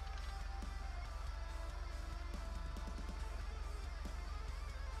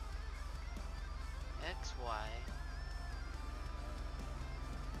 X, Y.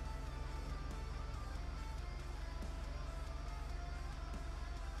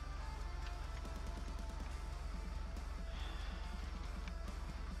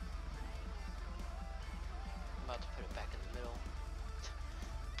 I'm about to put it back in the middle.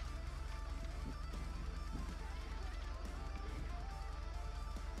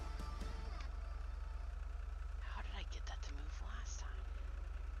 How did I get that to move last time?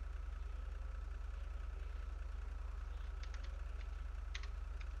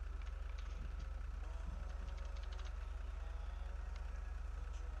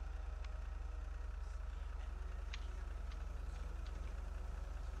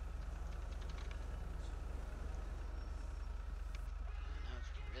 Now it's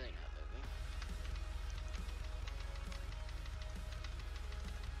really not moving.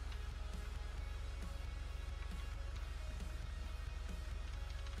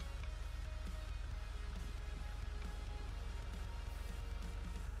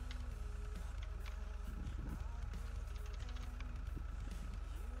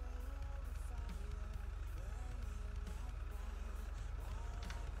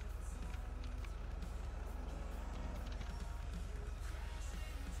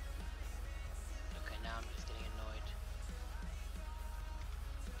 Okay, now I'm just getting annoyed.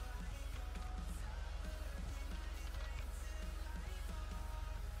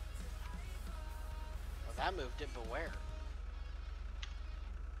 Well, that moved it, but where?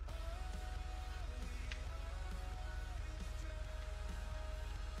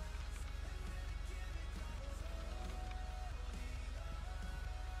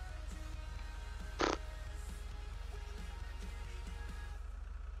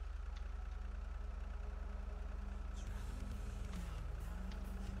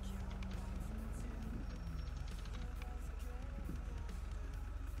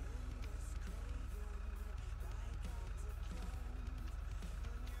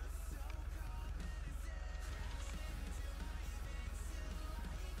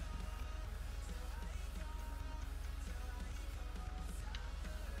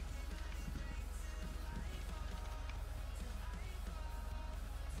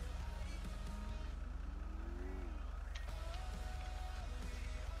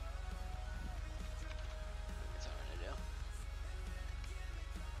 That's what I'm gonna do.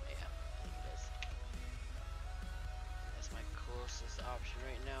 Yeah, I think it is. That's my closest option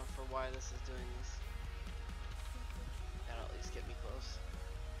right now for why this is doing this. That'll at least get me close.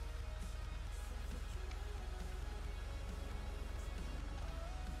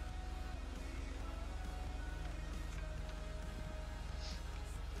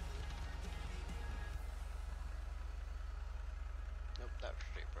 Nope, that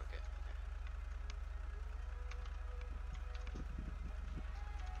straight broke it.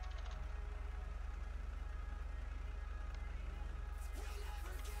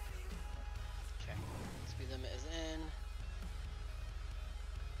 Okay, speed limit is in.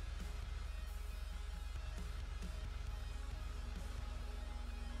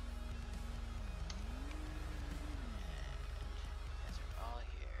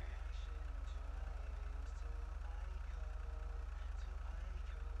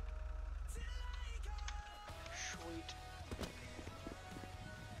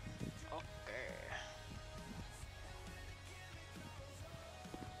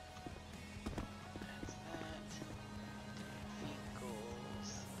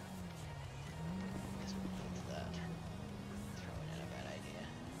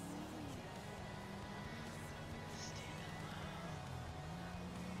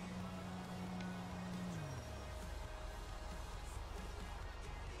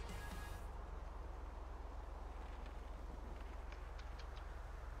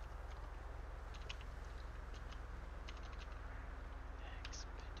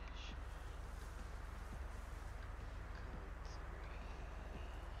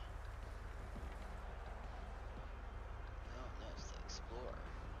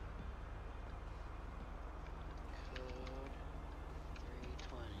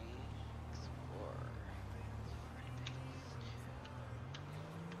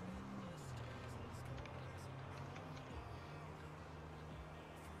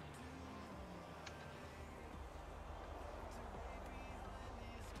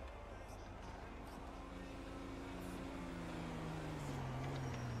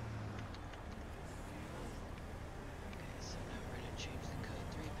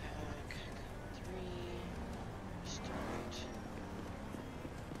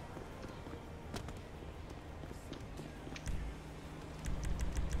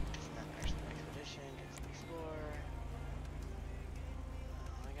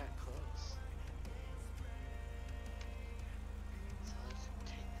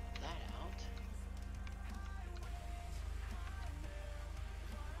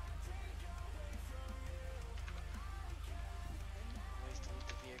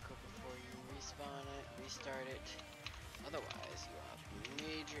 restart it. Otherwise, you will have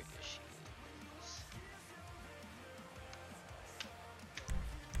major issues.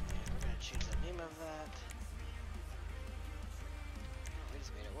 And we're gonna change the name of that. We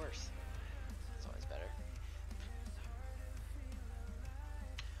just made it worse. It's always better.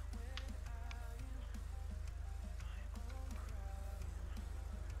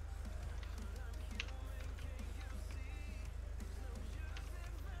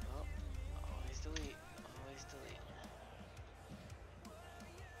 Oh, always delete. Always delete.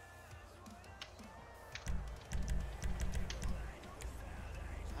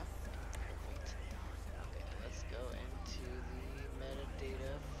 Perfect. Okay, let's go into the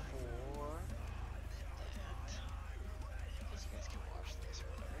metadata for that. I guess you guys can watch this or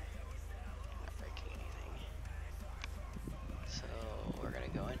whatever. I'm not breaking anything. So we're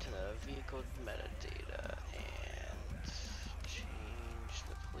gonna go into the vehicle metadata and change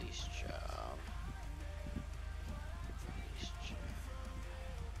the police job. Police job.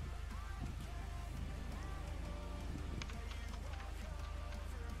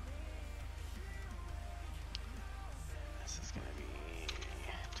 This is gonna be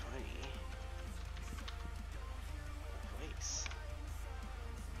 20. Police.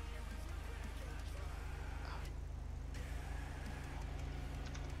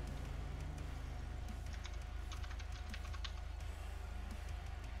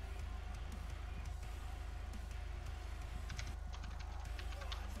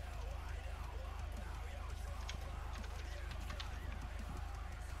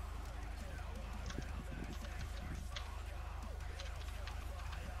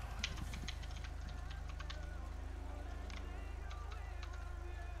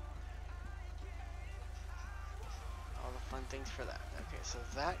 All the fun things for that. Okay, so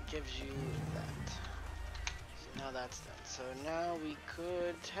that gives you that. So now that's done. So now we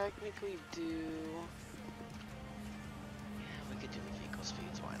could technically do... We could do the vehicle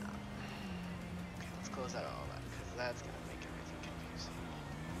speeds, why not? Okay, let's close out all that, because that's going to make everything confusing.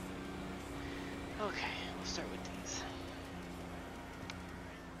 Okay, we'll start with these.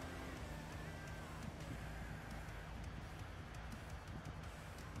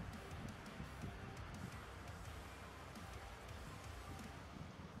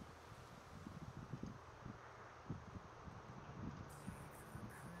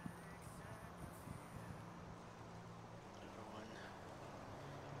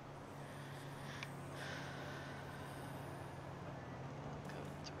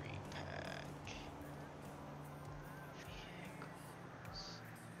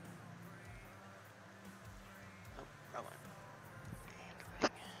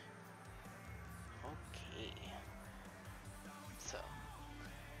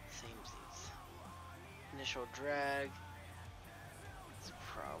 Initial drag, this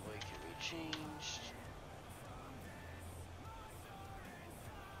probably can be changed.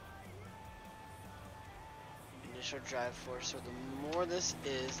 Initial drive force, so the more this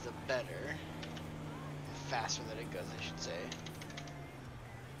is, the better. The faster that it goes, I should say.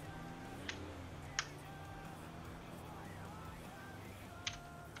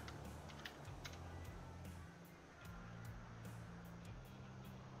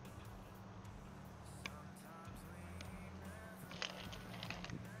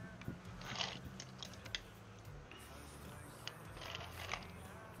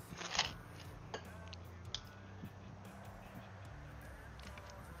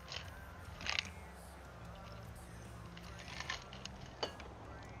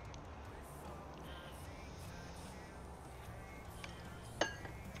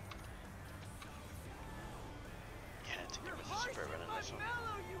 Suburban in this one.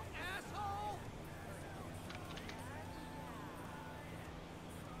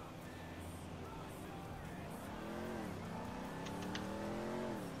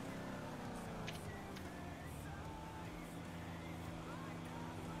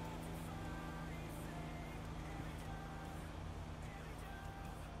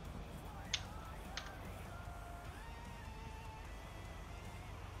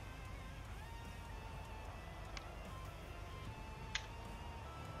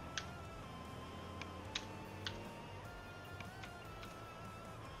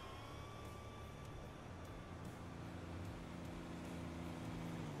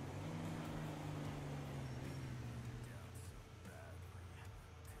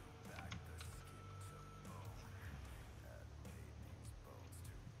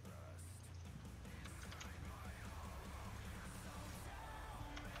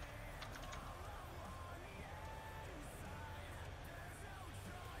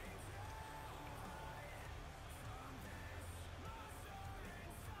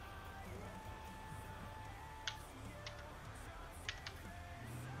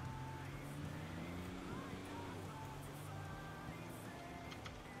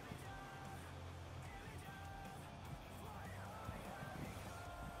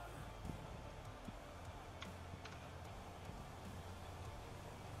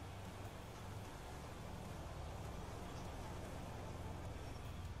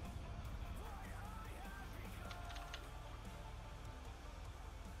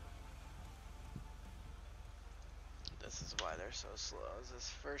 this is why they're so slow. Is this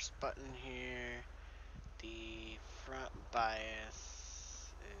first button here, the front bias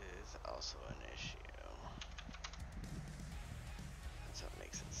is also an issue. That's what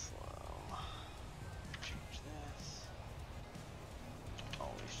makes it slow. Change this.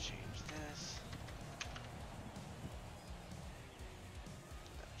 Always change this.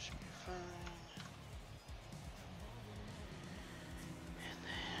 That should be fine. And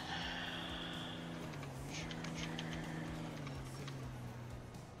then charger.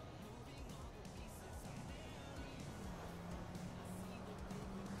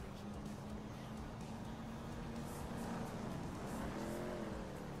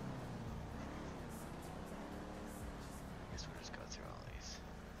 I guess we'll just go through all these.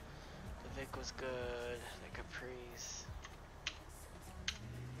 The Vic was good. The Caprice.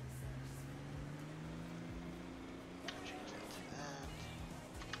 Change that to that.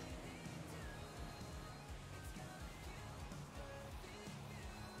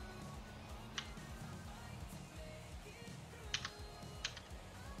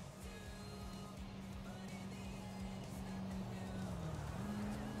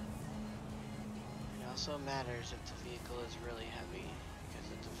 It also matters if the vehicle is really heavy, because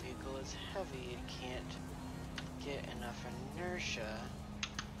if the vehicle is heavy, it can't get enough inertia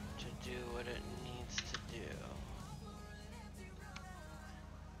to do what it needs to do.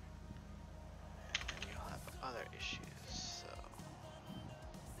 And then you'll have other issues, so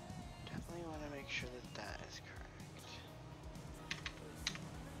definitely want to make sure that that is correct.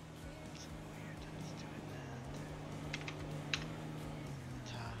 It's weird that it's doing that.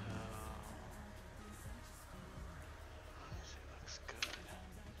 Tahoe. Honestly, looks good.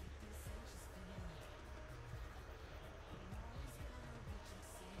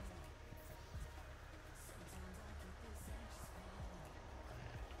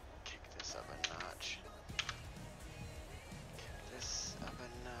 Kick this up a notch. Kick this up a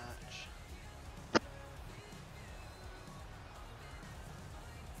notch.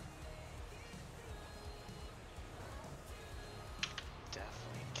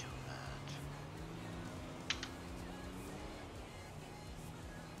 Definitely kill that.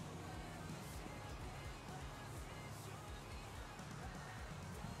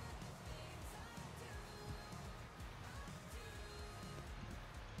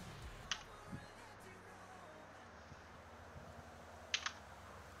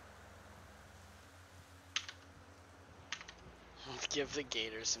 Let's give the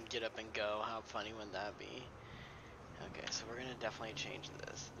Gators some get up and go. How funny would that be? Okay, so we're gonna definitely change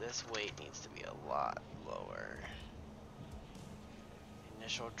this. This weight needs to be a lot lower.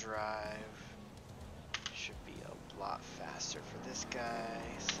 Initial drive should be a lot faster for this guy.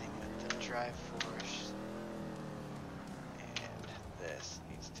 Same with the drive force. And this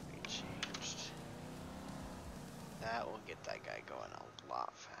needs to be changed. That will get that guy going a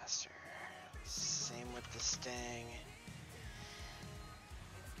lot faster. Same with the Sting.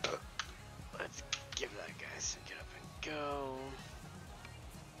 Let's give that guy some get up and go.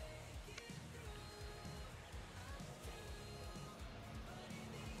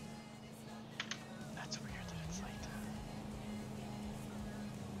 That's weird that it's like that.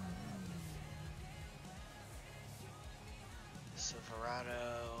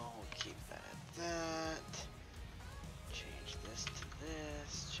 Silverado, we'll keep that at that. Change this to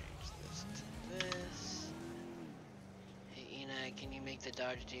this, change this to this. Hey Enack, can you make the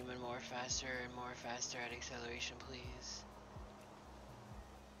Dodge Demon more faster and more faster at acceleration, please?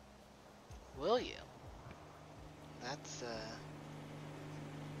 Will you? That's an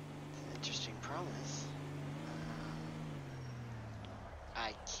interesting promise.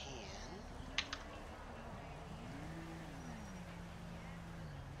 I can.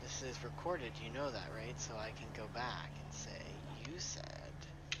 This is recorded, you know that, right? So I can go back and say, you said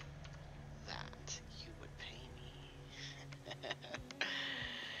that you would pay me.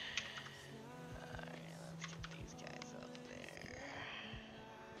 Alright, let's get these guys up there.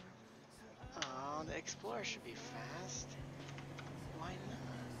 Oh, the Explorer should be fast. Why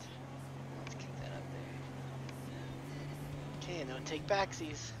not? Let's kick that up there. Okay, no take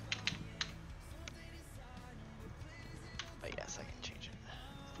backsies. But yes, I can change it.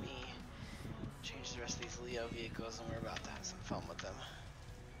 Let me change the rest of these Leo vehicles and we're about to have some fun with them.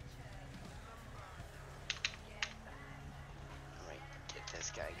 I might get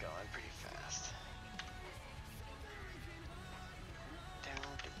this guy going pretty fast.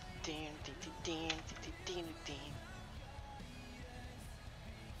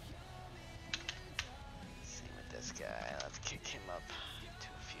 Same with this guy. Let's kick him up to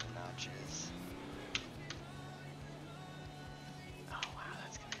a few notches. Oh wow,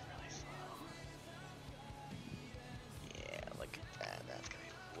 that's gonna be really slow.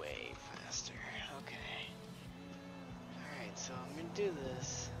 do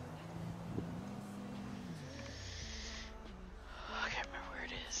this. I can't remember where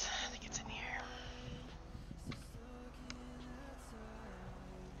it is. I think it's in here.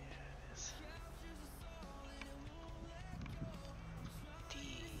 Yeah, it is. D,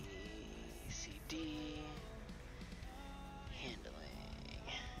 C, D. Handling.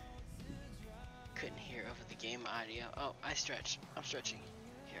 Couldn't hear over the game audio. Oh, I stretch. I'm stretching.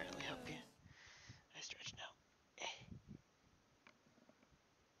 Here, let me help you. I stretch now.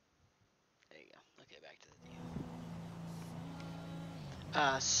 There you go. Okay, back to the deal.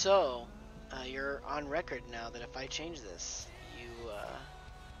 You're on record now that if I change this, you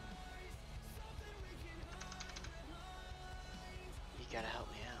gotta help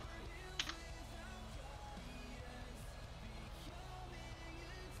me out.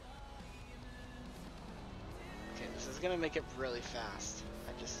 Okay, this is gonna make it really fast.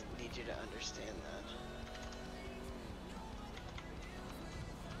 I just need you to understand that.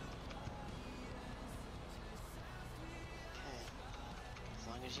 Okay, as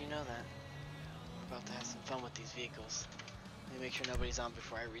long as you know that. We're about to have some fun with these vehicles. Let me make sure nobody's on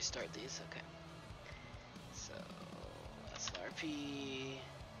before I restart these. Okay. So, SRP,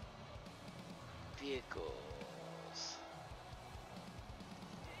 vehicles,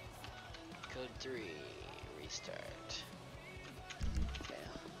 code 3, restart. Okay,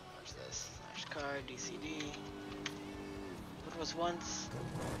 watch this. Slash car, DCD. What was once?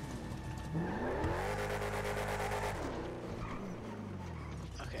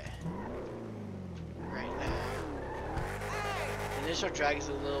 Okay. Right now. The initial drag is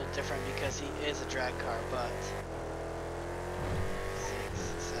a little different because he is a drag car, but 6,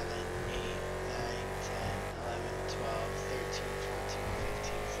 7, 8, 9, 10, 11, 12, 13, 14,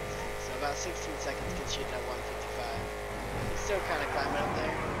 15, 16. So about 16 seconds gets you to 155. He's still kind of climbing up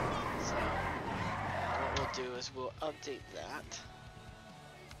there. So what we'll do is we'll update that.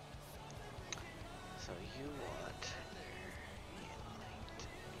 So you want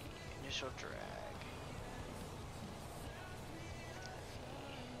the initial drag.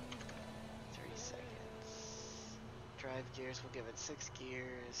 30 seconds. Drive gears, we'll give it 6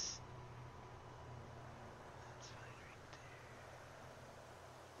 gears. That's fine right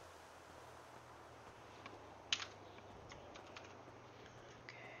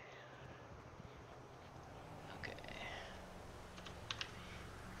there. Okay.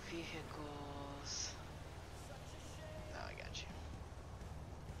 Vehicles. No, I got you.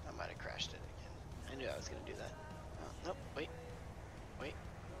 I might have crashed it again. I knew I was gonna do that. Oh, nope, wait. Wait.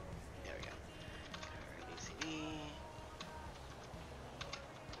 There we go. ACD.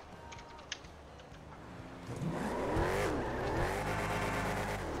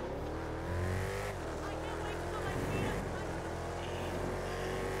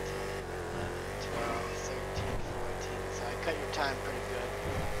 So I cut your time pretty good.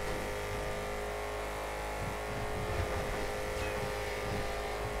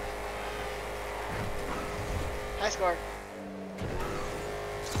 High score.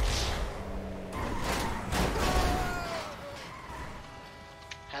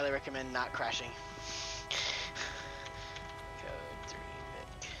 Highly recommend not crashing. Code 3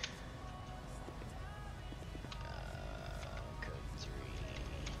 Vic. Code 3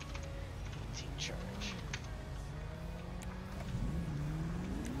 team charge.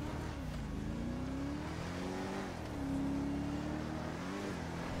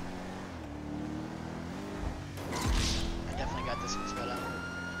 I definitely got this one sped up.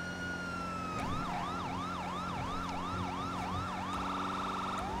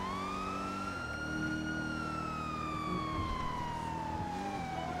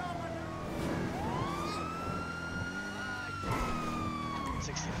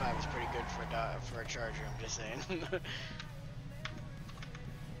 Is pretty good for a charger. I'm just saying. 16.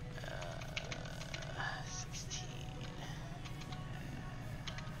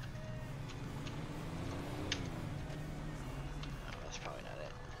 Oh, that's probably not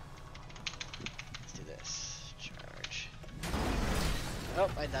it. Let's do this. Charge. Oh,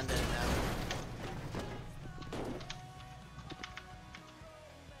 I done did it now.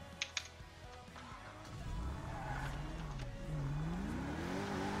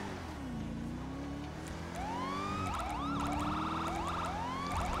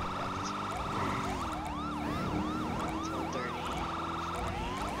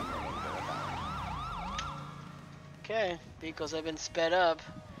 Okay, vehicles have been sped up.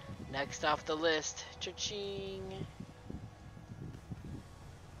 Next off the list, cha-ching.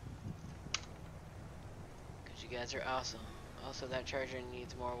 Cause you guys are awesome. Also, that charger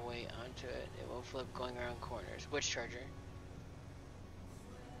needs more weight onto it. It won't flip going around corners. Which charger?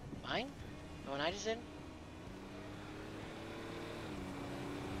 Mine? The one I just did?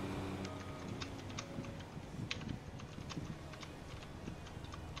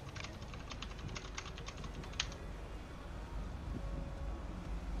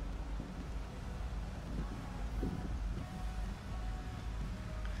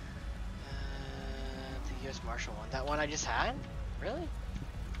 US Marshal one. That one I just had? Really?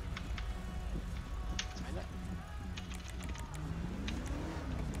 Let's find it.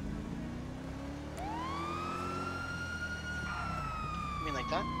 You mean like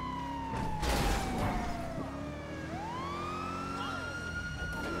that?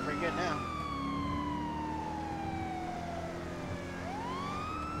 Looking pretty good now.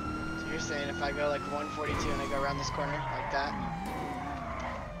 So you're saying if I go like 142 and I go around this corner like that,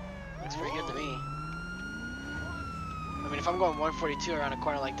 looks pretty good to me. I mean, if I'm going 142 around a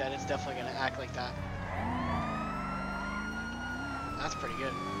corner like that, it's definitely gonna act like that. That's pretty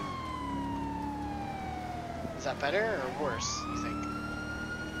good. Is that better or worse, you think?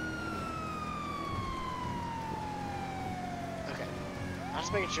 Okay. I'm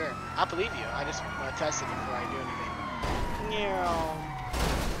just making sure. I believe you. I just want to test it before I do anything.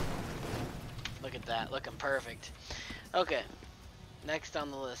 Look at that. Looking perfect. Okay. Next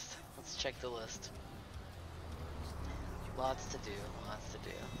on the list. Let's check the list. Lots to do. Lots to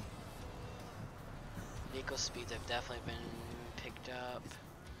do. Vehicle speeds have definitely been picked up.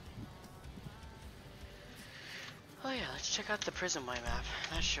 Oh yeah, let's check out the prison mine map.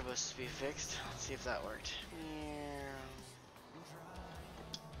 That's supposed to be fixed. Let's see if that worked.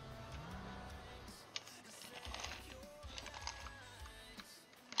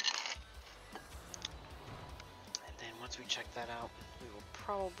 And then once we check that out, we will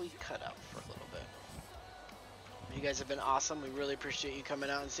probably cut out for a little bit. You guys have been awesome. We really appreciate you coming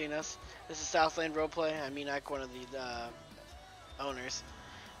out and seeing us. This is Southland Roleplay. I'm Enack, one of the owners.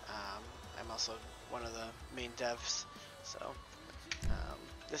 I'm also one of the main devs. So,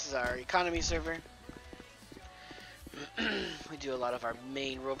 this is our economy server. We do a lot of our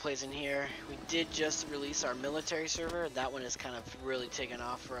main roleplays in here. We did just release our military server. That one is kind of really taken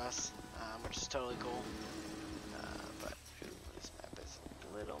off for us, which is totally cool. But this map is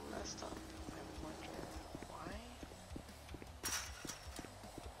a little messed up. I wonder why?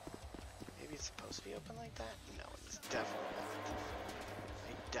 Maybe it's supposed to be open like that? No, it's definitely not. I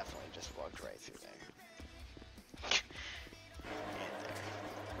definitely just walked right through there. And there.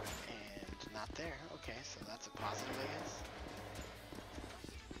 And not there. Okay, so that's a positive, I guess.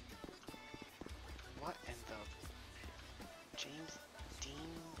 What in the James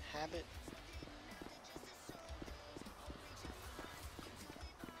Dean habit?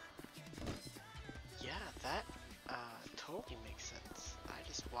 Yeah, that totally makes sense. I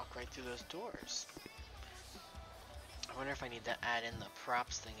just walk right through those doors. I wonder if I need to add in the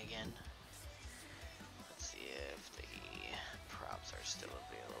props thing again. Let's see if the props are still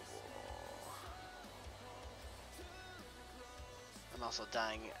available. I'm also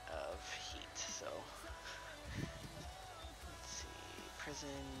dying of heat, so let's see.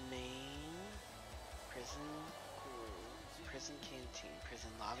 Prison main, prison canteen, prison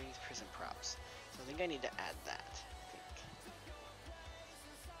lobbies, prison props. So I think I need to add that.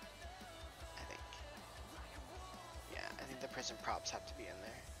 I think. Yeah, I think the prison props have to be in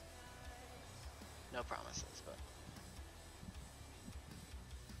there. No promises, but.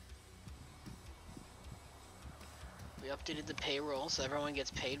 We updated the payroll, so everyone gets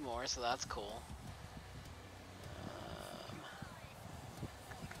paid more, so that's cool.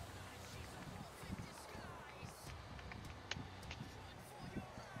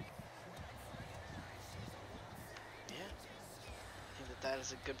 Yeah, I think that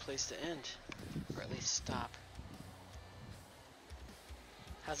is a good place to end, or at least stop.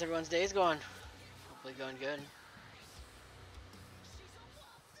 How's everyone's days going? Hopefully going good.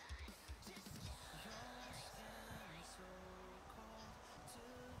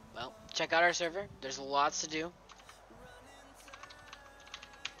 Well, check out our server. There's lots to do.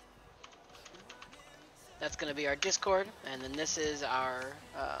 That's going to be our Discord, and then this is our,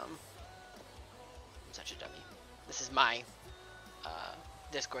 I'm such a dummy. This is my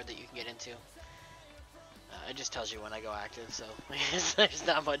Discord that you can get into. It just tells you when I go active, so there's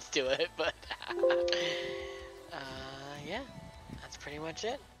not much to it, but yeah, that's pretty much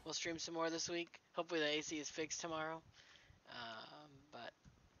it. We'll stream some more this week. Hopefully the AC is fixed tomorrow. But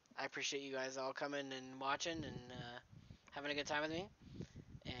I appreciate you guys all coming and watching and having a good time with me.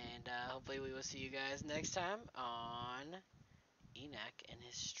 And hopefully we will see you guys next time on Enack and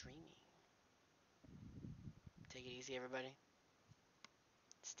his streaming. Take it easy, everybody.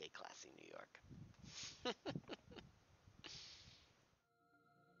 Stay classy, New York.